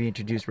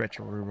reintroduce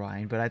Retro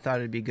Rewind. But I thought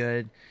it'd be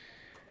good,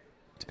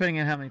 depending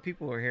on how many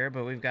people are here.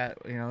 But we've got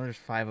there's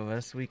 5 of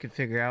us. We could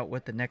figure out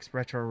what the next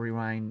Retro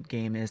Rewind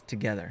game is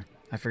together.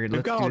 I figured we've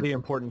let's got all do the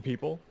important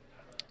people.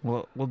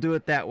 we'll do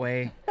it that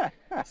way.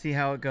 See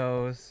how it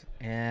goes,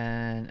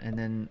 and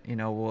then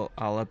I'll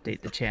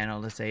update the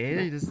channel to say,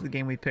 hey, this is the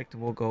game we picked.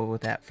 We'll go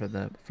with that for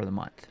the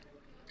month.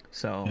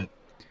 So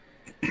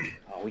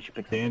Oh, we should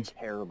pick something Dan's-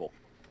 terrible.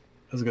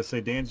 I was gonna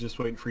say Dan's just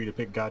waiting for you to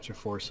pick Gotcha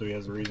Force so he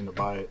has a reason to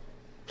buy it.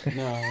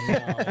 No,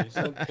 he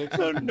said pick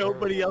So something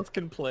nobody terrible. else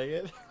can play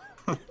it.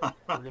 We're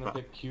gonna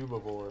pick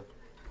Cubivore.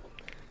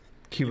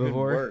 Even Cubivore.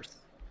 worse.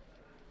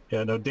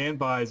 Yeah, no, Dan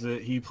buys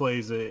it, he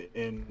plays it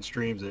and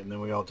streams it, and then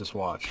we all just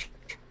watch.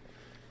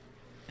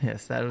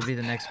 Yes, that would be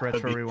the next Retro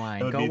That'd be-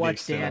 Rewind. that would Go be the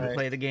watch Dan extent.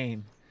 play the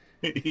game.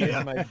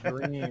 Yeah. That's my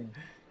dream.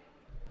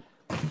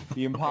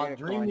 The I'm gonna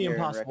dream, come on the here and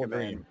impossible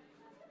recommend- dream.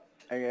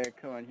 I gotta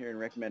come on here and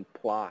recommend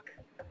Plock.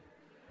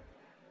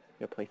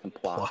 Go play some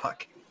Plock.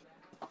 Block.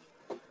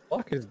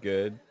 Block is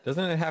good.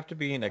 Doesn't it have to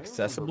be an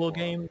accessible Block.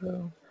 game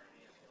though?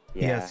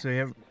 Yeah, Yes, we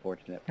have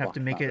unfortunate. to Plock's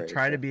make not it very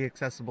try to good. be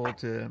accessible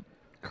to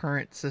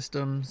current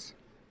systems,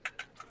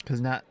 because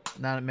not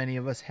many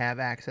of us have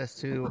access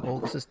to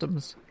old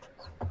systems.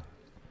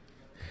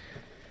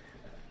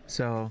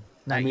 So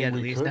not I mean, yet, at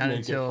we least could not make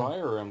until it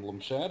Fire Emblem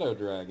Shadow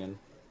Dragon.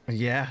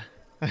 yeah.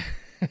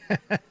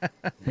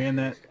 Man,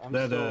 that I'm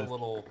that still a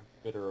little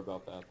bitter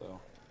about that though.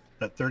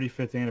 that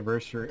 35th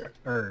anniversary,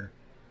 or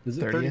is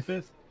it 30th?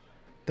 35th?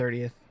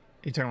 30th.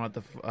 You talking about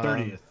the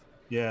 30th.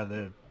 Yeah,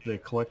 the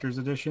collector's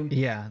edition.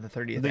 Yeah, the I 30th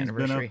think it's been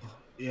anniversary.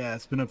 up. Yeah,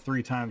 it's been up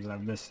 3 times and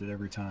I've missed it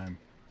every time.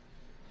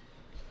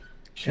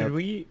 Should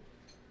we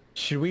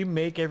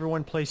make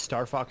everyone play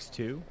Star Fox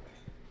 2?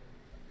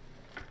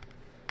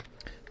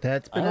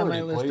 That's been I on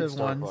my already list played of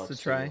Star ones Fox to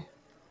try. 2.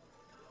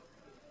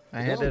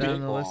 I had it doesn't on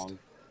take the list. long.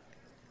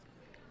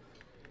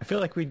 I feel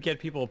like we'd get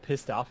people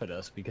pissed off at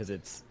us because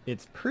it's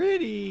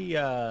pretty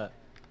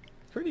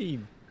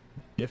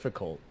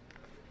difficult.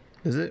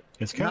 Is it?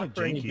 It's kind Not of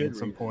for any janky good at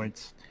some reason.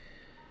 points.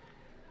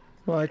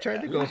 Well, I tried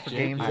to It go was for janky.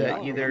 games I that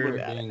don't remember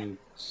either. it being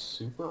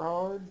super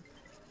hard.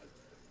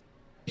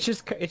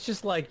 It's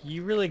just like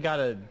you really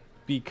gotta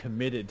be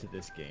committed to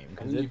this game I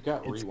because mean, you've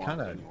got it's rewind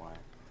kind of anyway.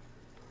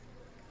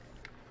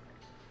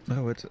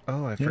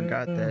 I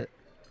forgot Yeah. that.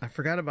 I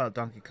forgot about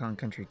Donkey Kong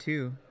Country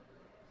 2.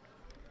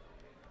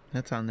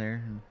 That's on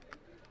there.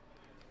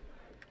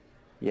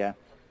 Yeah.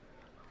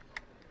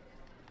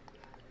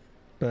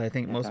 But I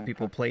think Yeah, most Donkey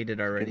people Kong. played it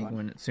already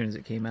one. as soon as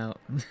it came out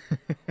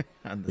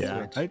on the Yeah,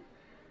 Switch. I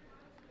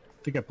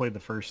think I played the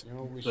first You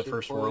know what we the should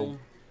first play? world.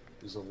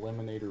 Is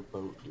Eliminator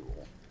Boat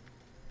Duel.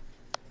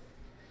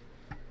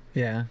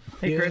 Yeah.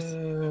 Hey, Chris.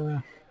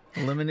 Yeah.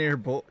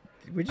 Eliminator Boat.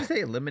 Would you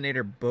say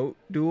Eliminator Boat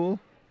Duel?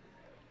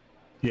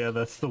 Yeah,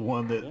 that's the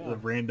one that Yeah. the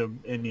random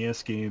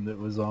NES game that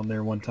was on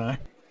there one time.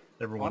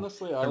 Everyone,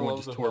 Honestly, I everyone love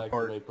just the tore fact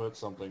apart. that they put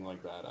something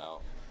like that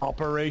out.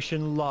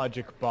 Operation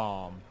Logic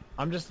Bomb.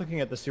 I'm just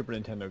looking at the Super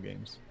Nintendo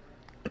games.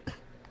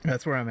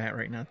 That's where I'm at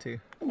right now too.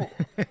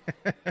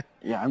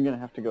 Yeah, I'm gonna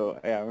have to go.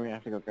 Yeah, we're gonna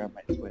have to go grab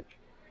my Switch.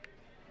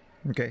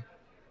 Okay.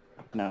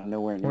 No,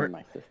 nowhere near We're-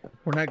 my system.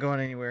 We're not going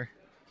anywhere.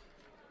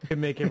 You can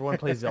make everyone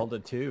play Zelda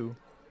 2.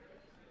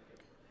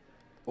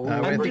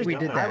 I think we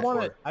did I that.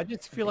 want to. I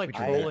just feel like we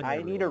did trolling. I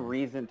need a everyone.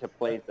 reason to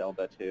play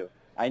Zelda 2.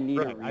 I need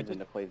Right, a I reason just-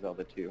 to play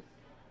Zelda 2.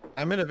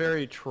 I'm in a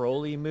very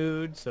trolly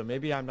mood, so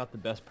maybe I'm not the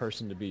best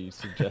person to be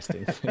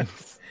suggesting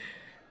things.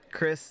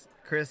 Chris,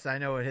 I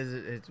know what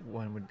his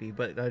one would be,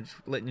 but just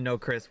letting you know,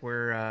 Chris,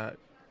 we're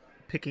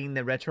picking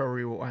the Retro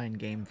Rewind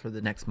game for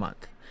the next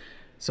month.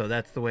 So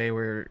that's the way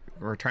we're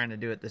trying to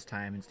do it this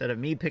time. Instead of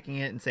me picking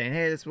it and saying,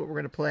 "Hey, this is what we're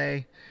gonna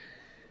play,"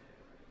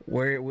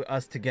 we're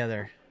us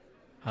together.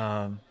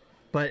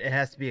 But it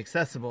has to be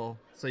accessible,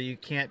 so you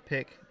can't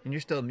pick. And you're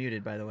still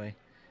muted, by the way.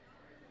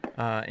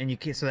 And you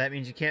can't. So that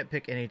means you can't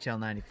pick NHL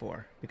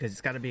 '94 because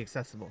it's got to be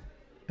accessible.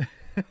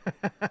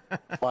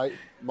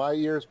 My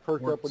ears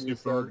perked up when you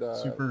Super said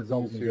Super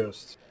Zelda Golden 2.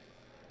 Ghost.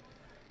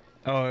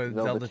 Oh,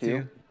 Zelda Zelda 2? 2?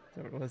 Is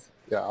that what it was?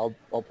 Yeah,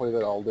 I'll play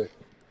that all day.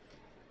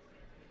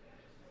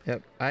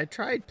 Yep. I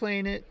tried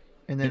playing it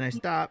and then I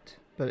stopped,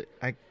 but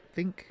I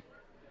think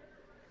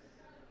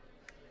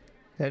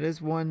that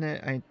is one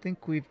that I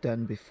think we've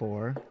done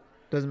before.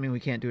 Doesn't mean we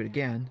can't do it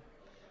again.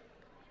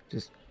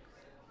 Just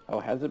Oh,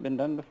 has it been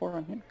done before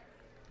on here?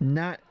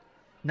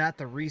 not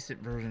the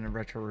recent version of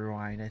Retro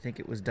Rewind. I think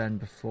it was done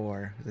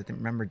before. 'Cause I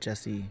remember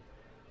Jesse.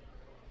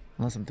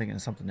 Unless I'm thinking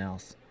of something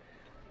else.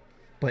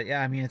 But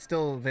yeah, I mean it's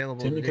still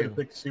available Timmy to could have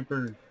do. picked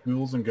Super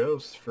Ghouls and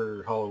Ghosts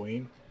for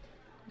Halloween.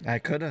 I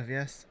could have,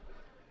 yes.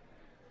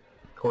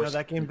 Of course, No,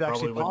 that game's we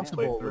actually probably wouldn't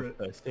play possible through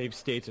with save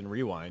states and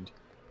rewind.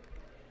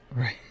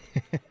 Right.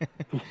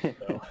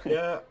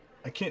 Yeah,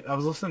 I can't. I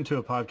was listening to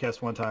a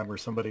podcast one time where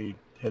somebody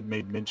had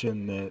made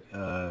mention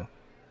that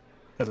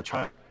as a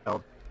child,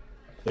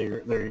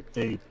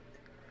 they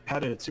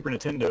had it at Super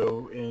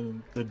Nintendo,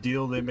 and the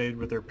deal they made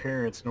with their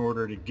parents in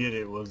order to get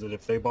it was that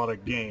if they bought a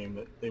game,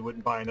 that they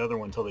wouldn't buy another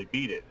one until they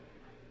beat it.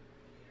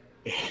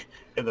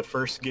 And the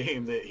first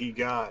game that he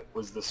got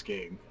was this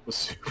game,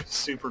 was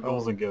Super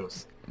Ghouls and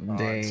Ghosts.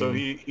 Dang. So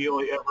he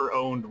only ever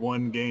owned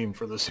one game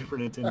for the Super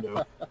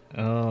Nintendo.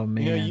 Oh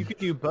man. You know, you could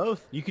do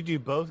both. You could do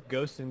both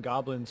Ghosts and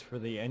Goblins for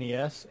the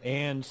NES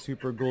and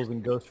Super Ghouls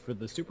and Ghosts for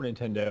the Super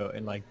Nintendo,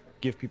 and like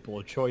give people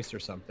a choice or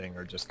something,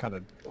 or just kind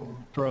of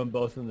throw them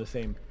both in the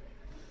same.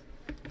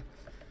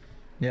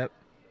 Yep.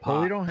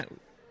 Well, we Pot. don't have.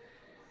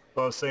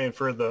 I was saying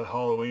for the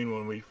Halloween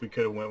one, we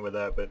could have went with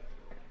that, but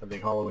I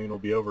think Halloween will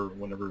be over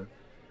whenever,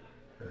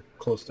 or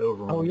close to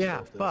over. Oh when we yeah,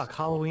 start this. fuck!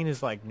 Halloween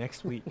is like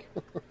next week.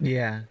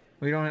 Yeah,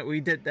 we don't. We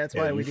did. That's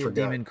Yeah, why we you did forgot.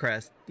 Demon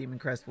Crest. Demon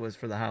Crest was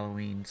for the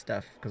Halloween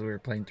stuff because we were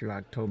playing through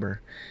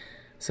October.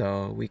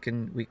 So we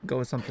can go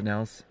with something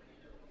else.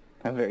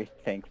 A very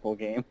thankful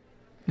game.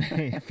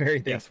 Very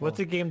thankful. Yes. What's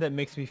a game that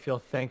makes me feel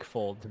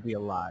thankful to be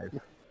alive?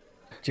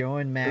 Joe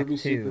and Mac Kirby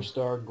 2.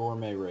 Superstar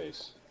Gourmet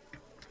Race.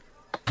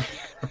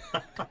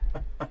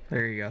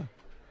 There you go.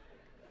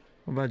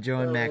 What about Joe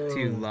and Mac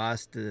 2?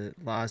 Lost to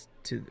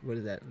what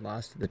is that?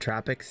 Lost to the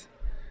Tropics.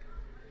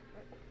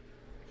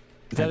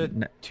 Is that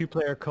N- a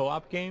two-player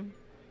co-op game?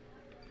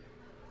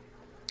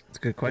 It's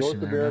a good question.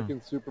 North I don't know.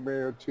 American Super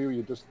Mario 2,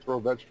 you just throw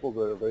vegetables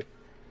at everybody.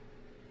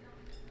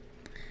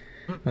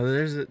 Well,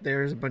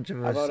 there's a bunch of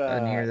How us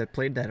about, on here that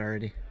played that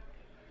already.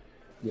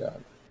 Yeah. How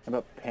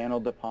about Panel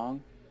de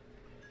Pong?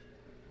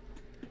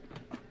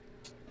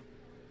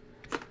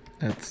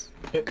 That's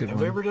Have good we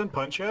one. ever done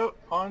Punch Out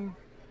on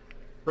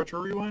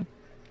Retro Rewind?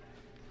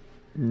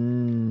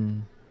 No.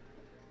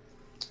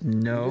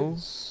 We did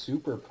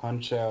Super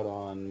Punch Out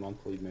on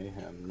Monthly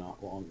Mayhem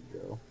not long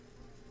ago.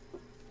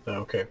 Oh,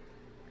 okay.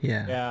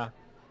 Yeah. Yeah.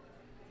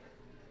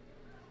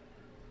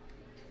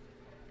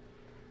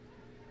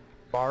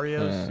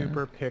 Mario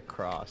Super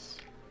Picross.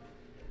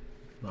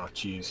 Oh,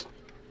 jeez.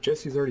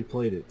 Jesse's already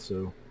played it,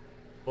 so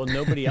Well,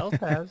 nobody else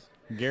has.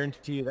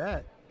 Guarantee you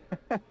that.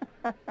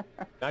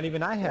 Not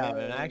even I have,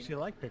 and I actually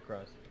like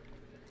Picross.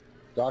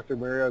 Dr.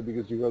 Mario,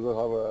 because you guys will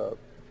have a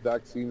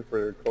vaccine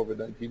for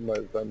COVID-19 by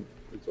the time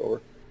it's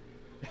over.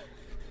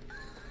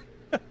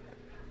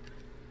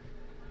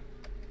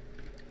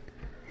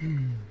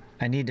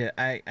 I need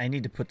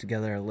to put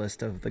together a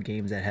list of the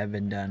games that have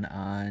been done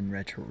on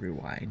Retro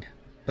Rewind.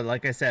 But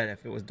like I said,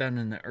 if it was done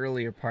in the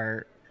earlier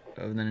part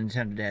of the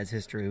Nintendo Dad's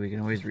history, we can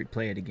always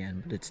replay it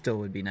again. But it still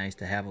would be nice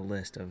to have a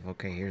list of,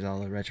 okay, here's all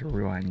the Retro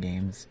Rewind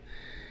games.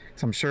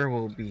 So I'm sure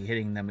we'll be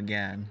hitting them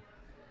again.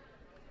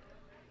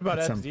 What about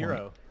At some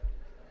F-Zero?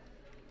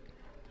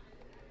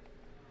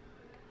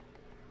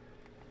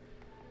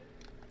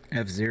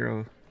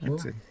 F-Zero.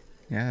 That's a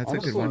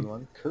Honestly, good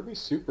one. Kirby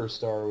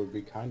Superstar would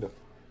be kind of.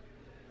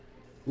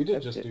 We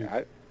did just do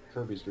I-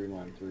 Kirby's Dream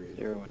Land 3.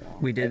 Zero.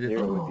 We did it.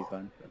 Zero would be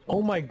fun.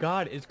 Oh my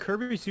God, is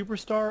Kirby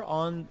Superstar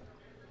on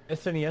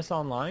SNES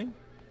Online?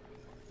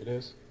 It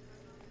is.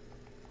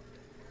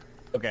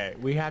 Okay,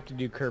 we have to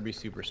do Kirby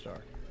Superstar.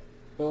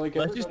 But like,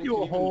 Let's just everybody do a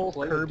can even whole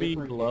play Kirby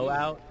different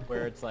blowout game.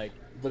 where it's like,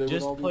 But it would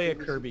just all be play a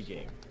Kirby Kirby Superstar.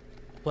 game.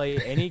 Play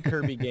any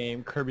Kirby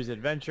game, Kirby's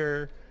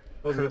Adventure,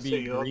 I was gonna say,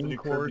 Kirby you'll have to Green do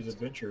Course. Kirby's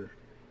Adventure.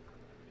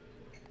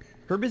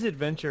 Kirby's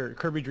Adventure,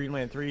 Kirby Dream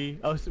Land 3.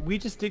 Oh, so we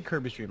just did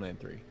Kirby's Dream Land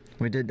 3.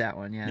 We did that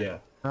one, yeah. Yeah.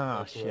 Oh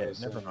That's what I shit,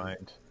 was never saying.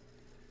 mind.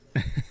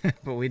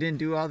 But we didn't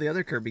do all the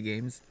other Kirby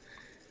games.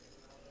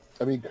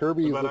 I mean,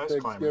 Kirby is What the about Ice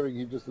Climber? Thanksgiving.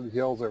 He just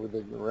inhales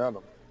everything around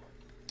him.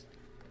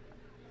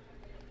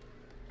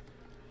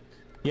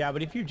 Yeah,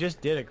 but if you just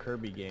did a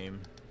Kirby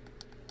game,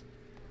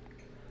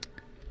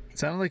 It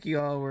sounded like you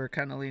all were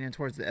kind of leaning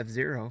towards the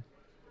F-Zero.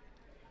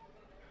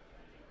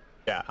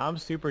 yeah, I'm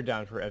super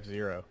down for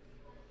F-Zero.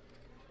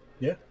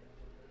 Yeah.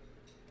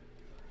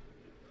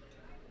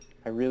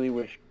 I really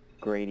wish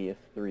Gradius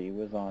 3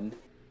 was on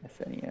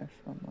SNES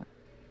Online.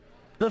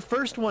 The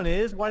first one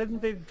is? Why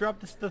didn't they drop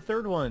the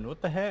third one?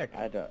 What the heck?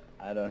 I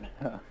don't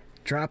know.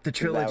 Drop the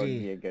That would be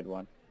trilogy. a good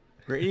one.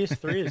 Gradius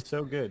 3 is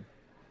so good.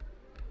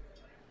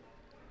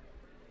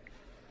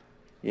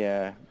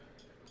 Yeah.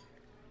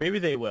 Maybe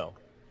they will.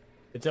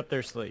 It's up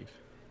their sleeve.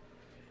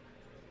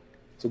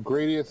 So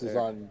Gradius is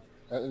Fair. on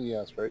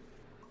NES, right?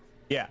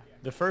 Yeah,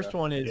 the first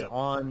one is Yeah.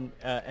 on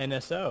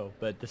NSO,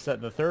 but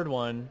the third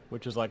one,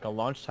 which is like a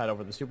launch title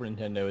for the Super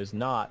Nintendo, is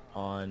not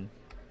on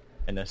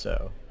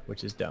NSO,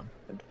 which is dumb.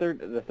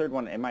 The third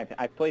one,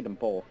 I played them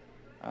both.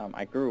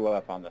 I grew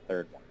up on the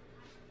third one.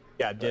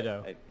 Yeah, but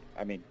ditto.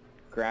 I mean,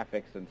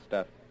 graphics and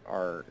stuff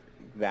are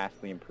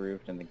vastly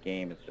improved, and the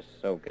game is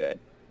just so good.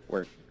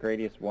 Where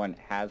Gradius 1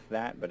 has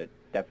that, but it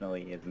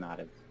definitely is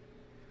not as...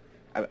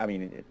 I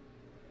mean,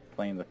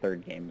 playing the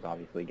third game is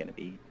obviously going to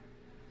be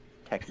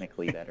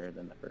technically better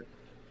than the first.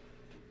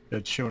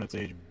 It's showing its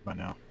age by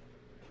now.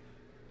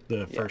 The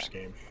Yeah. first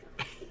game.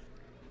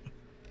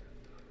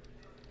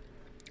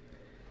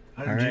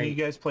 All Did right. you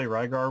guys play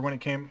Rygar when it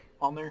came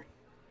on there?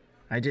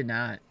 I did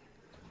not.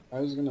 I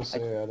was gonna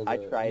say out of the I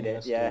tried it,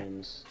 NES yeah.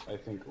 games, I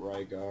think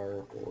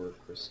Rygar or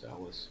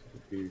Crystallis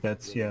would be.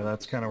 That's really yeah,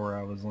 that's nice. kind of where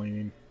I was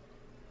leaning.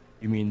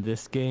 You mean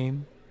this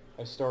game?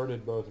 I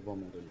started both of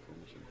them. I didn't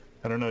finish them.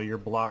 I don't know, you're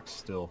blocked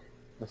still.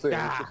 I say,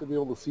 Ah. you're supposed to be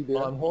able to see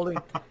Well,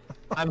 that.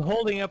 I'm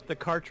holding up the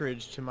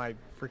cartridge to my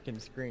freaking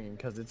screen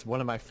because it's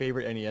one of my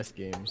favorite NES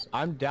games.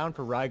 I'm down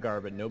for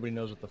Rygar, but nobody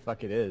knows what the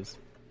fuck it is.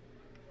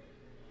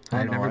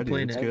 I've know, never I do.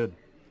 played It's it. good.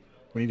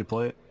 We need to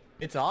play it.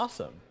 It's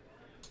awesome.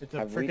 It's a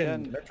Have we freaking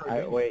done...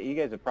 Metroidvania. wait, you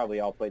guys have probably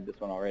all played this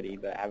one already,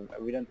 but have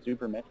we done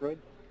Super Metroid?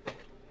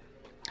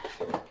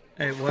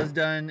 It was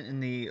done in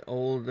the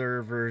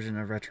older version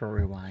of Retro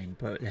Rewind,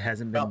 but it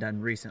hasn't been Well-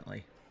 done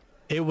recently.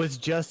 It was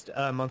just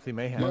Monthly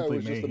Mayhem. Yeah, it Monthly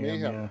was just a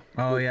Mayhem. yeah.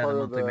 Oh It was yeah, the part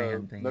of monthly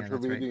mayhem thing. Yeah, that's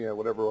right. Metroidvania,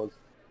 whatever it was.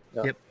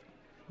 Yeah. Yep.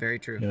 Very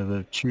true. Yeah,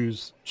 the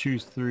choose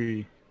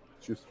 3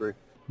 Choose 3.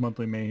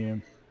 monthly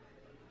mayhem.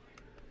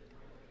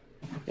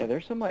 Yeah,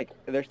 there's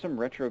some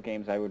retro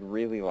games I would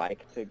really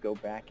like to go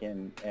back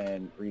and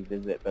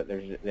revisit, but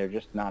they're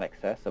just not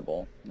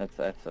accessible.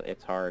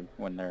 It's hard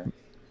when they're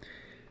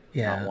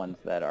Yeah. not ones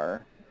that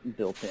are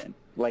built in.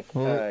 Like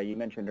Well- you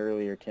mentioned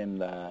earlier, Tim,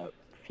 the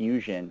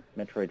Fusion,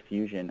 Metroid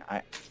Fusion.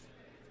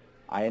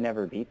 I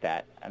never beat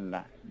that, and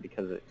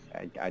because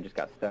I just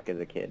got stuck as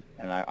a kid,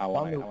 and I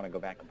want to go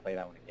back and play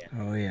that one again.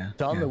 Oh yeah.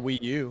 It's on yeah. the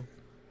Wii U.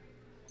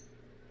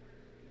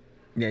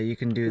 Yeah, you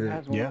can do Who the.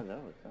 has one Yeah. of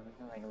those?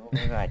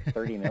 There's like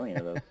 30 million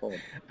of those sold.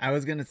 I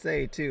was gonna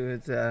say too.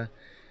 It's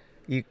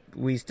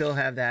we still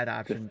have that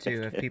option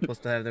too. If people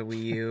still have the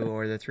Wii U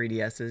or the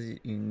 3DSs,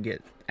 you can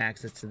get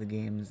access to the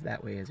games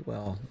that way as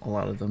well. A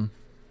lot of them.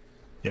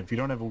 Yeah, if you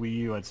don't have a Wii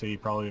U, I'd say you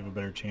probably have a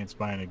better chance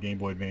buying a Game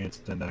Boy Advance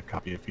than a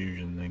copy of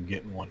Fusion than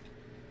getting one.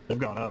 They've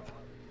gone up.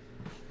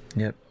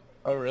 Yep.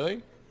 Oh,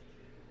 really?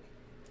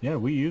 Yeah,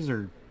 Wii U's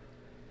are.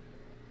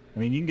 I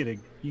mean, you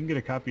can get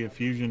a copy of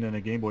Fusion and a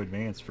Game Boy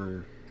Advance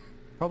for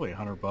probably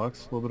 $100,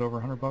 a little bit over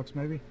 $100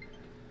 maybe.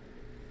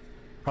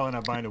 Probably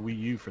not buying a Wii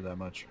U for that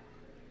much.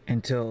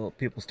 Until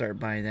people start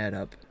buying that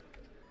up.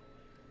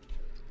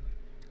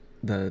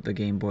 The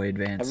Game Boy Have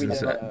we Advances.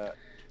 done,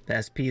 The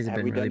SPs have have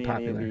been we really done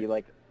any of popular. the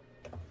like?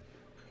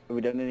 Have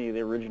we done any of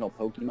the original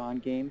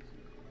Pokemon games?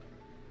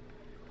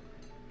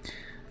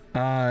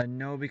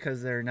 No,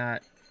 because they're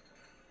not.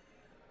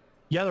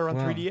 Yeah, they're on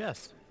Well,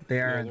 3DS.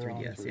 They are Yeah, on they're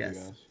 3DS.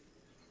 Yes.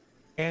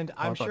 And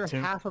I'm thought sure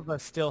Tim- half of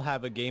us still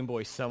have a Game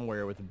Boy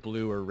somewhere with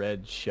blue or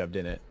red shoved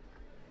in it.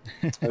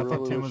 I I thought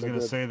really Tim wish was I going to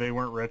did. say they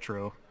weren't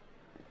retro.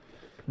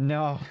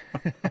 No.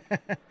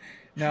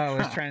 No, I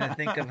was trying to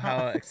think of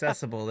how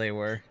accessible they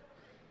were.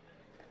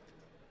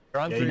 They're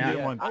on Yeah, you 3DS.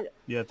 get one.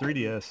 Yeah,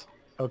 3DS.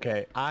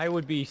 Okay, I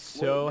would be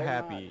so they're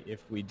happy if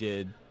we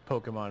did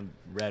Pokemon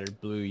Red or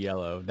Blue,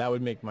 Yellow. That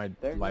would make my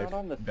They're life not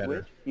on the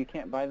better. Switch? You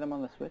can't buy them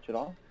on the Switch at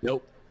all?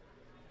 Nope.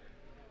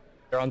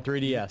 They're on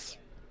 3DS.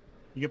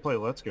 You can play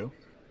Let's Go.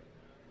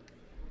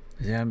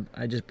 Yeah,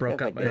 I just broke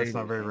That's up like- my That's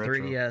not very retro.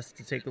 3DS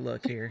to take a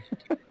look here.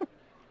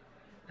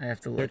 I have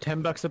to They're look.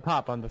 $10 a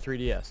pop on the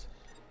 3DS.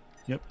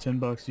 Yep,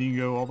 $10. You can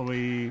go all the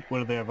way. What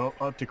do they have?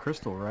 Up to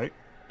Crystal, right?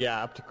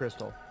 Yeah, up to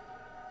Crystal.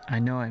 I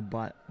know I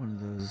bought one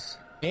of those.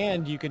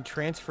 And you can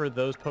transfer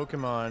those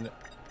Pokemon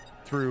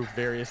through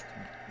various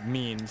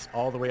means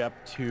all the way up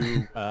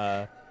to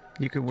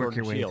You can work Sword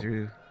your and way Shield.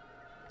 through.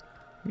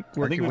 You can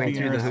work think your it would way be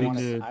through the interesting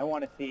hoops. to-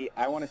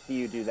 I want to see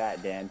you do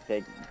that, Dan.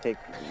 Take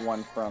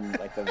one from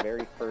like the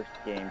very first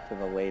game to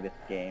the latest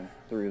game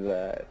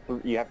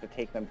you have to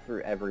take them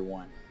through every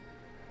one.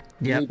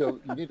 You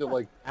Yep. need to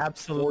like 4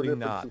 absolutely different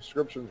not.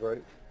 subscriptions,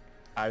 right?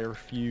 I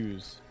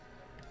refuse.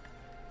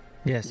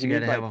 Yes, you You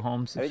gotta need, have like- a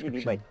home I think you subscription.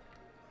 need like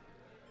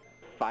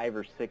 5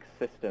 or 6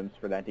 systems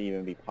for that to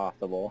even be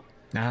possible.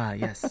 Ah,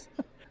 yes.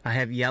 I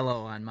have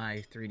yellow on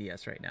my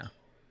 3DS right now.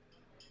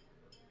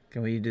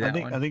 Can we do that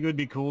I one? think it would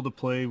be cool to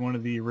play one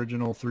of the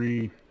original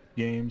 3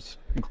 games,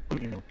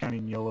 including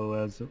counting Yellow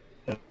as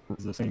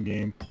the same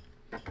game,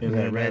 and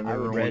then red- have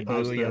everyone red, blue,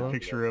 post a yellow?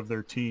 picture of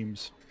their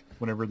teams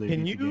whenever they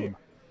Can beat the you? game.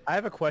 I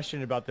have a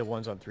question about the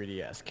ones on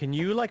 3DS. Can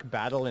you like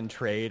battle and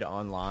trade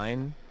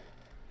online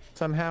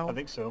somehow? I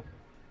think so.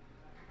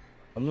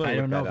 I'm gonna I look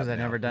don't know that up because I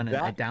now. never done it.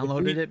 I If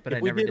downloaded we- it, but if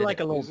I we never did did like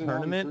it. a little Is it on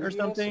tournament or 3DS,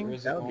 something, or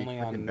is it that would be only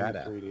on freaking new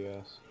badass.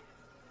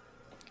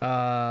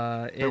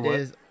 3DS? It what?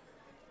 is.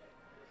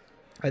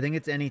 I think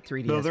it's any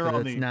 3DS, No, they're but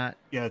on it's the. not.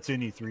 Yeah, it's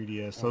any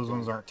 3DS. Those Okay.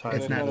 ones aren't tied.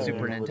 It's to not the-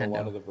 Super A lot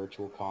Nintendo. of the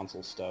virtual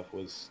console stuff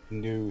was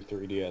new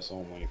 3DS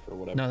only for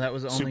whatever. No, that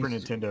was only Super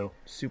Nintendo.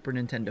 Super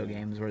Nintendo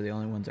games were the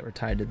only ones that were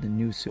tied to the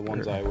new the Super.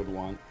 ones I would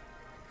want.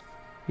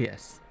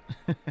 Yes.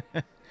 You're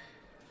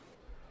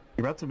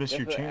about to miss That's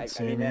your what- chance, I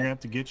Sam. mean, You're that- gonna have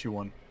to get you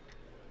one.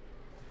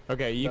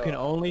 Okay, you can So-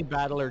 only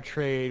battle or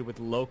trade with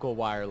local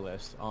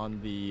wireless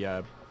on the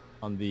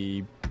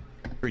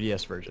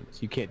 3DS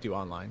versions. You can't do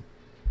online.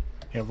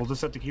 Yeah, we'll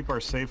just have to keep our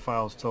save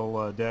files till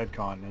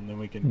DadCon, and then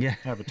we can Yeah.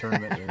 have a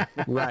tournament.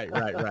 Right.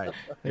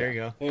 There you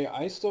go. Hey,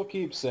 I still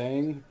keep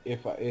saying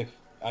if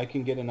I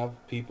can get enough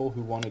people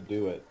who want to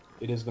do it,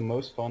 it is the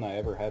most fun I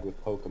ever had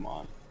with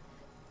Pokemon.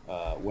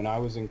 When I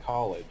was in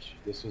college,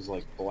 this was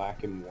like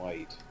black and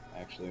white.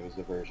 Actually, it was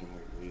the version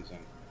we were using.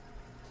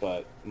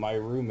 But my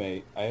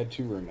roommate, I had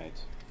 2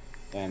 roommates,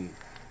 and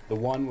the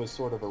one was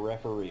sort of a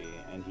referee,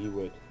 and he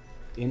would,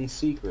 in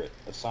secret,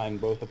 assign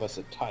both of us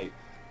a type,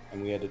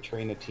 and we had to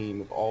train a team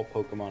of all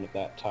Pokemon of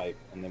that type,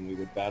 and then we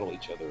would battle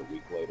each other a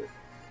week later.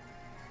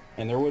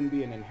 And there wouldn't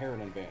be an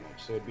inherent advantage,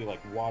 so it'd be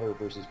like water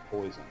versus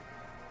poison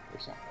or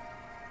something.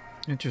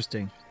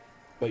 Interesting.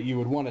 But you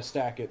would want to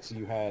stack it so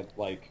you had,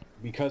 like,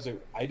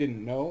 I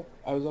didn't know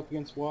I was up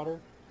against water,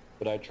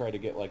 but I'd try to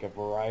get, like, a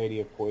variety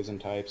of poison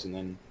types, and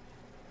then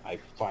I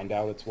find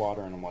out it's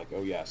water, and I'm like,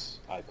 oh yes,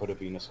 I put a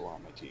Venusaur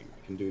on my team.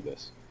 I can do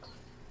this.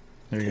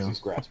 There you Because go. he's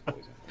grass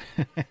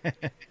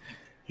poison.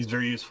 He's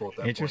very useful at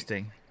that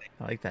Interesting.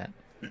 I like that.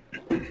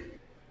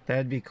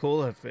 That'd be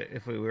cool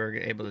if we were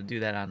able to do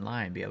that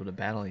online, be able to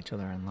battle each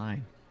other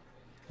online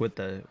with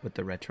the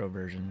retro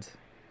versions.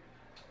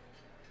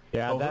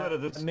 Yeah, Oh, that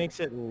that's-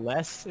 makes it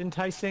less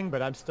enticing,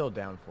 but I'm still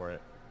down for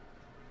it.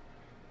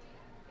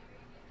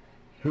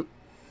 point.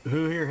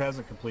 Who here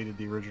hasn't completed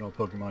the original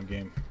Pokemon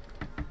game?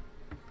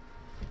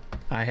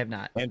 I have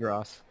not. And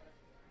Ross.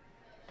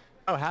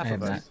 Oh, half I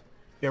of have us. not.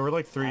 Yeah, we're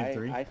like 3 and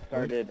 3. I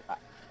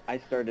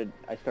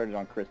started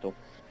on Crystal.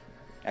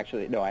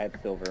 Actually, no, I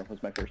had Silver.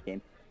 Was my first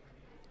game.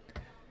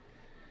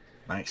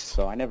 Nice.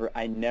 So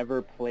I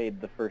never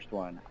played the first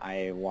one.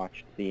 I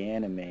watched the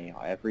anime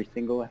every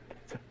single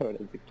episode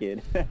as a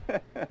kid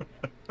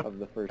of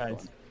the first Nice.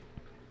 one.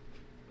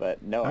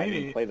 But no, I I mean,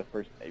 didn't play the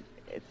first.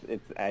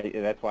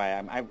 That's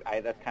why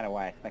that's kind of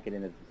why I snuck it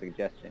in as a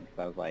suggestion, because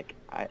I was like,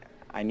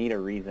 I need a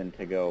reason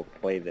to go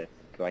play this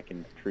so I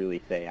can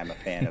truly say I'm a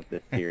fan of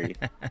this series.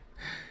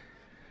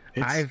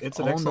 I've it's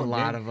an owned a excellent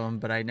lot game. of them,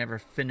 but I never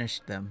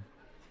finished them.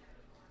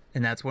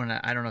 And that's when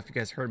I don't know if you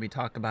guys heard me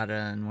talk about it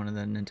on one of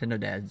the Nintendo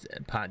Dads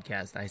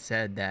podcast. I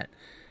said that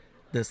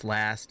this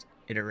last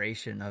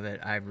iteration of it,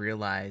 I've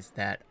realized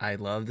that I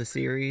love the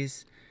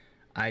series.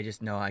 I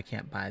just know I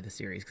can't buy the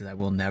series because I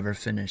will never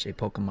finish a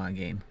Pokemon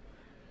game.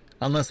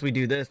 Unless we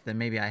do this, then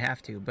maybe I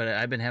have to. But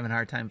I've been having a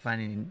hard time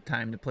finding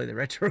time to play the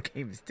retro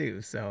games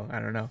too, so I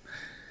don't know.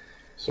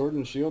 Sword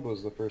and Shield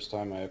was the first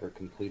time I ever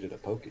completed a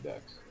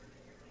Pokédex.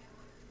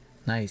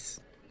 Nice.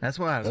 That's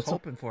what I was That's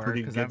hoping for.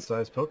 pretty 'cause good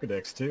sized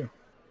Pokedex too.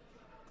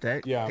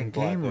 that Yeah, the I'm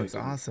glad game they was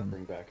didn't awesome.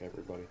 bring back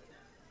everybody.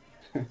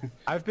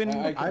 I've been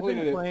I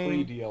completed it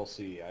playing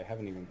pre-DLC. I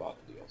haven't even bought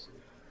the DLC.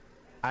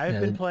 I've Yeah,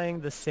 been the-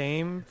 playing the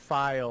same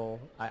file.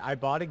 I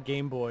bought a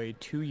Game Boy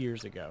 2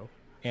 years ago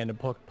and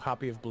a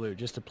copy of Blue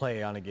just to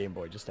play on a Game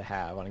Boy, just to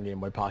have on a Game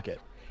Boy Pocket.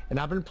 And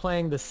I've been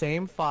playing the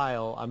same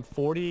file. I'm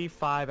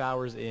 45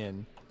 hours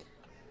in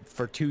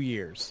for 2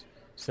 years.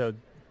 So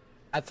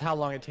that's how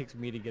long it takes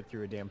me to get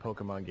through a damn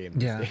Pokemon game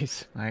these Yeah,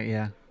 days.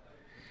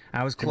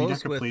 I was Have you not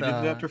close with. completed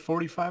it after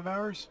 45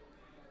 hours?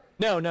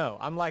 No,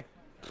 I'm like,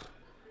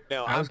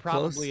 no, I I'm was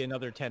probably close.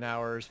 another 10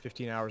 hours,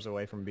 15 hours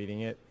away from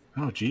beating it.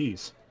 Oh,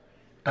 geez.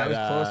 I was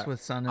But, close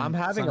with Sun and I'm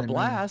having Sun a and Moon.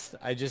 blast.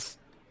 It just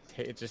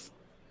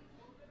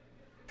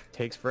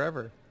takes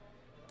forever.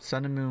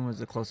 Sun and Moon was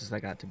the closest I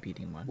got to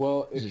beating one.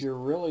 Well, if Just- you're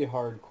really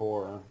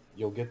hardcore,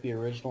 you'll get the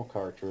original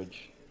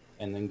cartridge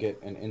and then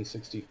get an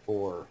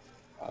N64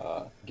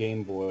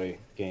 Game Boy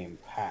game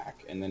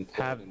pack and then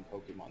play Have- it in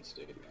Pokemon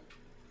Stadium.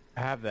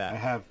 I have that. I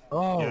have.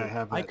 Oh, yeah, I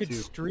have that I could too.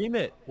 stream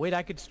it. Wait,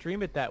 I could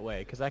stream it that way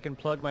because I can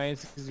plug my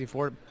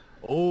N64.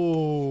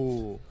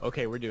 Oh,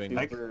 okay, we're doing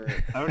I- it.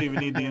 I don't even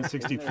need the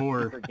Isn't there a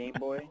N64. Super Game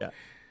Boy. Yeah.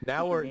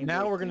 Now Super Game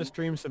Boy gonna too?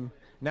 stream some.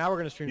 Now we're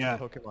gonna stream Yeah.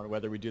 some Pokemon,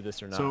 whether we do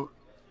this or not.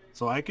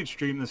 So I could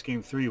stream this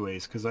game 3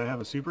 ways because I have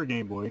a Super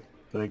Game Boy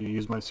that I can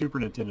use my Super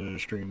Nintendo to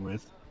stream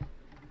with.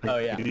 Oh,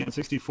 I yeah. can do the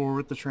N64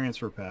 with the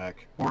transfer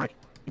pack, or I can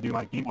do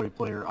my Game Boy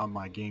player on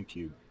my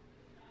GameCube.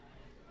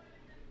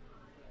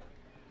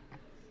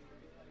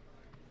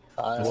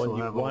 I still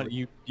Well, have all-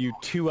 you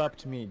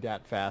two-upped me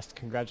that fast.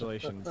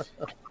 Congratulations.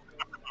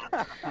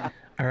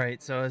 All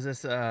right, so is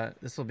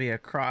this will be a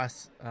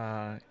cross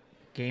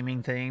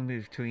gaming thing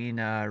between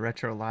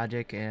Retro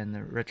Logic and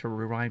the Retro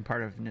Rewind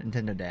part of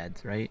Nintendo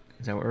Dads, right?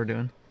 Is that what we're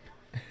doing?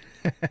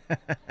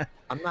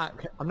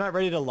 I'm not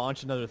ready to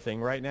launch another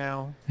thing right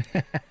now.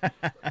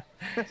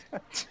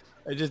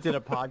 I just did a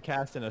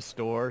podcast in a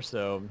store,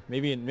 so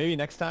maybe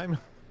next time.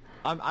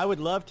 I would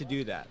love to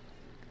do that.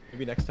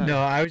 Maybe next time. No,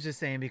 I was just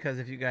saying because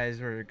if you guys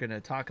were going to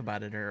talk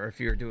about it, or if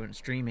you were doing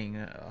streaming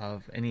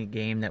of any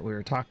game that we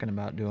were talking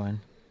about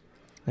doing,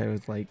 that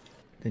was like,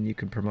 then you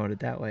could promote it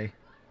that way.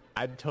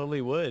 I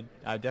totally would.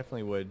 I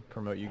definitely would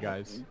promote you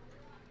guys.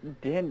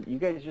 Dan, you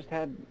guys just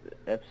had an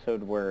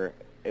episode where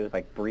it was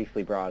like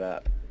briefly brought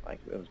up, like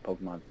it was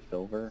Pokemon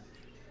Silver.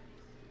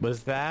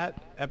 Was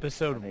that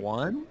episode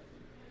 1?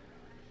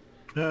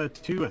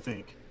 2, I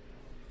think.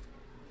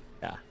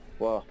 Yeah.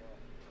 Well,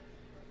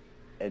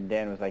 and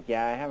Dan was like,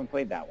 "Yeah, I haven't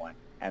played that one."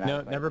 And I No,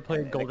 was like- never played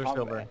and Gold the or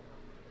Silver.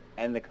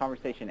 And the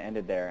conversation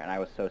ended there, and I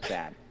was so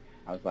sad.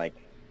 I was like,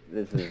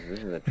 "This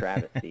is a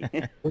travesty."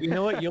 Well, you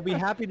know what? You'll be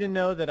happy to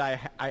know that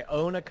I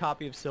own a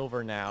copy of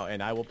Silver now,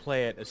 and I will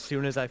play it as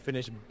soon as I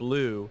finish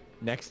Blue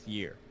next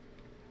year.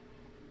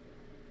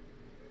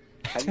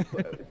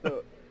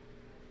 So,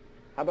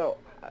 how about?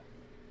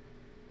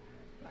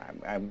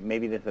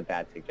 Maybe this is a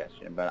bad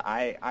suggestion, but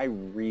I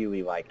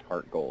really liked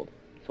Heart Gold,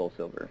 Soul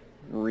Silver.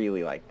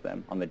 Really liked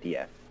them on the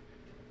DS.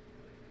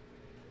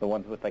 The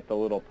ones with like the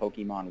little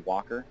Pokemon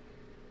walker.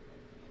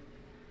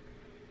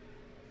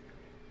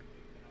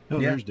 Oh,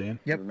 Yeah. there's Dan.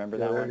 Yep. Remember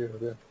Yeah, that there one? it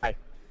is, yeah.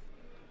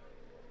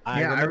 I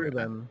Yeah, I remember re-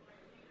 them.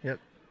 Yep.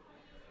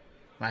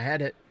 I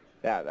had it.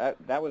 Yeah,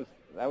 that was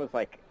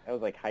like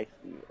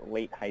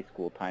late high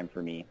school time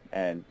for me,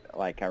 and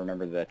like I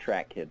remember the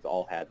track kids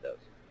all had those.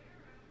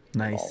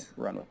 I'll Nice.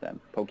 run with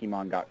them.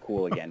 Pokemon got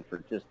cool again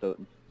for just a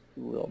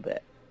little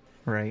bit.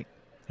 Right.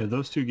 Yeah,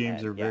 those two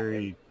games And, are yeah,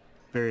 very,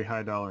 very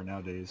high dollar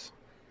nowadays.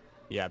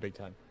 Yeah, big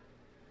time.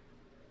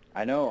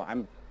 I know.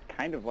 I'm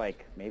kind of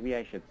like maybe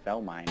I should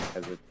sell mine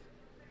because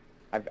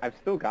I've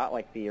still got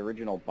like the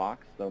original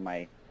box, though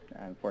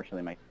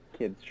unfortunately my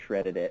kids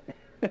shredded it.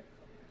 But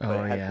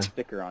Oh it had yeah. the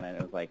sticker on it.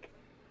 It was like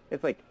I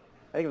think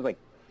it was like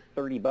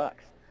 $30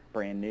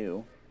 brand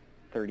new,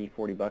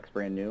 $40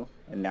 brand new,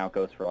 and now it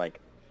goes for like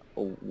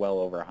well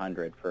over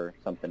 100 for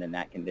something in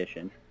that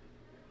condition.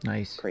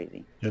 Nice.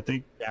 Crazy. I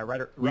think Yeah,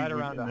 right we- around in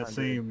that 100.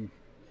 same.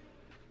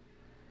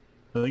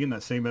 I think in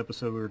that same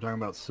episode we were talking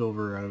about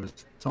Silver. I was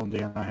telling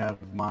Dan I have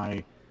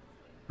my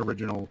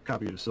original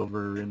copy of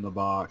Silver in the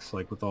box,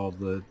 like with all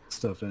the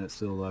stuff in it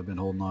still that I've been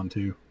holding on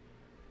to.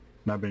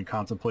 And I've been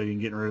contemplating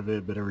getting rid of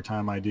it, but every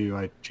time I do,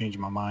 I change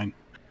my mind.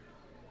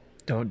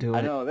 Don't do it.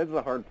 I know, that's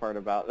the hard part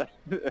about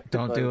that.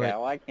 Don't do it.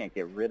 Oh, I can't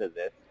get rid of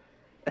this.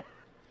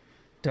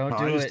 Don't Oh,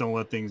 do I just it. don't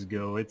let things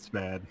go. It's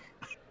bad.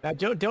 Now,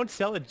 don't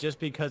sell it just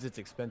because it's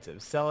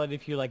expensive. Sell it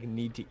if you like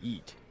need to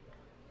eat.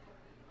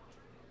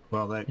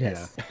 Well, that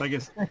Yes. yeah. I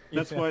guess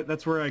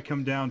that's where I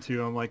come down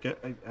to. I'm like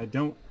I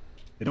don't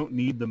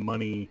need the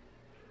money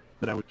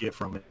that I would get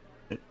from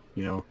it,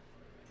 you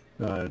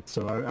know.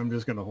 So I'm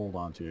just gonna hold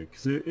on to it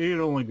because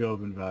it'll only go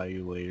up in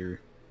value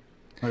later.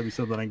 Might be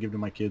something I can give to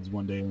my kids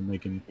one day when they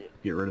can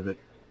get rid of it.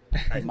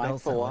 My They'll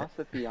sell it.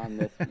 philosophy on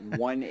this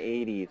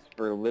 180s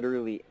for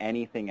literally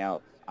anything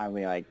else, I'm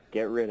like,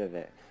 get rid of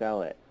it,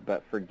 sell it.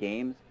 But for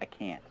games, I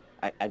can't.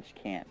 I just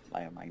can't.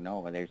 I'm like,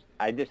 no,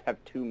 I just have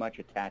too much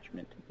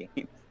attachment to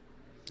games.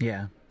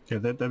 Yeah. Yeah,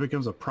 that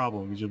becomes a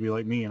problem because you'll be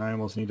like me, and I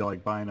almost need to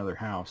like buy another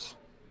house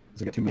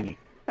because I got too many.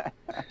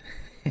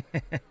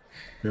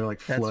 They're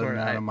like That's flooding where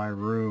out of my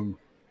room.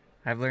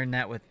 I've learned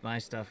that with my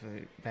stuff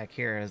back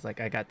here. I was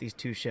like, I got these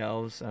 2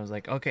 shelves. I was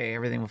like, okay,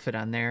 everything will fit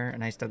on there,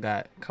 and I still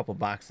got a couple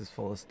boxes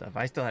full of stuff.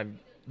 I still have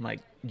like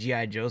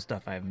GI Joe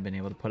stuff I haven't been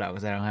able to put out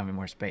because I don't have any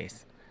more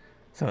space.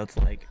 So it's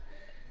like,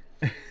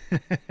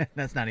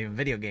 that's not even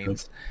video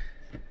games.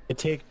 I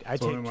take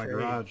It's all in my trades.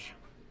 garage.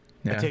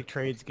 I take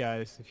trades,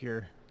 guys. If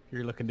you're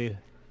looking to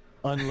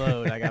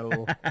unload, I got a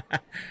little.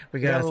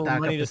 We got a gotta little stock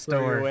money up the to throw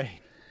your store. way.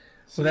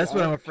 So that's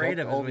what I'm I've afraid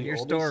kept of is all when the your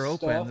oldest store opens,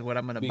 stuff what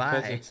I'm gonna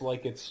because buy. it's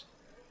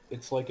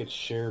like it's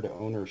shared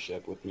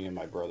ownership with me and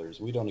my brothers.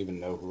 We don't even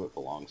know who it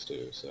belongs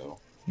to, so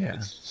Yeah.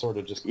 it's sort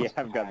of just Yeah,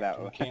 I've got packed. that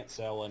You one. can't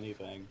sell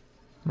anything.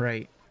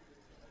 Right.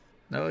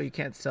 No, you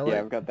can't sell Yeah, it.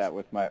 I've got that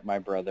with my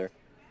brother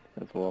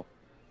as well.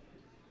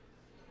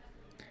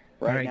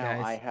 All Right right, now,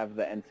 guys. I have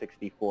the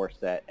N64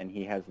 set, and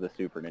he has the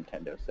Super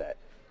Nintendo set.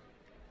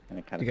 And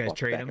it kind You of guys swaps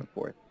trade back 'em? and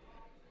forth.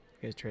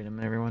 You guys trade them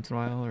every once in a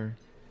while, or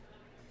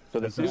So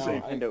the That's Super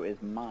insane. Nintendo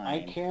is mine.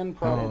 I can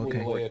probably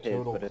okay. lay a It's his,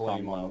 total but it's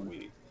claim on on the loan.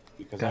 Wii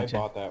because Gotcha. I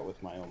bought that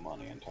with my own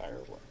money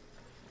entirely.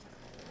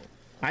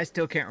 I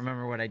still can't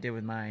remember what I did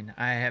with mine.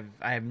 I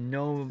have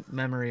no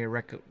memory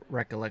or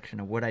recollection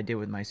of what I did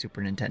with my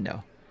Super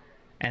Nintendo,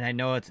 and I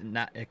know it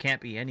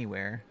can't be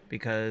anywhere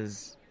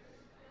because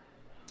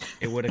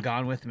it would have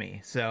gone with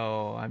me.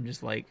 So I'm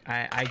just like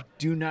I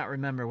do not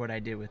remember what I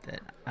did with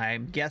it.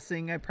 I'm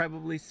guessing I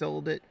probably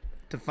sold it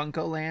to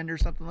Funko Land or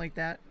something like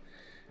that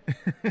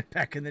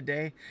back in the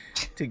day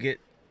to get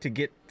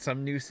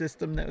some new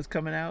system that was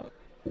coming out,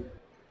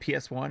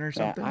 PS1 or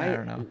something. I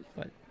don't know,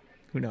 but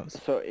who knows?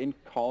 So in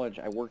college,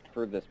 I worked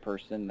for this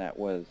person that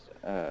was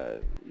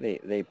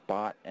they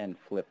bought and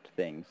flipped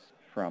things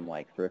from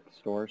like thrift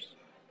stores.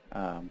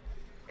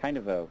 Kind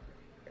of a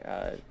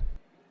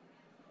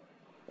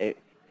it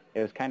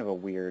was kind of a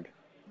weird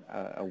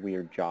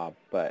job,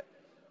 but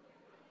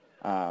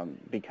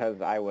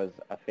because I was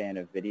a fan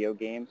of video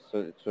games,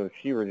 so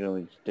she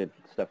originally just did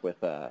stuff with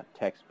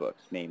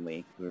textbooks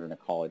mainly. We were in a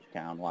college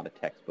town. A lot of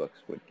textbooks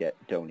would get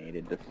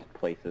donated to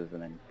places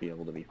and then be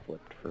able to be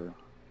flipped for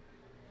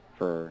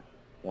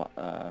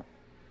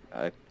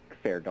a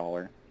fair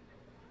dollar.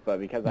 But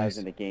because I was Nice.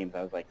 into games,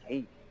 I was like,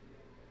 hey,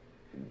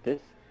 this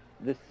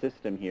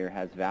system here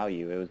has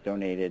value. It was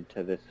donated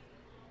to this,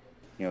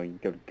 you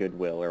go to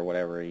Goodwill or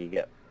whatever, you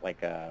get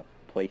like a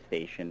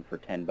PlayStation for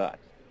 $10,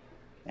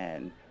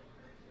 and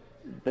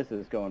this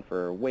is going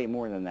for way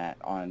more than that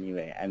on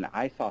eBay. And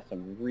I saw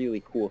some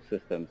really cool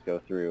systems go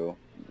through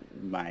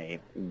my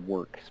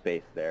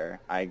workspace there.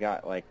 I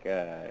got I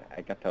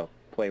got to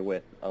play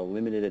with a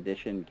limited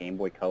edition Game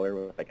Boy Color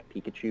with like a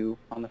Pikachu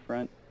on the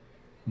front.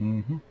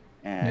 Mm-hmm.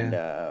 And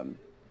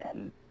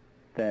and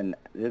then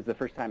this is the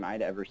first time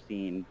I'd ever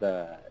seen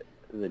the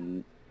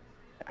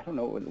I don't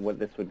know what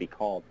this would be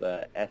called,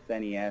 the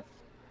SNES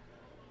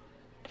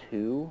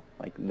 2,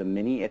 like the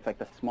mini. It's like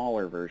the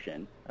smaller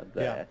version of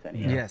the Yeah.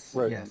 SNES. Yes,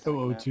 Right. yes.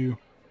 002.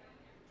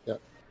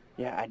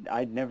 Yeah,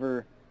 I'd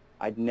never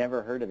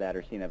heard of that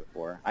or seen that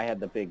before. I had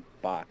the big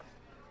box.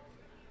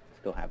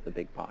 Still have the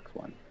big box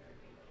one.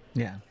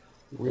 Yeah.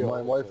 When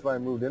my wife and I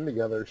moved in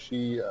together,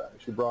 she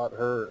brought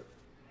her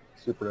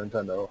Super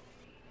Nintendo,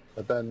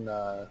 but then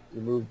we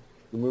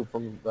moved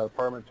from that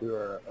apartment to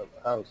our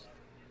house,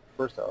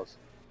 first house,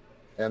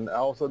 and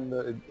all of a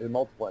sudden it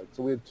multiplied.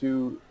 So we had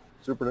 2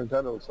 Super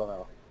Nintendos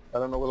somehow. I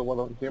don't know where the one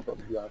of them came from,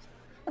 to be honest.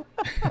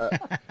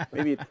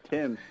 Maybe it's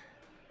Tim.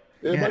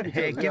 It Yeah, might be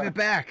hey, Tim's, give yeah. it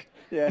back.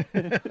 Yeah.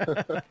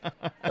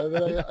 And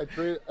then I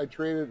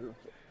traded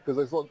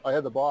because I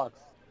had the box,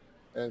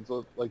 and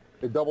so like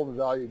it doubled in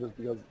value just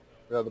because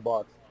it had the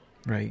box.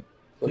 Right.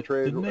 So I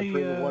traded Didn't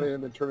they, one in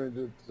and then turned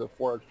it into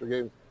 4 extra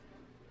games.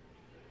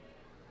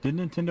 Did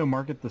Nintendo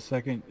market the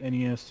second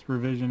NES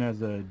revision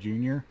as a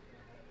junior?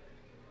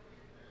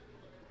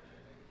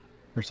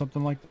 Or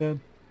something like that?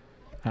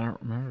 I don't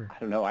remember. I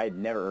don't know. I had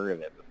never heard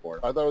of it before.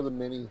 I thought it was a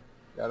mini.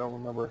 I don't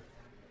remember.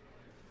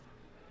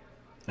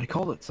 They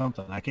called it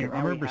something. I can't. I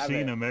Now we remember have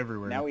seeing it. them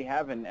everywhere. Now we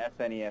have an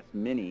SNES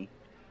Mini.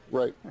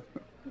 Right.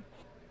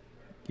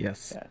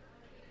 Yes. Yeah.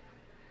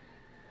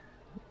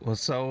 Well,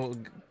 so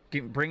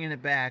bringing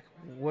it back,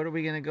 what are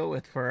we gonna go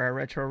with for our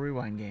retro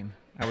rewind game?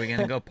 Are we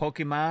gonna go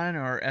Pokemon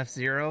or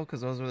F-Zero?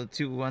 Because those were the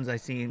 2 ones I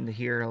seem to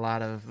hear a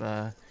lot of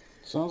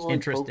Sounds like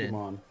interest in.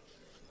 Pokemon.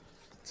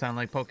 Sound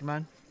like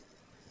Pokemon?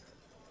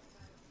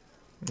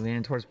 We're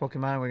leaning towards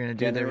Pokemon. We're gonna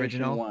do the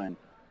Generation original 1.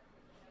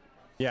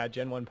 Yeah,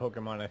 Gen 1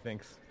 Pokemon, I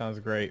think. Sounds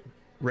great.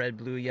 red,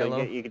 blue, So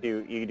yellow. you could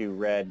do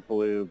red,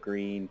 blue,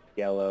 green,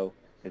 yellow.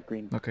 Is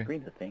green? Okay.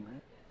 Green's a thing,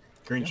 right?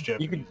 Green's You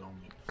Japanese can- only.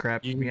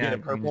 Crap. You can yeah, get a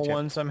green purple is Jap-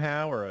 one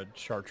somehow, or a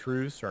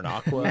chartreuse, or an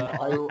aqua.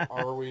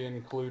 Are we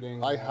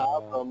including I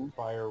have them.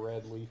 fire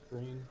red, leaf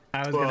green?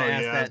 I was Well, gonna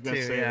ask yeah, I was that gonna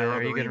too. say Yeah. they're on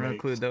Are the you gonna remakes.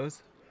 include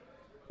those?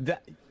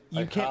 That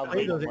you I can't have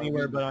play them those on my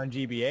anywhere Wii. but on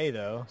GBA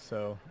though.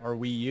 So or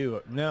Wii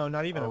U. No,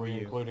 not even Are a we Wii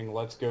U. including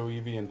Let's Go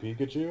Eevee and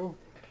Pikachu?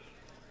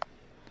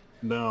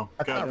 No,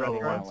 That's gotta not draw the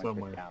really line That one could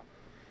somewhere. count.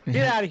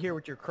 Get out of here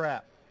with your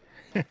crap.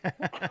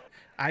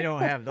 I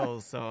don't have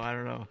those, so I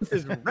don't know. This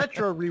is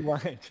Retro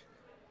Rewind.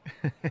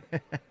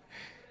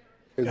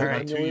 Is All it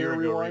right. 2 emulator year ago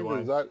rewind, or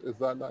rewind. is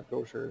that not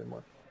kosher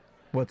anymore?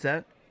 What's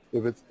that?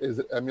 Is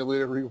it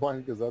emulator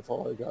rewind? Because that's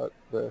all I got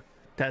there.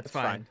 That's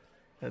fine. fine.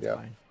 That's Yeah.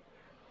 fine.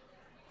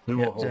 We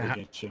Yeah, won't hold ja-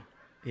 against you.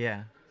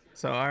 Yeah.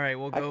 So all right,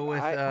 we'll go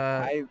with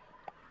I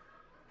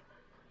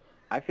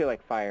feel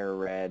like fire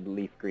red,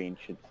 leaf green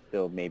should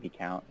still maybe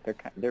count.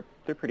 They're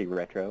pretty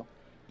retro.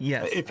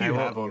 yes. If I you will,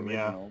 have The them,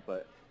 yeah. original,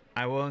 but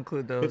I will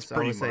include those. It's I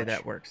will pretty say much.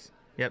 that works.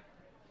 Yep.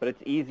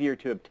 it's easier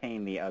to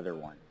obtain the other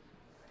one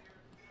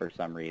for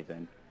some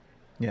reason.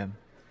 Yeah.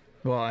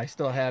 Well, I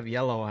still have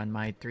yellow on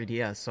my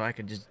 3DS, so I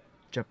could just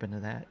jump into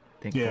that.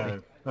 Thankfully. Yeah,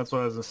 that's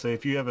what I was gonna say.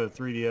 If you have a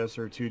 3DS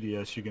or a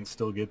 2DS, you can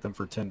still get them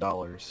for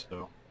 $10.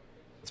 So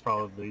that's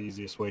probably the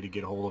easiest way to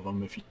get a hold of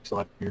them if you still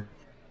have your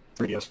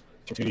 3DS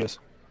or 2DS.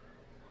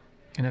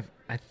 And if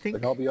I think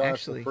Like, I'll be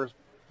honest, actually,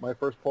 my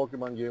first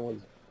Pokemon game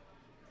was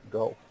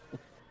Go.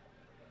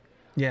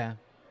 yeah.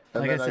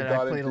 And Like I then said, I I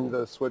got played into a-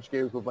 the Switch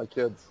games with my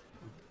kids.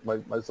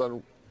 My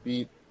son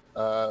beat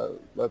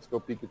Let's Go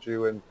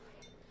Pikachu, and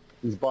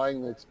he's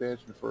buying the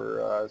expansion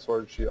for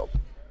Sword and Shield.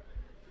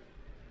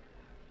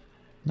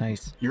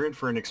 Nice. You're in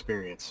for an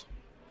experience.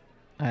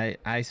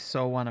 I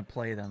so want to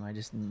play them. I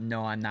just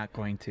know I'm not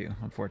going to,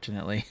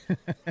 unfortunately.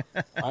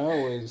 I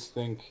always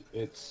think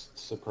it's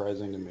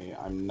surprising to me.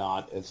 I am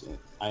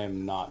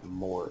not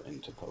more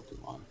into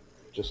Pokemon,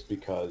 just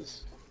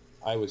because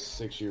I was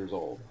 6 years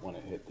old when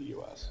it hit the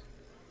U.S.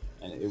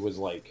 and it was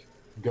like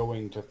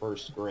going to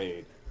first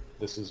grade.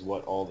 This is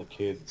what all the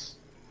kids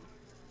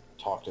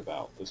talked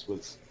about. This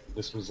was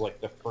like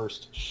the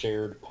first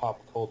shared pop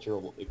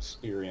cultural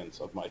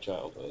experience of my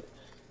childhood.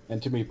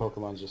 And to me,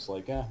 Pokemon's just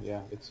like, yeah,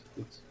 it's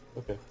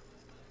okay.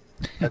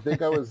 I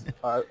think I was,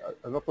 I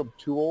don't know if I'm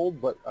too old,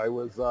 but I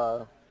was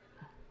going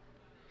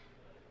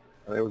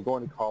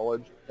to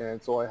college, and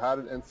so I had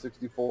an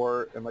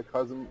N64, and my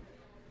cousin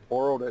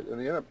borrowed it, and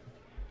they ended up,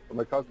 or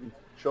my cousin's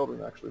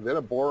children actually, they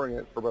ended up borrowing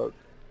it for about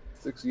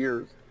 6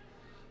 years.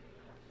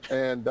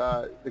 And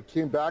it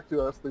came back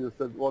to us. They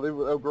said, well, they've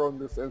outgrown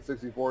this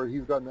N64.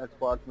 He's got an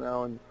Xbox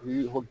now, and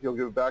he'll give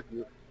it back to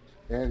you.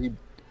 And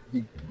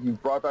he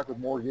brought back with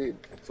more games.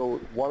 So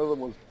one of them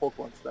was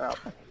Pokemon Snap.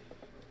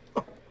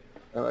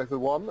 And I said,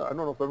 well, I don't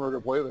know if I'm ever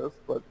going to play this,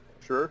 but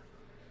sure.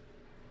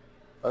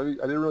 I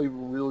didn't really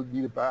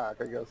need it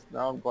back, I guess.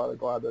 Now I'm glad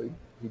that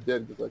he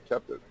did, because I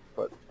kept it.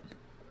 But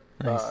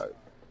Nice.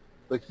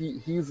 like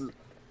he's in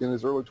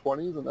his early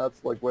 20s, and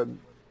that's like when,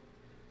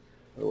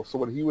 so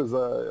when he was,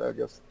 I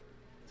guess,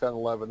 10,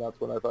 11,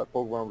 that's when I thought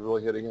Pokemon was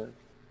really hitting it.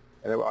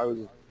 And I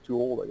was too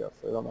old, I guess.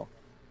 I don't know.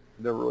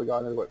 Never really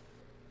got into it.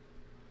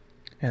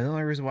 Yeah, the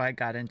only reason why I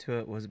got into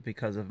it was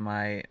because of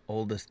my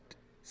oldest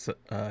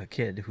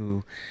kid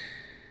who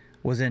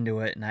was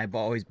into it, and I've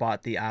always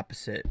bought the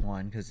opposite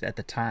one because at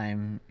the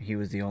time he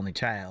was the only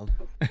child.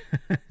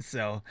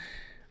 So,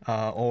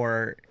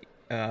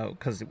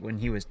 because when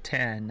he was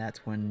 10,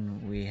 that's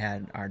when we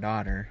had our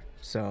daughter.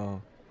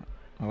 So,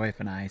 my wife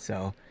and I.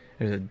 So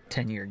there's a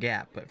 10-year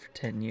gap, but for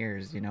 10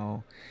 years,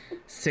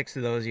 6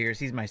 of those years,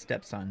 he's my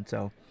stepson.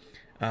 So,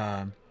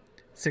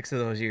 6 of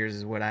those years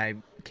is what I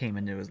came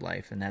into his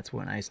life, and that's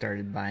when I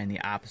started buying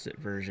the opposite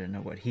version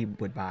of what he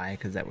would buy,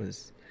 because I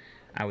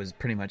was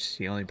pretty much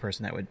the only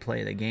person that would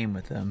play the game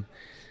with him,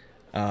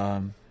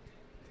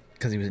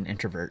 because he was an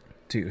introvert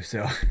too,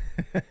 so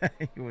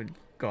he would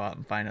go out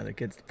and find other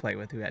kids to play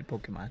with who had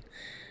Pokemon.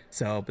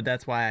 So, but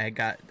that's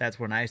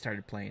when I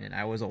started playing it.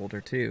 I was older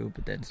too,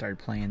 but then started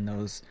playing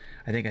those.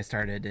 I think I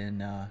started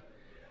in, I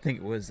think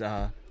it was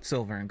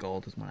Silver and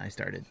Gold is when I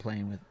started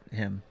playing with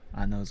him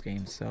on those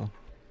games. So.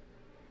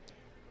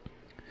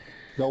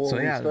 No, when So,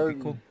 we yeah, that'd started,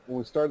 be cool. when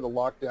we started the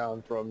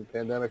lockdown from the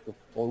pandemic, the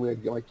only way I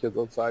could get my kids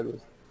outside was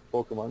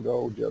Pokemon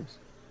Go, Jibs.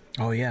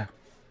 Oh yeah.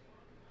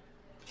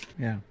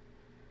 Yeah.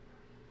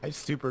 I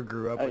super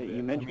grew up with you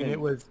it. mentioned- I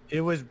mean,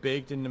 it was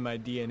baked into my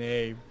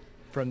DNA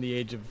from the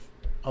age of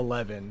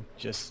 11.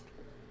 Just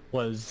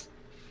was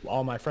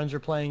all my friends were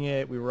playing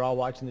it. We were all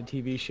watching the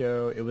TV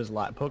show. It was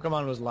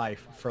Pokemon was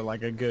life for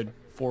like a good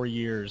 4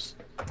 years.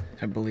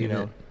 I believe You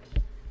know. it.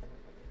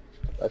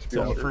 That's So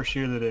the beautiful. first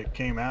year that it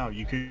came out,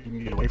 you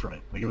couldn't get away from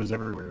it. Like, it was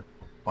everywhere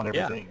on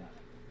Yeah. everything.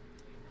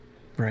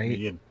 Right.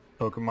 You had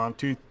Pokemon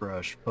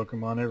toothbrush,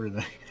 Pokemon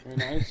everything.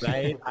 And I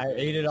Right, I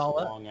ate it all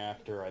up. long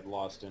after I'd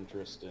lost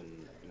interest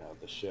in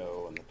the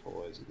show and the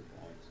toys and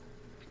things.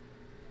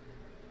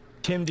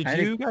 Tim, did I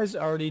you guys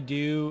already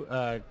do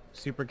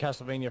Super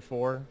Castlevania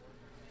 4?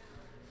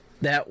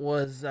 That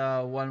was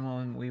one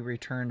when we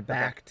returned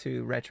back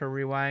to Retro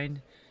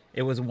Rewind.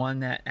 It was one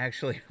that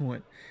actually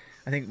went.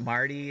 I think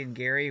Marty and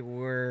Gary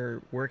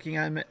were working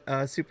on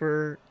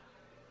Super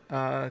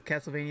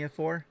Castlevania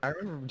 4. I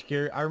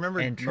remember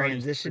And Marty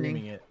transitioning.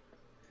 streaming it.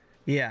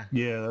 Yeah.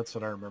 Yeah, that's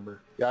what I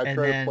remember. Yeah, I And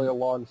tried then- to play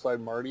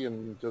alongside Marty,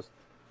 and just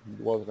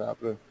wasn't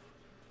happening.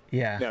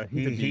 Yeah, No,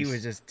 he's a he beast.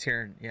 was just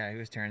tearing. Yeah, he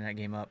was tearing that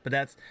game up. But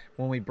that's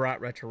when we brought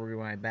Retro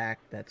Rewind back.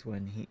 That's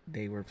when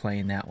they were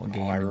playing that one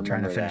game I and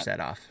trying to remember finish that.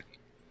 that off.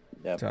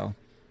 Yep. So,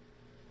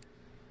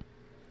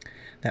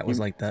 That was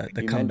like the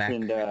comeback.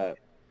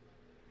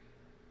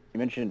 You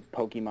mentioned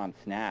Pokemon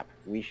Snap.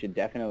 We should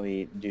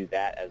definitely do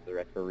that as the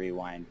Retro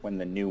Rewind when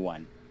the new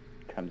one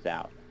comes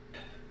out.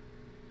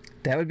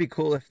 That would be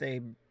cool if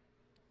they.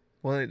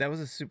 Well, that was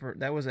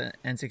an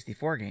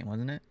N64 game,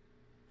 wasn't it?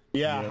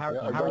 Yeah, Yeah, how I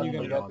are got you it. going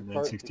I to got go? the on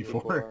cart N64.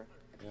 before.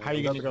 How are you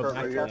I going to got go the back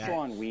cart to It's right that?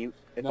 also on Wii.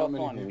 It's Not also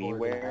many on people are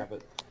gonna WiiWare. have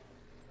it.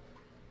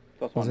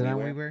 It's also Was it on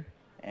WiiWare. WiiWare?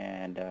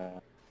 And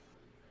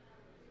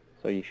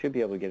so you should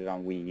be able to get it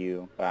on Wii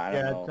U, but I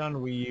don't Yeah, know. it's on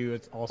Wii U.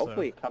 It's also.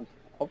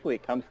 Hopefully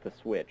it comes to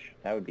Switch.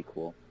 That would be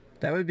cool.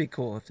 That would be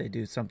cool if they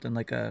do something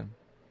like a.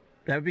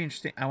 That would be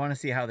interesting. I want to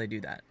see how they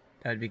do that.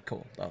 That would be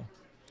cool, though.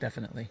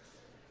 Definitely.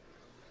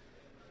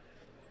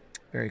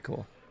 Very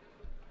cool.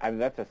 I mean,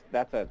 that's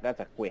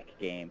a quick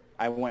game.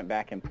 I went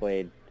back and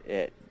played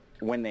it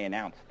when they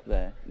announced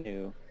the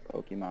new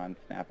Pokemon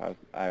Snap.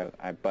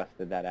 I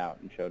busted that out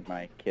and showed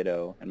my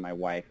kiddo and my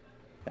wife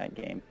that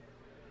game.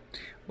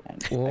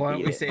 And Well, I why don't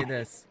beat we it say in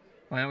this?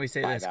 Why don't we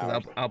say 5 this? Because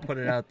hours. I'll put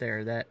it out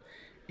there that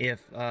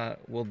if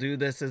we'll do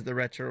this as the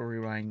Retro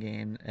Rewind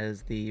game,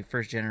 as the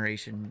first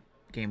generation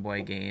Game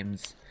Boy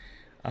games,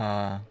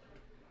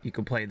 you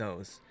can play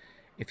those.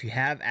 If you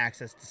have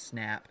access to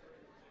Snap,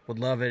 would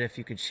love it if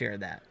you could share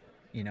that,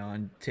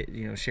 and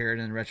share it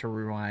in Retro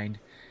Rewind.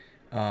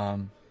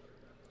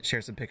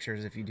 Share some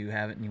pictures if you do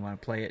have it and you want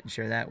to play it and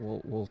share that.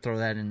 We'll throw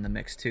that in the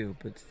mix too.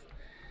 But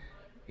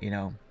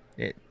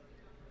it.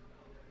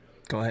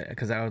 Go ahead,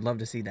 because I would love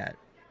to see that.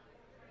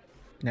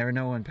 Never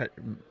know when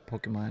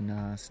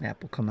Pokemon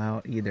Snap will come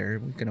out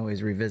either. We can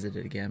always revisit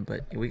it again,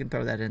 but we can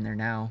throw that in there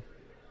now.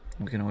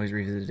 We can always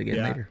revisit it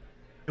again later.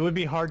 It would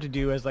be hard to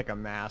do as like a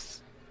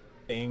mass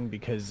thing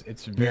because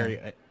it's very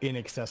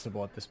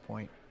inaccessible at this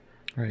point.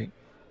 Right.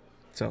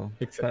 So,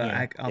 Except- but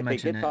yeah. I'll if it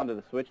mention gets it. onto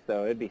the Switch,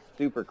 though, it'd be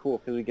super cool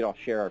because we could all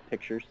share our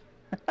pictures.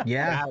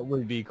 Yeah. That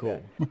would be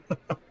cool.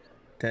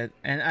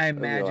 And I be a lot of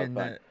imagine fun.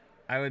 that.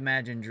 I would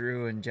imagine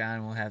Drew and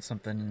John will have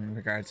something in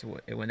regards to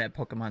when that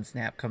Pokemon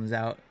Snap comes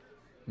out.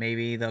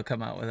 Maybe they'll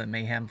come out with a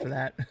mayhem for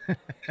that,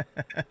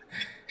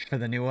 for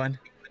the new one.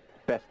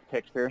 Best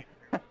picture.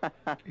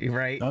 You're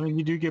right. I mean,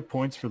 you do get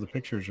points for the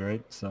pictures,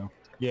 right? So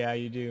Yeah,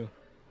 you do.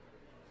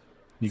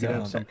 you could So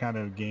have some kind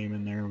of game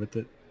in there with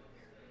it.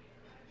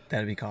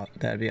 That'd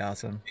be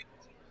awesome.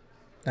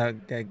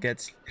 That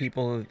gets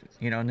people.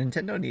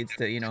 Nintendo needs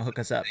to hook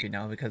us up.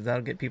 Because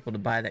that'll get people to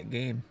buy that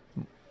game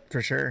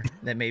for sure.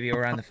 That maybe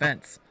were on the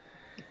fence.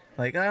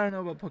 Like, I don't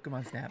know about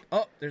Pokemon Snap.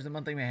 Oh, there's a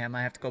monthly mayhem.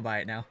 I have to go buy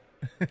it now.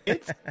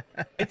 It's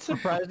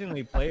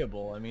surprisingly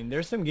playable. I mean,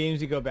 there's some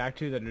games you go back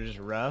to that are just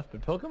rough,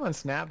 but Pokemon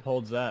Snap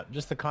holds up.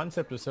 Just the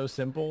concept was so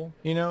simple,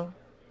 There's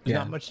Yeah.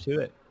 not much to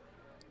it.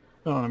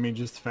 Oh, I mean,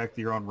 just the fact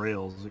that you're on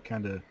rails, it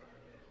kind of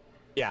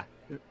Yeah.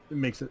 it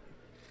makes it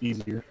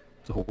easier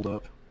to hold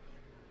up.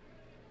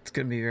 It's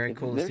gonna be very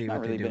cool to There's see not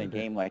what really they do. been a with it.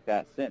 game like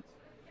that since.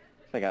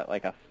 It's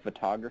like a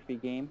photography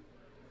game.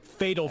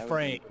 Fatal That would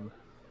Frame.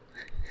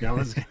 Yeah, I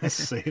was gonna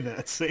say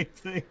that same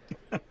thing.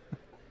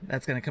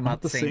 That's gonna come Not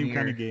out the same year.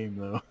 kind of game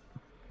though.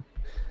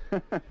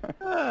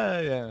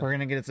 Yeah. We're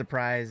gonna get a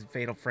surprise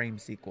Fatal Frame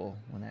sequel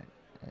when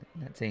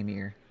that same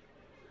year.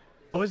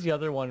 What was the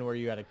other one where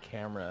you had a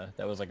camera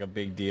that was like a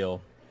big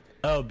deal?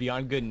 Oh,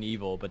 Beyond Good and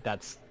Evil, but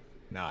that's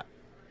not.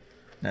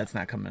 That's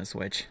not coming to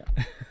Switch.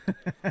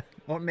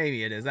 Well,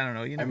 maybe it is. I don't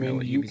know. You I never know mean,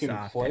 what you Ubisoft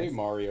can play is.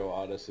 Mario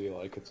Odyssey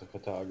like it's a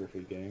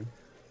photography game.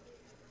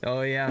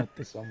 Oh yeah.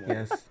 Somewhere.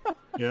 Yes.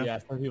 Yeah. Yeah,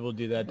 some people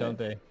do that, don't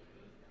they?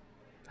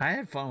 I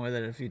had fun with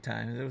it a few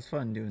times. It was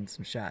fun doing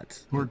some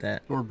shots Or with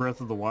that. or Breath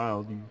of the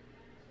Wild. You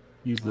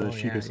use the Oh,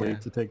 Sheikah yeah, slate yeah.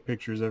 to take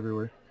pictures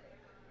everywhere.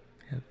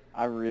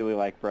 I really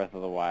like Breath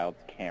of the Wild's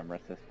camera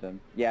system.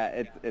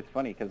 Yeah, it's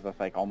funny because it's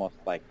like almost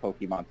like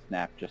Pokemon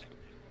Snap just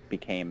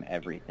became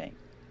everything.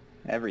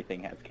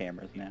 Everything has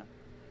cameras now.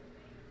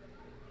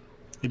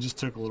 It just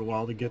took a little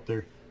while to get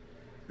there.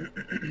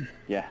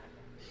 Yeah.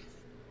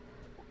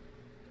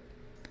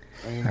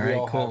 I mean, All we right,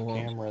 all cool. have Well-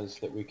 cameras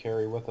that we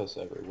carry with us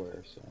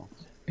everywhere, so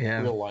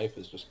Yeah. real life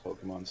is just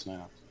Pokemon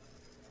Snap.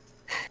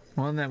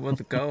 Well, and then with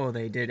the Go,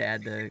 they did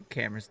add the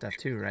camera stuff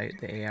too, right?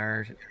 The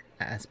AR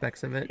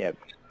aspects of it. Yep.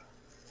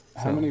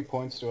 How So- many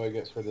points do I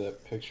get for the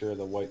picture of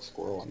the white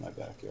squirrel in my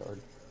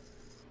backyard?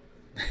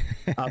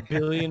 1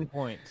 billion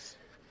points.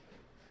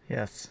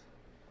 Yes.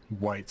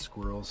 White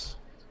squirrels.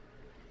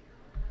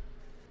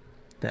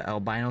 The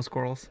albino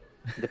squirrels.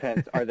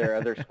 Depends. Are there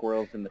other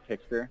squirrels in the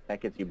picture? That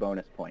gets you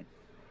bonus points.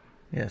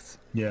 Yes.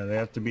 Yeah, they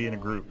have to be in a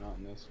No, group. Not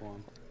in this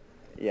one.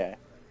 Yeah.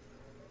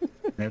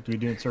 They have to be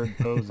doing certain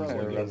poses. I Probably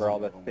like remember that. all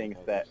the things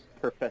that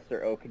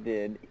Professor Oak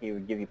did. He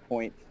would give you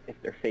points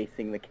if they're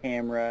facing the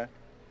camera,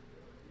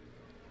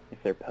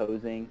 if they're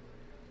posing.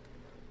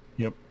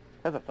 Yep.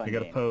 That's a fun They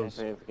gotta game. pose.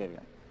 That's a good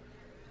one.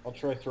 I'll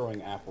try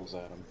throwing apples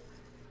at him.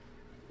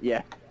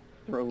 Yeah.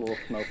 Throw a little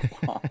smoke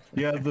bomb.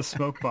 Yeah, the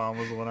smoke bomb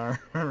was the one I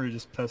remember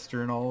just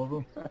pestering all of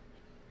them.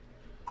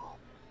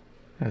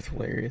 That's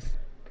hilarious.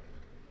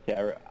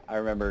 Yeah, I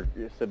remember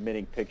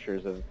submitting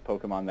pictures of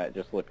Pokemon that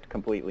just looked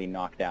completely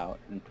knocked out,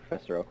 and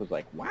Professor Oak was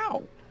like,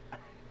 "Wow,"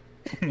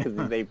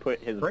 because they put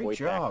his Great voice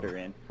job. actor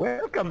in.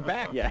 Welcome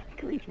back. Yeah,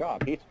 Great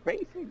job. He's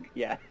facing.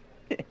 Yeah.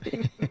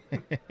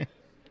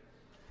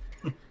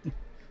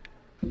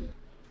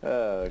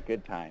 Oh,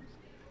 good times.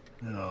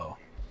 Oh.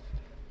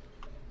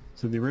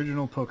 So the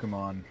original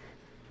Pokemon.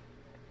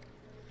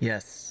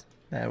 Yes,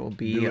 that will Do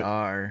be it.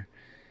 our.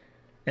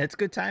 It's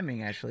good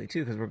timing actually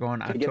too, because we're going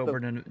To get October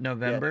to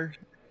November,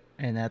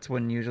 and that's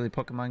when usually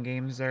Pokemon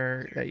games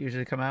that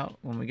usually come out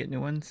when we get new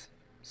ones.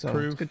 So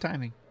True. it's good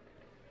timing.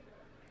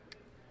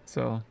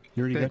 So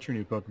You already good. got your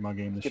new Pokemon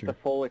game this Get year. the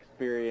full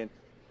experience.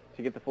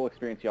 To get the full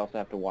experience, you also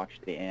have to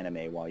watch the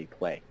anime while you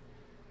play.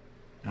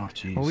 Oh,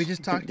 jeez. Well, we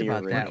just talked The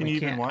about that. original. Can you We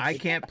even can't. watch I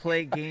it? can't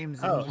play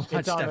games and watch it's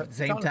on stuff at the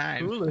same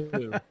time.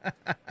 Hulu.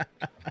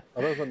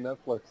 Oh, that's on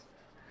Netflix.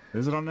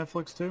 Is it on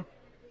Netflix too?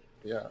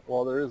 Yeah.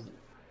 Well, there is.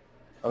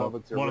 I don't know Well,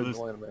 if it's the one of the-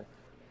 original anime.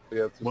 But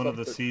yeah, it's One of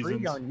the something- Free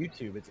seasons. on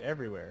YouTube. It's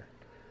everywhere.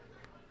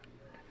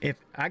 If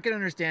I can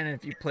understand it,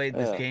 if you played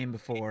this Ugh. game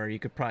before, you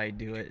could probably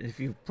do it. If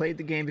you've played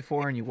the game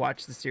before and you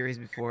watched the series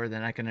before,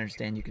 then I can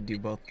understand you could do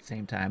both at the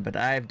same time. But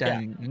I've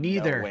done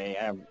neither. No way.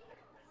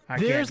 I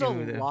There's a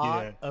can't do the.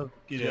 lot of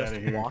Get just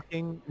outta here.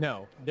 walking.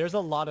 No, there's a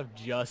lot of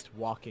just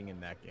walking in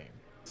that game.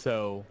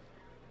 So,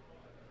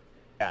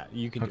 yeah,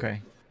 you can. Do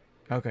Okay.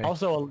 it. Okay.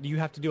 Also, you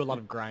have to do a lot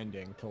of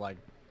grinding to like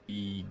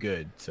be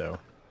good. So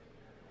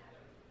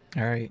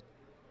All right.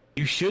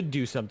 you should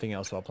do something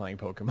else while playing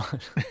Pokemon.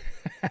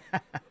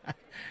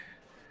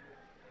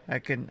 I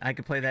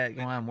could play that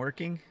while I'm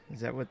working. Is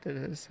that what that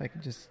is? I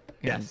could just.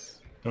 you know, yes.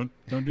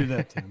 Don't do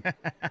that, Tim.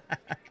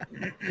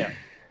 No.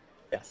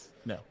 Yes.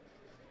 No.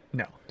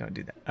 No, don't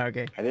do that.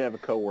 Okay. I did have a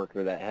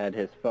coworker that had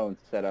his phone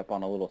set up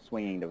on a little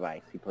swinging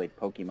device. He played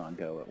Pokemon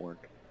Go at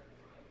work.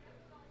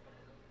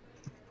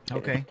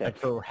 Okay. Like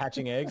for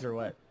hatching eggs or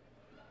what?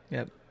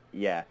 Yep.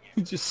 Yeah.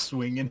 Just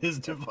swinging his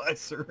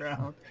device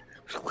around.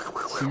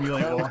 Seemed No,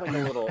 like it was like a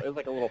little. It was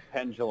like a little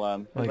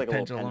pendulum. It was Like like a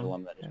pendulum? little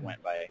pendulum that just Yeah.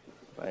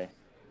 went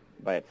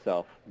by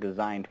itself,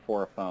 designed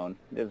for a phone.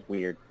 It was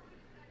weird,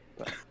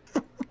 but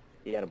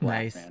he had a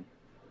blast, Nice. man.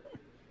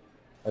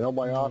 I know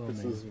my Oh,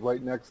 office man. is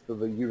right next to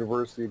the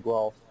University of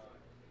Guelph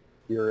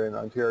here in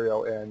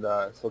Ontario, and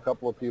so a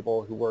couple of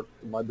people who work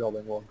in my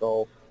building will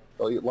go.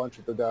 They'll eat lunch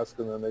at the desk,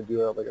 and then they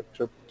do like a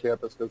trip to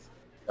campus because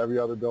every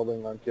other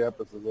building on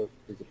campus is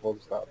a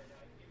post stop.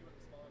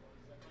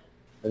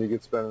 And you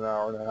could spend an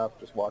hour and a half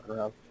just walking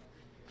around.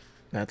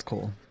 That's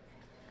cool.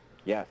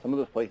 Yeah, some of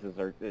those places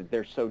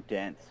they're so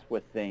dense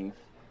with things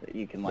that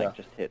you can like Yeah.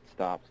 just hit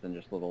stops and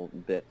just little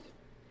bits.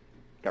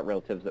 Got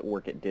relatives that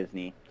work at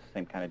Disney,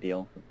 same kind of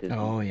deal with Disney.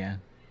 Oh yeah.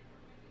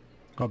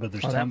 I bet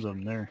there's Oh, that- tons of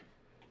them there.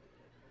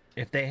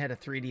 If they had a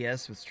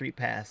 3DS with Street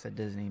Pass at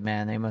Disney,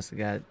 man, they must have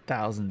got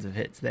thousands of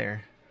hits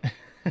there.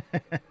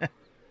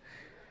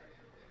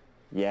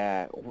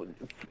 Yeah,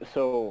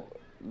 so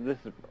this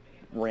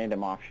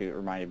random offshoot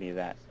reminded me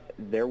that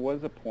there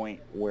was a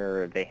point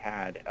where they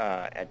had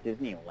at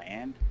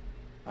Disneyland,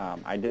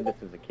 I did this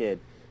as a kid,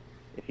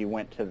 if you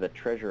went to the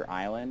Treasure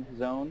Island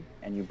zone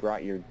and you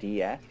brought your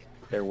DS,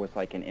 there was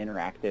like an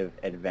interactive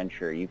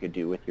adventure you could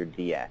do with your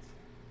DS.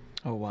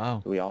 Oh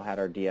wow. We all had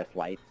our DS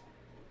lights,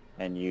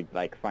 and you'd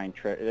like find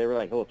they were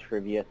like little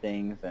trivia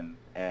things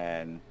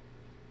and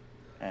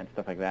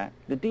stuff like that.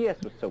 The DS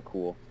was so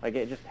cool. Like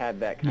it just had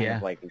that kind Yeah.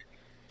 of like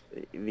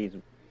these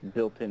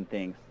built-in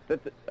things.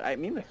 I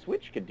mean, the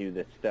Switch could do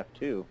this stuff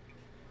too,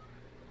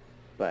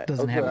 but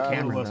Doesn't have a Okay, A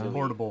camera little less though.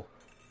 portable.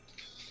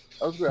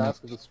 I was going to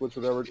ask if the Switch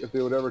if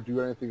they would ever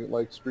do anything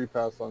like Street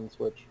Pass on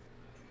Switch.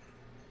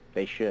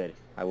 they should.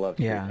 I love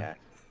Street Yeah. Pass.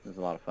 It was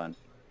a lot of fun.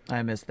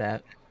 I missed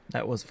that.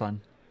 That was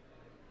fun.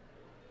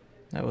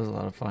 That was a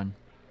lot of fun.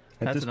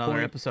 At That's this another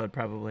point, episode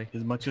probably.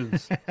 as much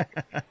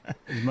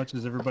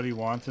as everybody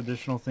wants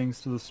additional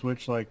things to the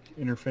Switch like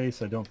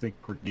interface, I don't think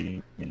we're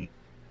getting any.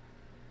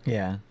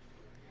 Yeah.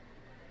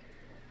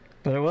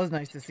 But it was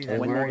nice to see that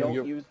When they Mario.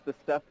 don't use the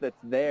stuff that's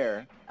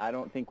there, I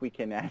don't think we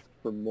can ask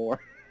for more.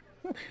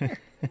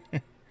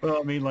 Well,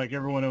 I mean, like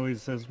everyone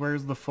always says,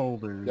 "Where's the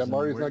folders?" Yeah, and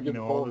Mario's where- not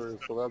getting all this- folders,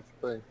 so that's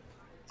the thing.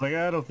 It's like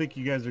I don't think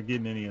you guys are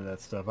getting any of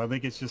that stuff. I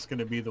think it's just going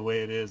to be the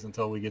way it is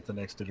until we get the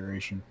next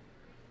iteration.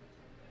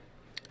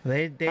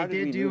 They How did we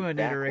did do move an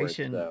backwards,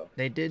 iteration. though?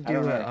 They did I do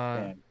don't a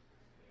understand.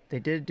 they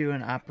did do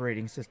an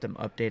operating system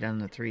update on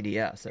the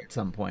 3DS at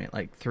some point,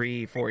 like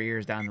 3-4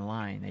 years down the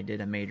line. They did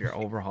a major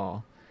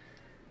overhaul.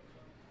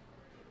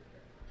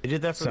 They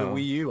did that for the So-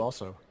 Wii U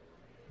also.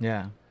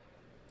 Yeah.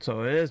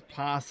 So it is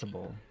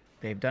possible.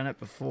 They've done it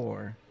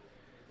before.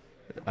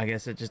 I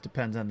guess it just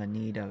depends on the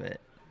need of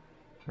it.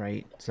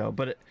 Right? So,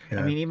 but I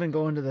Yeah. mean, even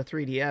going to the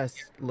 3DS,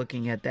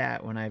 looking at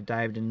that when I've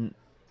dove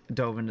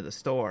into the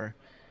store,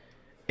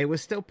 it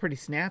was still pretty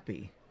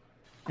snappy.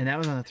 And that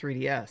was on the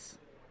 3DS.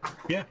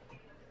 Yeah,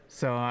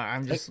 So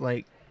I'm just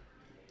like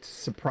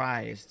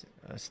surprised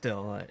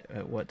still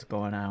at what's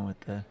going on with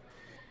the.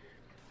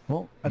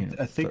 well, Yeah,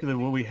 I think but- that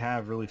what we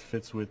have really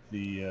fits with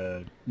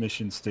the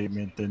mission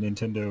statement that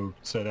Nintendo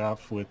set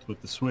off with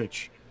the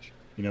Switch.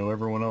 You know,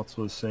 everyone else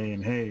was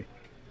saying, "Hey,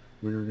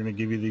 we're going to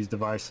give you these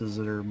devices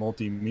that are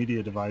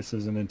multimedia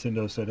devices," and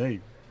Nintendo said, "Hey,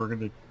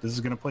 this is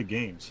going to play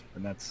games,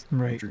 and that's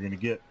Right. what you're going to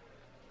get."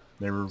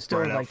 They were Still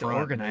right out like to front.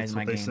 organize That's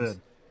my what they games.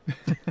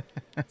 said.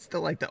 I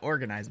still like to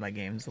organize my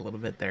games a little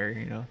bit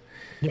there,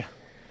 Yeah.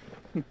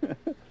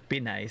 Be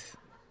nice.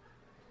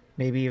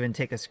 Maybe even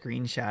take a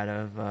screenshot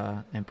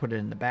of and put it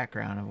in the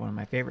background of one of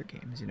my favorite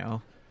games,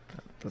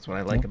 That's what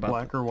I like about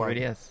Black the or white?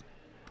 3DS.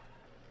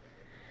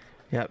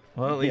 Yep.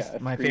 Well, at least a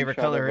my favorite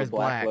screenshot color of a is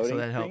black black, so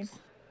loading that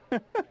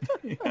screen?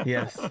 helps.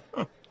 Yes.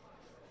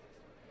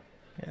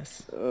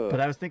 Yes. Ugh. But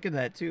I was thinking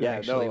that too, Yeah,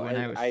 actually, no, when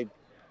I was...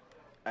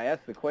 I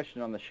asked the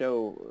question on the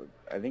show,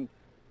 I think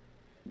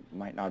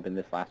might not have been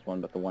this last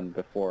one, but the one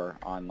before,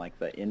 on like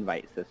the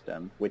invite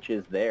system, which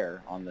is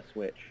there on the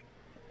Switch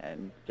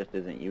and just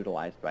isn't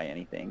utilized by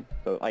anything.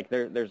 So like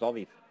there's all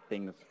these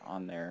things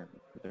on there.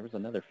 There was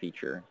another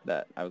feature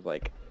that I was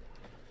like,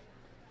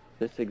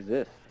 this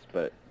exists,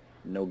 but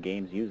no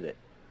games use it.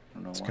 I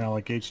don't know It's why. kind of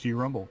like HD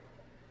Rumble.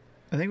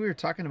 I think we were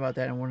talking about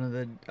that in one of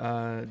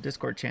the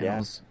Discord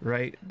channels,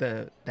 right?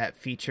 That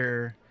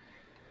feature.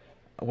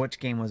 Which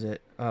game was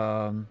it?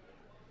 I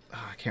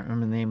can't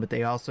remember the name, but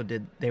they also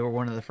did. They were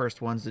one of the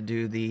first ones to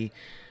do the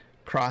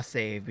cross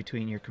save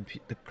between your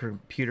the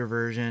computer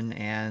version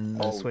and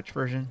the Switch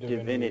version.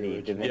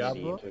 Divinity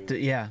Diablo? too.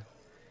 Yeah.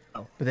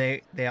 Oh.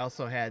 But they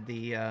also had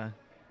the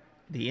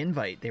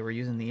invite. They were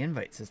using the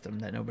invite system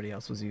that nobody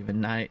else was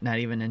even not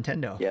even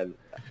Nintendo. Yeah.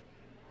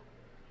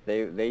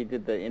 They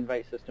did the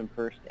invite system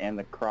first and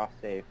the cross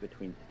save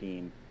between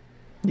Steam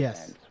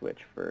Yes. and Switch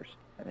first,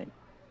 I think.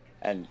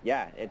 And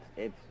yeah,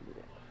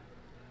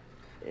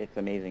 it's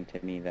amazing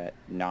to me that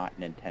not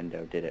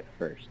Nintendo did it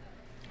first.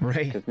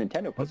 Right. Because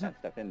Nintendo put Was that it?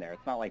 stuff in there.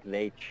 It's not like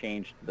they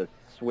changed the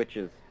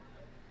Switch's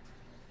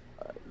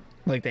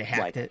Like they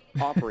hacked it.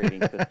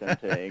 operating system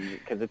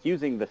because it's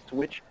using the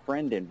Switch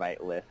friend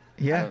invite list.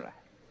 Yeah.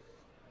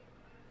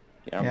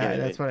 I don't Yeah, get it.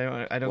 that's what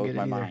I don't blows get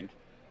it my either. mind.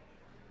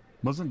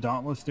 Wasn't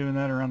Dauntless doing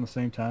that around the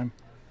same time?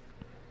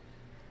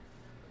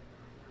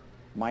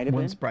 Might have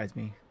Wouldn't been. surprise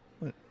me.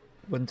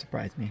 Wouldn't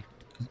surprise me.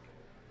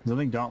 'Cause I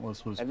think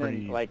Dauntless was And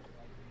pretty then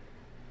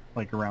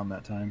like around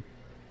that time.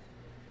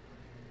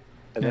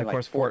 And then, of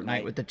course,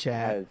 Fortnite with the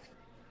chat. has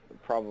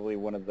probably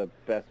one of the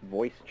best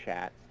voice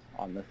chats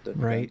on the system.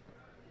 Right.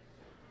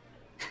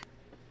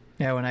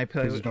 Yeah, when I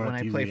play Because you don't have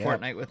to use the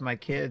app. Fortnite with my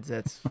kids,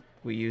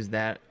 we use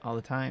that all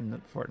the time, the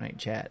Fortnite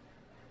chat.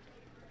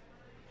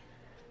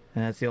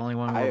 And that's the only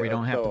one where we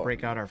don't have to so-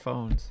 break out our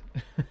phones.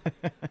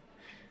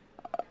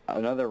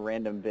 Another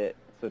random bit.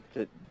 So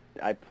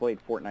I played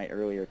Fortnite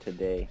earlier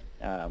today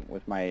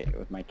with my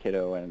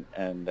kiddo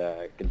and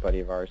a good buddy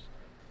of ours.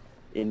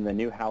 In the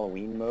new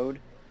Halloween mode,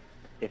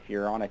 if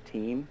you're on a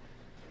team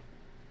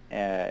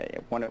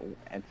and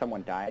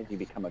someone dies, you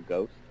become a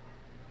ghost.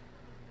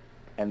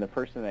 And the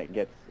person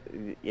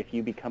if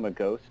you become a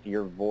ghost,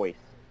 your voice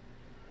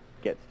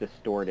gets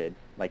distorted,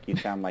 like you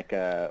sound like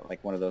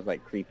one of those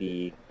like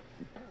creepy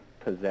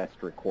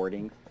possessed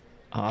recordings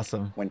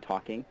Awesome. when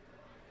talking.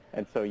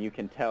 And so you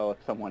can tell if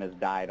someone has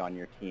died on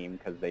your team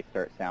because they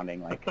start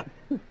sounding like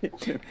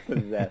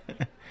possessed.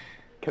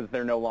 Because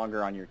they're no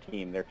longer on your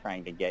team. They're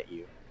trying to get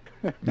you.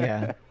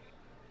 Yeah.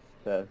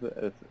 So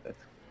it's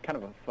kind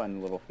of a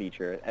fun little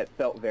feature. It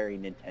felt very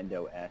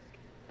Nintendo-esque.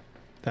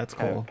 That's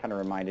cool. Kind of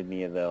reminded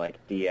me of the like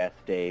DS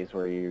days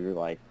where you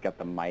like got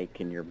the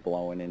mic and you're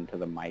blowing into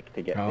the mic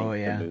to get Oh,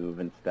 things yeah. to move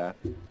and stuff.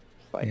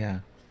 It's like, Yeah.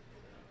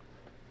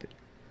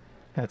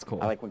 That's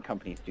cool. I like when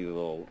companies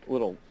do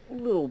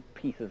little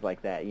pieces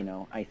like that,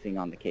 icing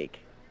on the cake.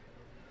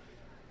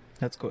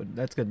 That's good.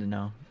 That's good to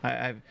know.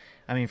 I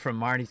mean, from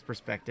Marty's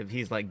perspective,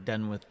 he's like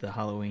done with the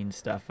Halloween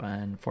stuff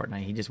on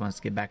Fortnite. He just wants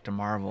to get back to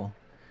Marvel.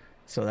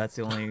 So that's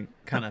the only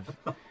kind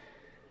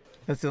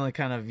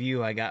of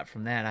view I got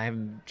from that. I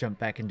haven't jumped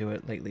back into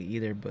it lately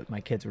either. But my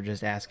kids were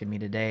just asking me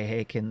today,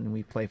 "Hey, can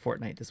we play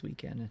Fortnite this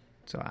weekend?"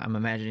 So I'm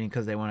imagining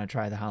because they want to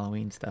try the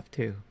Halloween stuff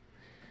too.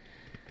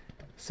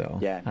 So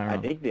Yeah, I I don't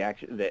know. think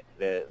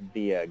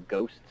the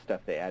ghost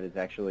stuff they add is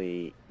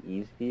actually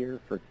easier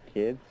for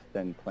kids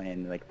than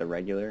playing like the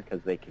regular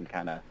because they can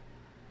kind of.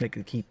 They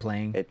could keep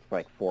playing. It's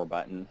like 4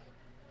 buttons.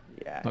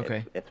 Yeah.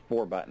 Okay. It's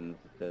 4 buttons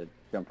to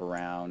jump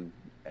around,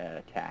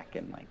 attack,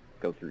 and like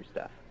go through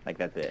stuff. Like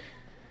that's it.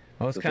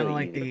 Well, it's So kind of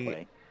really like easy to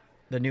play.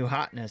 the new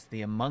hotness,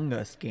 the Among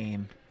Us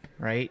game,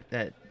 right?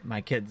 That my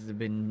kids have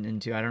been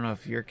into. I don't know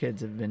if your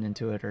kids have been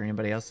into it or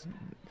anybody else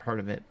heard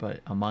of it,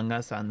 but Among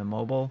Us on the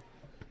mobile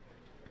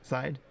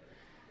side.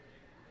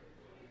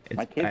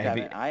 My kids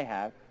haven't. I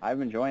have.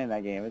 I'm enjoying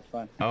that game. It's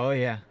fun. Oh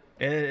yeah,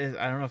 it is.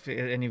 I don't know if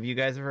any of you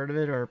guys have heard of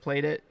it or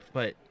played it,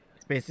 but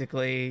it's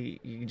basically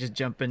you just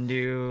jump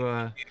into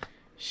a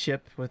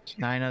ship with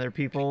 9 other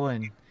people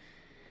and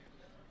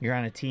you're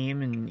on a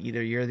team, and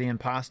either you're the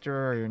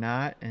imposter or you're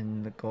not,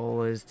 and the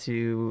goal is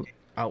to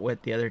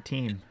outwit the other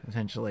team,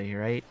 essentially,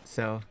 right?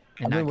 So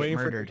and I've not been get waiting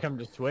for it murdered. to come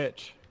to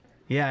Switch.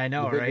 Yeah, I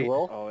know, You think right? you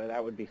will? Oh,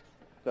 that would be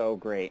so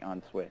great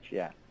on Switch.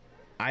 Yeah.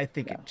 I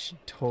think Yeah. it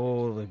should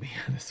totally be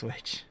on the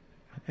Switch.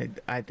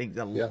 I think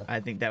Yeah. I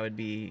think that would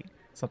be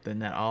something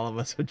that all of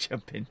us would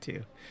jump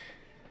into.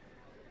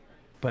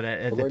 But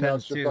it But right now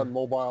depends it's just too. on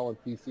mobile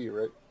and PC,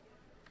 right?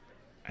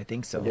 I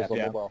think so. Just on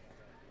Yeah. mobile.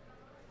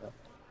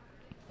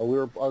 I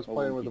was Oh,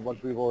 playing with a bunch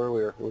of people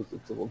earlier.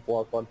 It's a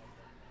lot of fun.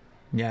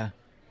 Yeah,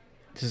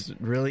 just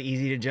really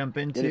easy to jump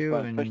It is into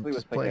fun, and especially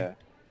just with like play. a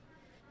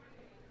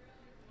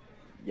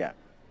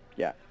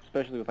yeah,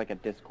 especially with like a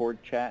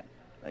Discord chat.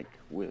 Like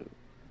we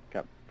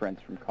got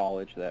friends from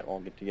college that all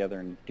get together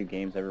and do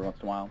games every once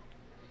in a while.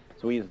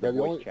 So we use the Yeah,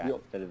 voice chat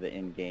instead of the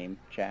in-game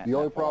chat. The and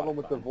only that's a lot problem of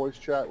with the fun. voice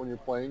chat when you're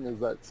playing is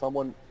that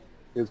someone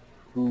is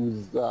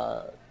who's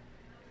not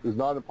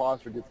an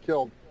imposter gets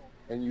killed,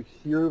 and you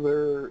hear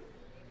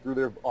through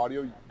their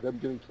audio them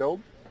getting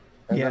killed,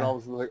 and then Yeah. all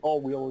of a sudden like, oh,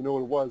 we only know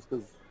what it was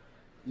because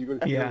you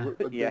could hear Yeah. them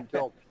Yeah. getting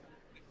killed.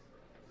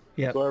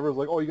 Yep. So everyone's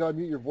like, oh, you gotta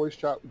mute your voice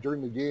chat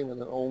during the game,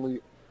 and then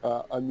only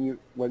unmute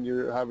when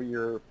you're having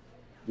your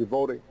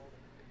voting.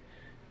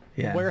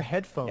 Yeah. Wear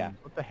headphones. Yeah.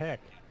 What the heck?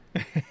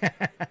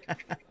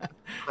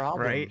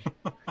 Problem. Right?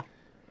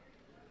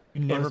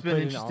 You never it's been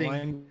played an interesting.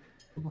 online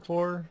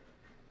before?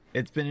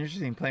 It's been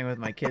interesting playing with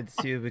my kids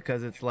too,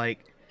 because it's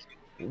like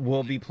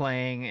we'll be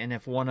playing, and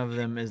if one of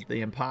them is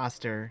the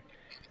imposter,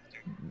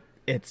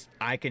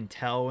 I can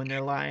tell when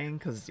they're lying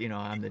because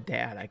I'm the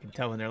dad. I can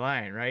tell when they're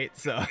lying, right?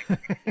 So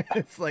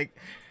it's like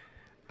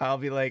I'll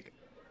be like,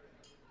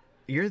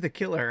 "You're the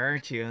killer,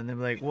 aren't you?" And they're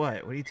like,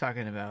 "What? What are you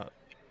talking about?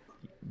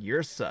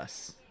 You're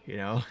sus."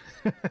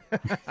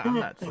 I'm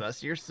not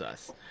sus. You're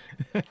sus.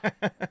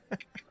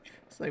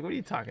 It's like, what are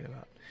you talking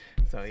about?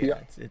 So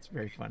yeah. It's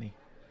very funny.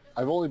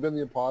 I've only been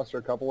the imposter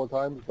a couple of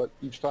times, but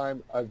each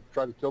time I've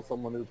tried to kill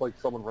someone, there's like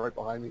someone right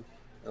behind me.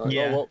 And like,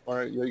 Yeah. oh, well, all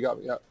right, yeah, you got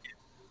me. Yeah.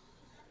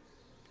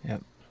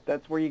 Yep.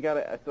 That's where you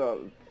gotta.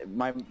 So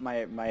my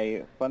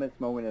funnest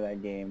moment of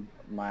that game,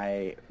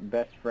 my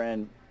best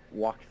friend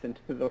walks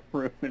into the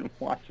room and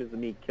watches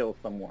me kill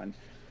someone,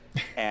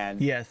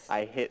 and Yes.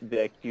 I hit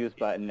the accuse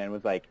button and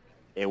was like,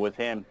 "It was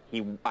him.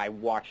 I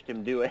watched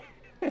him do it."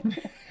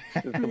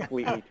 Just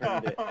completely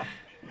turned it.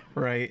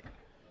 Right.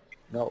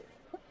 No.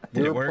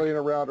 Did We it were work? playing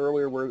around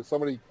earlier where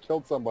somebody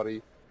killed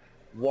somebody,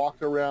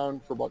 walked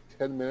around for about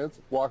 10 minutes,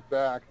 walked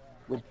back,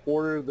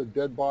 reported the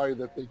dead body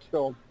that they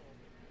killed,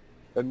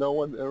 and no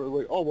one, and it was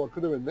like, oh, well, it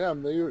could have been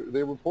them.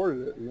 They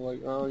reported it. And you're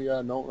like, oh,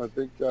 yeah, no, I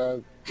think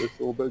there's a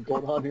little bit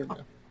going on here,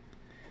 man.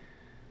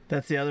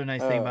 That's the other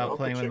nice thing I'll about have to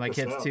playing with check my this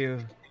kids out. too.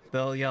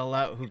 They'll yell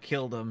out who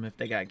killed them if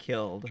they got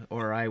killed,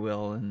 or I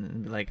will,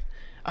 and be like,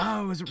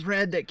 "Oh, it was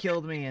Red that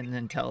killed me," and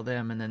then tell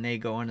them, and then they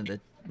go into the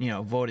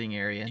voting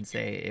area and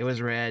say it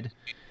was Red,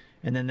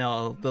 and then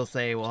they'll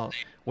say, "Well,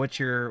 what's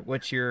your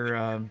what's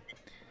your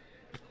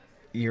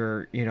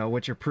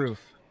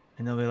proof?"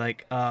 And they'll be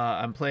like,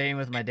 "I'm playing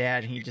with my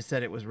dad, and he just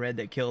said it was Red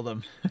that killed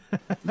him."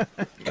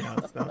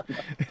 So.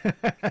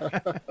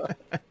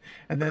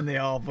 And then they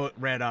all vote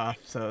Red off,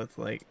 so it's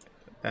like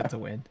that's a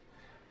win.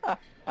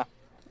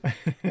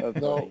 That's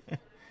No, funny.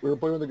 we were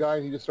playing with a guy,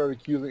 and he just started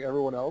accusing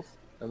everyone else.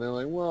 And they're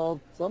like,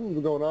 well,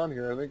 something's going on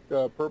here. I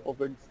think Purple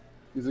thinks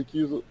he's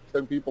accused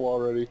 10 people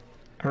already.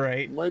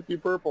 Right. It might be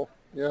Purple.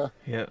 Yeah.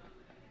 Yep.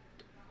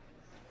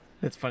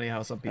 It's funny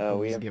how some people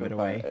We just have give it some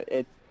fun.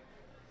 away.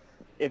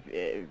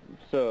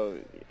 So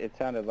it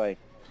sounded like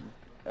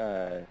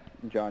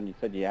John, you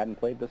said you hadn't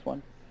played this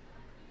one.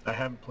 I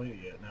haven't played it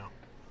yet. No.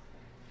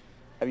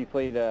 Have you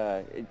played?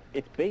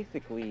 It's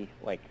basically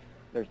like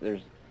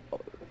there's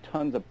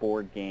tons of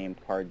board game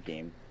card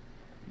games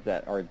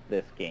that are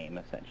this game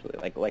essentially,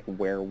 like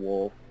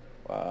Werewolf,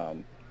 Oh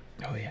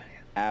yeah.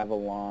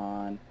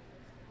 Avalon.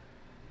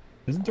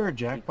 Isn't there a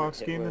Jackbox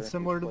Secret game Hitler, that's if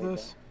similar you to played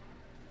this?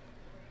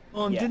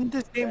 Well, and Yeah, didn't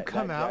this game that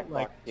come out Jackbox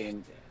like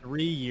game.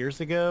 3 years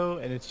ago,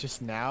 and it's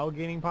just now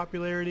gaining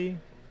popularity?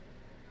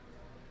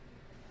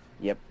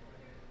 Yep.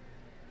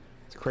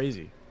 It's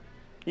crazy.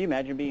 Can you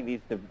imagine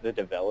being the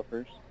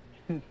developers?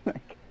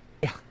 Like,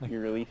 Yeah. you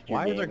released your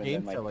Why game are their and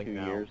games then like selling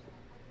now?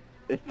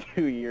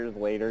 2 years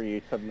later,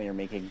 you suddenly are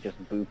making just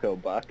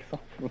buco bucks off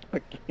of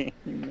a game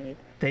you made.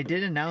 They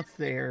did announce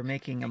they're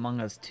making Among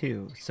Us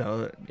 2,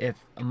 so if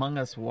Among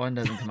Us 1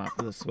 doesn't come out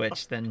for the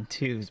Switch, then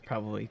 2 is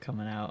probably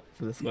coming out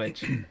for the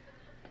Switch. And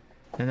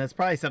that's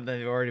probably something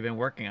they've already been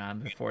working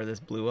on before this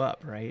blew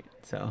up, right?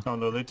 So Oh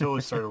no, they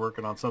totally started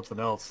working on something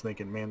else,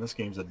 thinking, man, this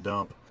game's a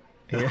dump.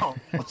 And Yeah. all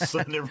of a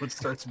sudden, everyone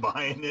starts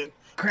buying it.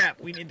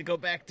 crap, we need to go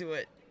back to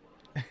it.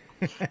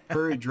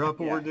 Hurry, drop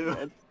what we're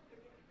doing.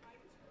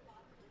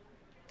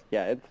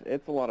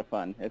 It's a lot of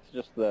fun. It's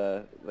just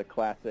the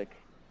classic.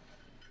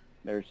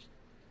 There's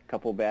a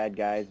couple bad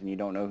guys, and you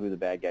don't know who the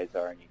bad guys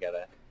are, and you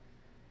gotta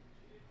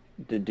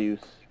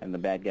deduce, and the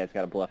bad guys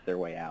gotta bluff their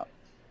way out.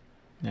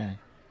 Yeah.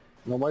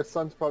 No, my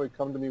son's probably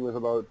come to me with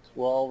about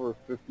 12 or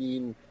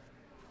 15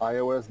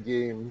 iOS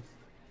games,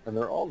 and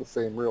they're all the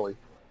same, really.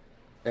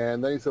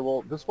 And then he said,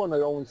 well, this one I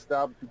only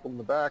stab people in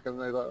the back,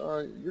 and I thought,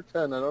 oh, you're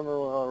 10. I don't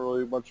know how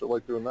really much I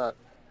like doing that.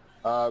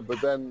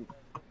 But then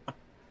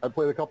I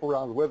played a couple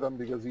rounds with him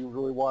because he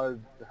really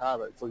wanted to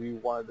have it, so he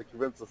wanted to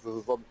convince us this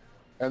is something.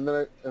 And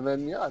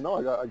then yeah, no,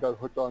 I got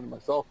hooked on it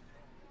myself.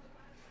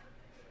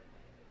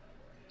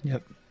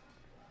 Yep.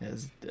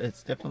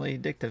 It's definitely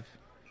addictive.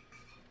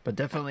 But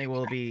definitely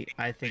will be,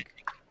 I think,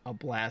 a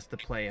blast to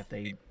play if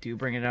they do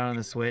bring it out on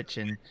the Switch.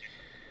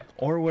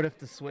 Or what if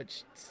the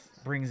Switch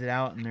brings it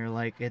out, and they're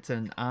like, it's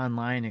an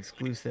online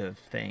exclusive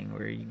thing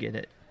where you get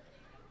it.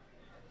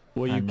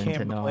 Well, you On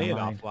can't Nintendo play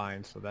Online. it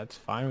offline, so that's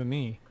fine with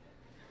me.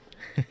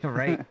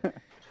 Right?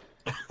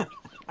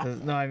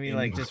 No, I mean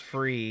like just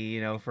free,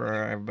 for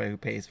everybody who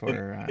pays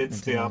for.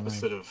 It's the Nintendo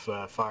opposite of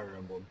Fire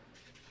Emblem.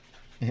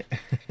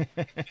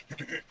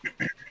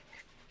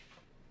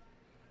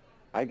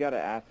 I gotta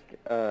ask,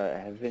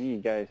 has any of you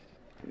guys,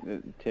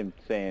 Tim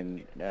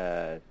saying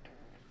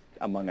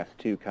Among Us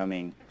 2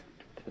 coming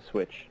to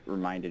Switch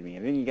reminded me.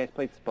 Have any of you guys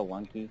played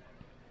Spelunky?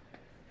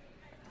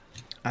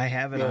 I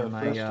have it The on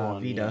my first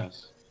one, Vita.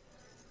 yes.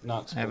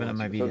 Not I have it on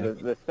my Spelunky. So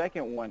Vita.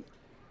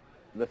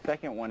 the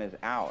second one is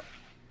out.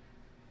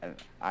 And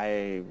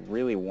I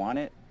really want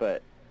it,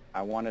 but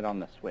I want it on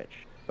the Switch,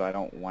 so I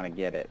don't want to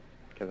get it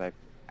because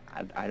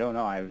I don't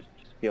know. I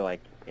just feel like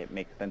it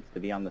makes sense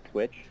to be on the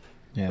Switch,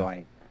 Yeah. so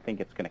I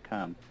think it's gonna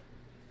come.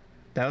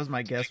 That was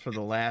my guess for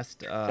the last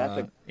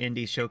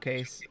indie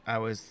showcase. I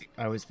was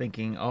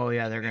thinking, oh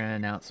yeah, they're gonna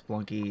announce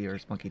Splunky or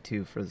Splunky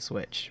 2 for the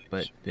Switch,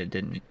 but it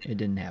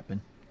didn't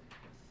happen.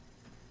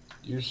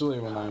 Usually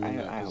when I'm in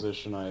I that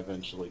position, I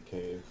eventually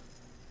cave.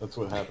 That's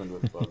what happened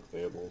with Bug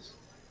Fables.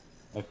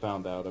 I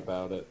found out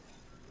about it.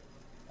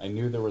 I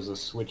knew there was a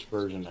Switch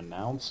version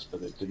announced,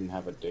 but it didn't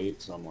have a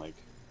date, so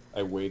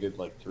I waited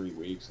like 3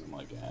 weeks, and I'm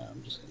like,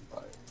 I'm just gonna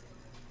buy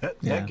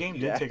it. That game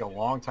did Yeah. take a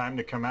long time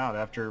to come out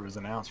after it was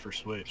announced for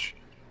Switch.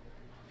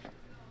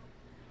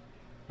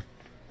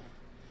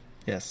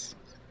 Yes.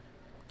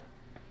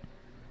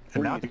 And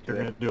We're now I used think to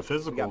they're it. going to do a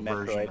physical got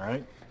version, Metroid.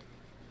 right?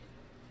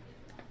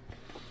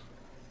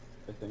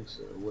 I think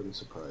so. It wouldn't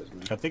surprise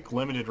me. I think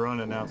Limited Run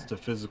announced a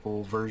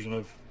physical version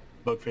of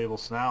Bug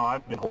Fables. Now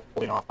I've been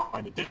holding off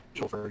on the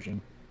digital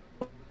version,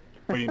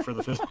 waiting for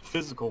the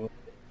physical.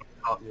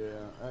 Yeah,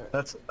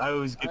 I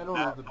always get I don't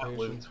that have the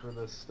patience for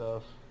this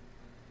stuff.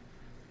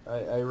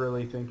 I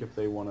really think if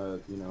they want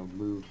to,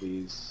 move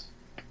these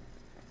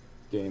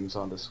games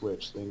onto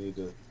Switch, they need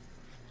to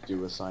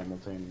do a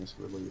simultaneous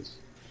release.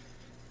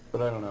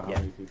 But I don't know how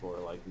many people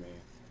are like me,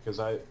 because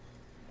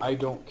I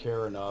don't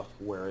care enough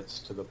where it's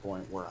to the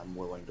point where I'm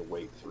willing to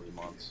wait 3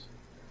 months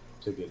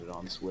to get it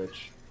on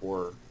Switch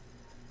for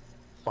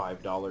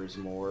 $5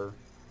 more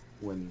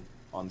when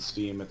on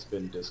Steam it's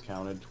been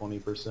discounted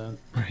 20%.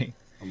 Right.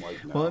 I'm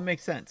like, no. Well, it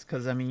makes sense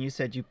because I mean, you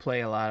said you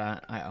play a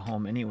lot at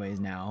home anyways.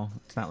 Now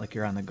it's not like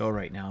you're on the go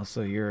right now,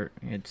 so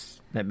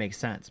that makes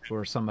sense.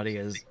 For somebody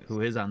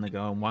who is on the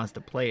go and wants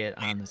to play it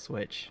on the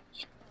Switch,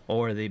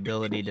 or the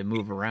ability to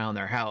move around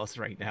their house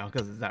right now,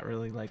 because it's not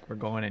really like we're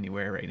going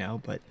anywhere right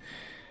now. But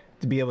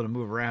to be able to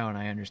move around,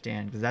 I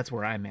understand, because that's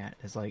where I'm at.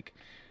 It's like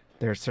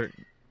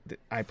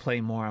I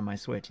play more on my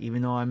Switch,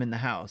 even though I'm in the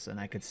house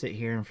and I could sit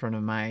here in front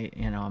of my,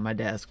 on my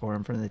desk or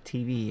in front of the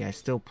TV. I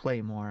still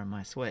play more on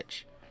my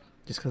Switch.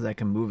 Just because I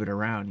can move it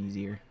around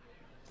easier.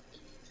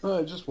 Well,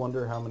 I just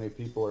wonder how many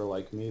people are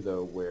like me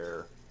though,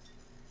 where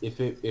if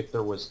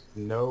there was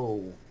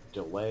no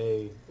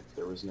delay, if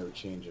there was no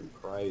change in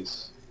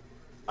price,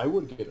 I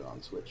would get it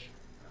on Switch.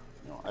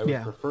 I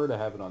would prefer to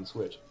have it on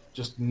Switch,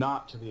 just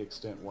not to the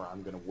extent where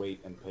I'm going to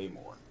wait and pay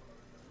more.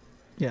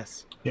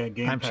 Yes. Yeah,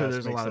 Game I'm Pass sure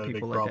there's a makes lot of that a big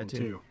people like problem that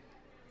too.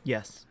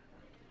 Yes.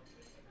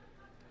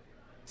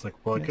 It's like,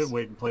 well, I Yes. could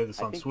wait and play this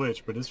I on think-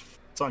 Switch, but it's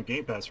on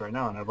Game Pass right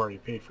now, and I've already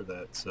paid for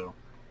that. So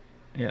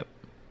Yep.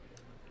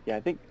 Yeah, I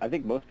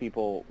think most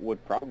people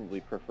would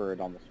probably prefer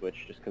it on the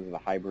Switch just because of the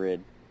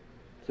hybrid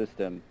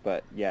system.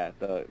 But yeah,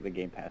 the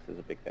Game Pass is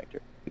a big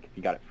factor. Like if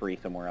you got it free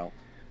somewhere else.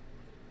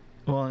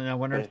 Well, and I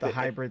wonder But if the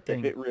hybrid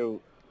thing.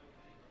 Go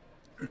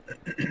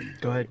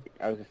ahead.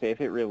 I was gonna say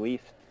if it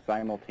released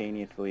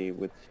simultaneously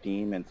with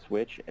Steam and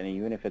Switch, and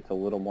even if it's a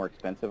little more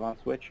expensive on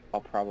Switch,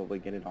 I'll probably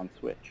get it on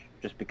Switch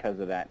just because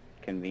of that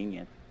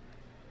convenience.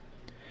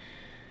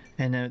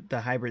 And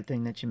the hybrid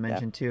thing that you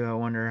mentioned too, I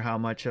wonder how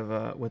much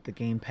of with the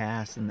Game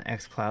Pass and the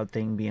xCloud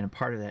thing being a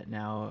part of that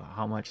now,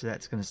 how much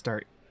that's going to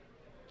start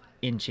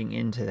inching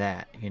into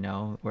that,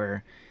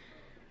 where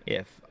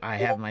if I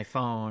have my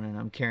phone and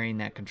I'm carrying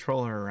that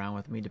controller around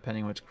with me,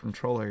 depending on which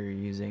controller you're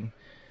using,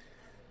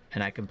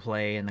 and I can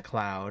play in the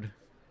cloud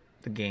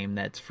the game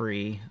that's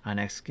free on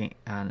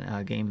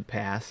Game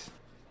Pass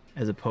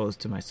as opposed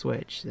to my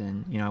Switch,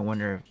 then, I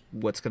wonder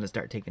what's going to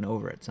start taking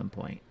over at some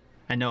point.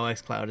 I know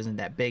xCloud isn't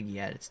that big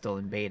yet. It's still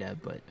in beta,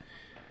 but,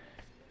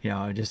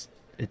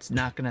 it's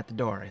knocking at the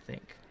door, I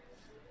think.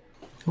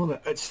 well,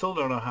 I still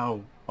don't know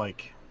how.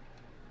 Like,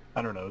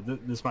 I don't know.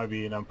 This might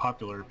be an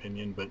unpopular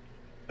opinion, but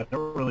I'm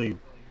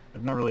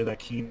not really that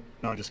keen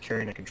on just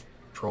carrying a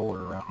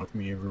controller around with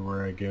me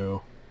everywhere I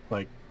go.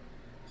 Like,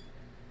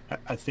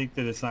 I think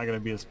that it's not going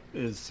to be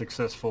as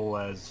successful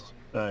as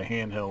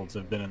handhelds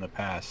have been in the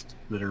past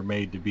that are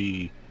made to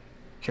be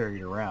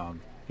carried around.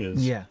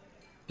 Because Yeah.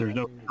 there's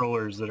no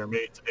controllers that are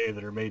made today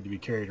that are made to be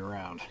carried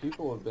around.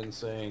 People have been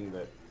saying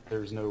that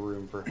there's no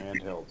room for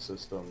handheld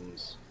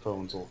systems.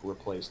 Phones will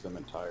replace them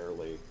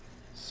entirely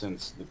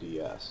since the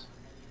DS.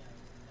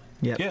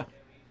 Yep. Yeah.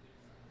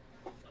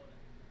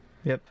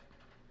 Yep.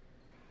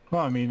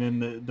 Well, I mean,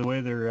 in the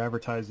way they're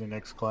advertising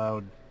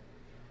xCloud,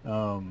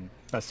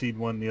 I seen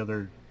one the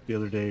other the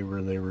other day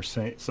where they were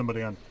saying,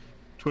 somebody on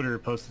Twitter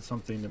posted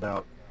something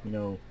about,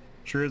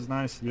 sure is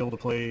nice to be able to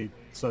play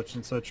such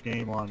and such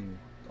game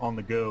on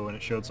the go, and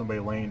it showed somebody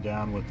laying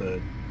down with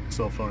a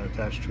cell phone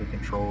attached to a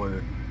controller.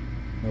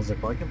 And I was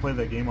like, well, I can play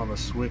that game on the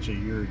Switch a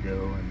year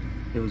ago, and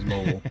it was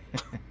mobile.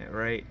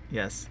 Right?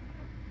 Yes.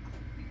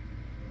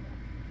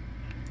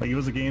 Like, it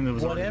was a game that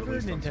was already Whatever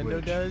released on Nintendo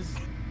Switch. does,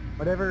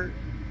 whatever,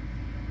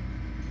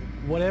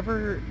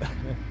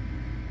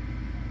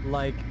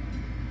 like,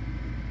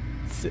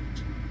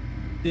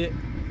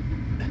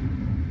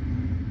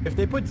 if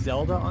they put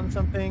Zelda on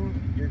something,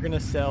 you're gonna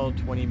sell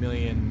 20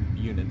 million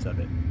units of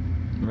it.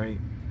 Right.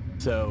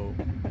 So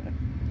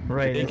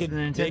Right. they It's could, the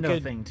they Nintendo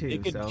could, thing too. they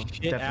could So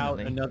shit out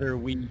definitely. another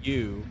Wii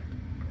U,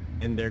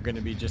 and they're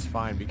gonna be just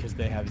fine because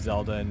they have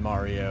Zelda and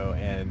Mario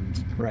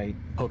and Right.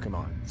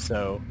 Pokemon.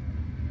 So,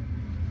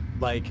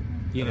 like,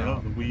 you I don't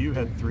know, the Wii U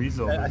had 3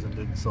 Zeldas I and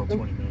didn't sell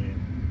 20 million.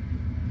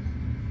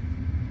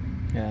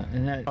 Yeah,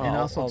 and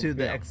also too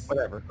the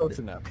whatever, close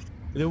enough.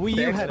 The Wii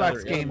The U had Xbox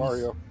other games-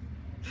 Mario.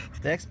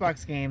 the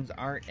Xbox games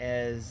aren't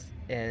as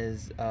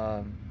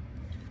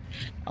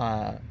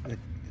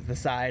the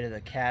side of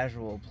the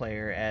casual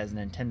player as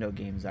Nintendo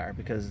games are,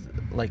 because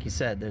like you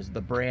said, there's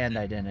the brand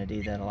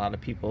identity that a lot of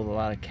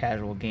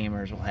casual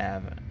gamers will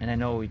have, and I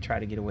know we try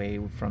to get away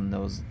from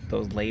those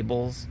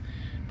labels,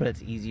 but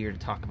it's easier to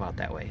talk about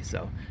that way.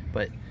 So,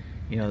 but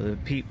the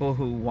people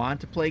who want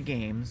to play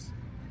games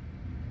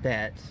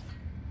that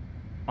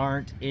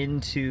aren't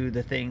into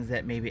the things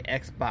that maybe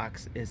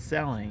Xbox is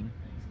selling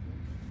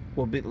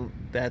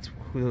that's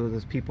who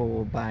those people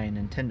will buy a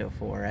Nintendo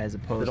for, as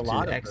but opposed a to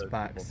lot of those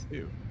Xbox. people,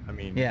 too. I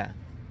mean, Yeah,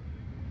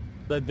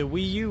 the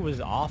Wii U was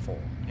awful,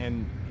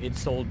 and it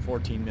sold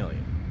 14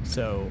 million.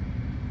 So,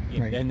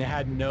 Right. and they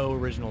had no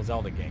original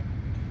Zelda game.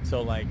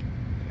 So, like,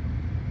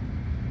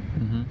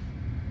 hmm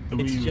The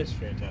Wii It's U was just-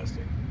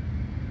 fantastic.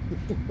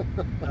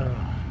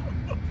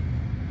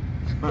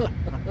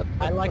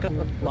 I like a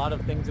lot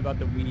of things about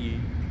the Wii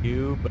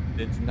U, but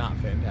it's not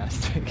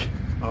fantastic.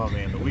 Oh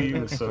man, the Wii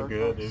U was so Star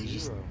good. Fox It was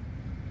just, Zero.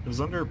 it was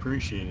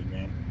underappreciated,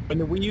 man. When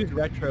the Wii U's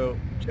retro,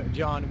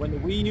 John, when the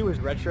Wii U is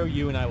retro,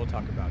 you and I will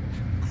talk about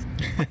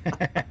it.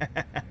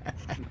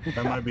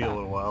 That might be a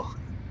little while.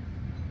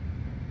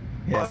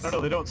 Well, I yes. don't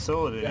know, they don't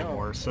sell it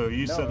anymore. So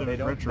you said that they was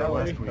don't retro sell it,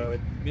 last week. so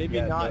it's, Maybe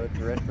yeah, not. So it's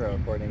retro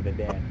according to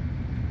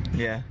Dan.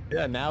 Yeah.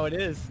 Yeah, now it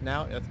is.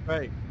 Now that's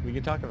right. We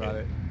can talk about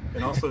it.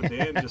 And also,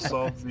 Dan just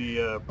solved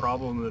the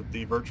problem that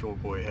the Virtual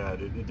Boy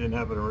had. It didn't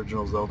have an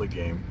original Zelda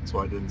game, so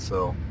I didn't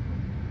sell.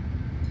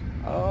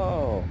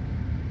 Oh,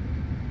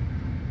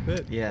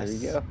 Yes. there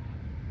you go.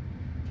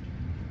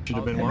 Should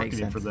have been That makes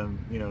marketing for sense.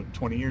 them,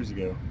 20 years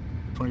ago,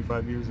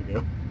 25 years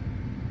ago.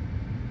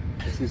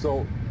 See,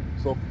 so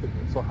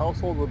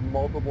households with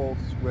multiple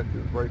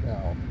Switches right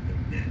now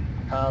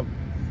have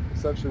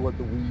essentially what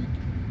the Wii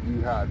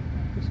U had,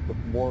 just with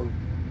more,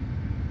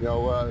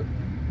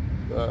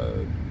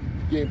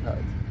 game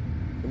pads.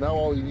 And now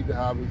all you need to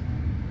have is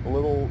a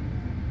little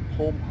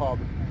home hub.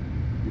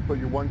 You put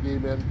your one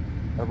game in,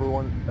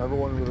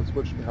 everyone with a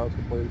Switch in the house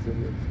can play the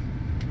same game.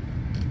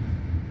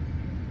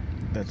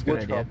 That's a good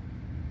Switch idea. Hub.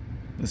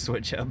 The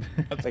Switch Hub.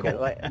 That's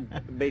Like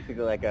cool.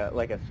 basically like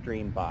a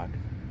stream box.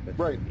 That's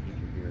Right. into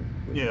each of your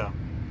Switches. Yeah.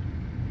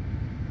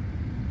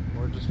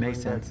 Or just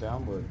Makes bring sense. back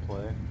download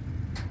play.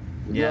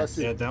 Yes.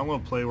 Yeah,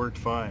 download play worked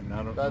fine. I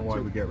don't know That's why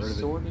what we got rid of it.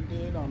 Sorta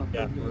did on a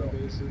Yeah, regular for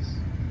real. basis.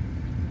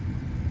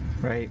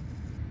 Right.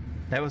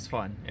 That was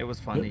fun. It was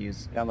fun to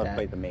use. Download that.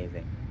 Play's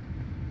amazing.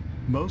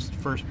 Most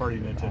first-party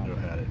Nintendo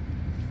had it.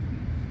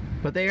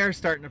 But they are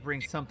starting to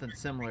bring something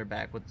similar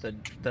back with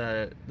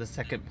the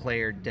second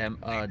player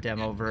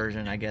demo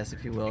version, I guess,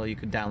 if you will. You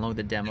could download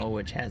the demo,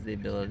 which has the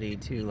ability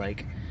to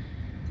like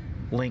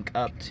link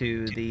up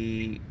to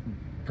the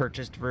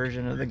purchased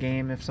version of the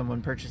game if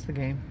someone purchased the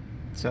game.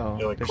 So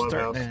Yeah, like they're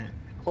Clubhouse. starting to,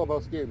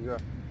 Clubhouse games, yeah.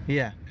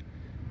 yeah.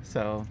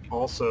 So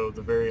Also,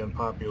 the very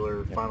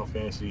unpopular Final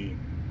Fantasy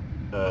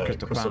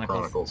Crystal Crystal Chronicles.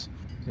 Chronicles.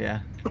 yeah,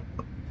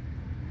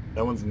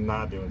 That one's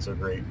not doing so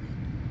great.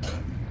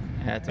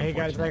 that's Hey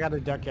guys, I unfortunate. gotta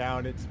duck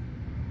out. It's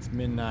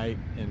midnight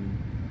and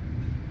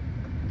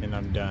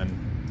I'm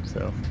done.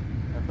 So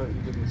I thought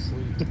you didn't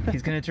sleep.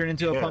 He's gonna turn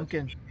into a Yeah.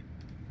 pumpkin.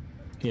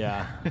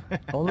 yeah,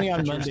 only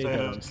on You're Monday. staying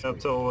though. up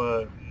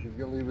till He's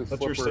gonna leave his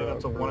but you're slipper staying up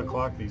out till for- 1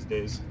 o'clock these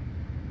days.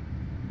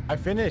 I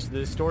finished.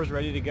 The store's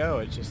ready to go.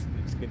 It's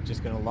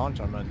just gonna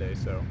launch on Monday.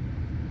 So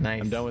Nice.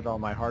 I'm done with all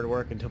my hard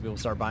work until people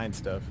start buying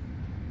stuff.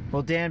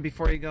 Well, Dan,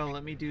 before you go,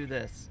 let me do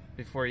this.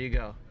 Before you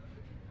go,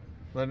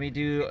 let me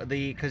do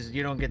because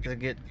you don't get to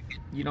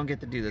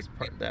do this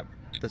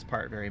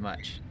part very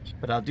much.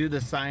 But I'll do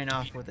the sign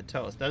off with a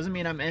toast. Doesn't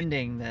mean I'm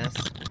ending this.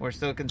 We're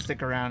still can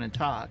stick around and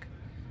talk.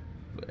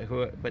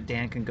 But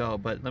Dan can go.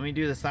 But let me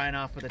do the sign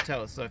off with a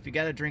toast. So if you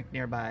got a drink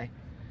nearby,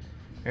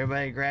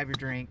 everybody grab your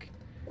drink.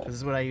 This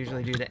is what I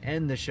usually do to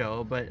end the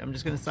show. But I'm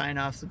just gonna sign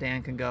off so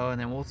Dan can go, and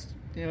then we'll.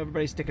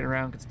 Everybody sticking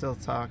around can still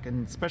talk,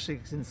 and especially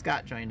since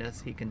Scott joined us,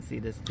 he can see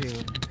this too.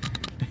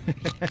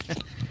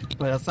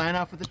 But I'll sign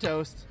off with a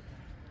toast.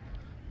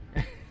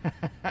 I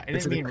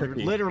It's didn't a mean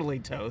cookie. literally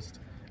toast.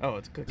 Oh,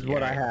 it's cookie. is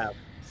what I alright. have.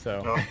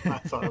 So Oh, I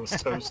thought it was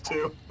toast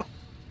too.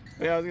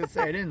 Yeah, I was gonna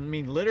say I didn't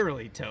mean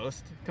literally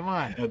toast. Come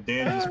on.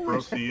 Dan just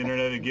broke the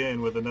internet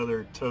again with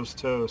another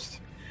toast.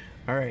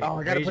 All right.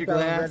 I gotta raise put your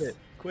that glass. on Reddit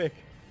quick.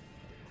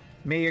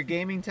 May your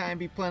gaming time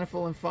be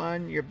plentiful and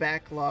fun, your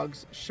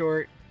backlogs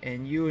short,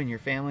 and you and your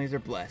families are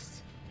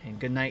blessed. And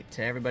good night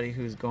to everybody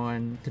who's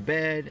going to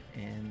bed,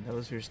 and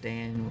those who are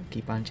staying will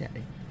keep on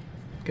chatting.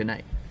 Good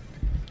night.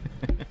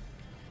 Good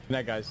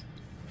night, guys.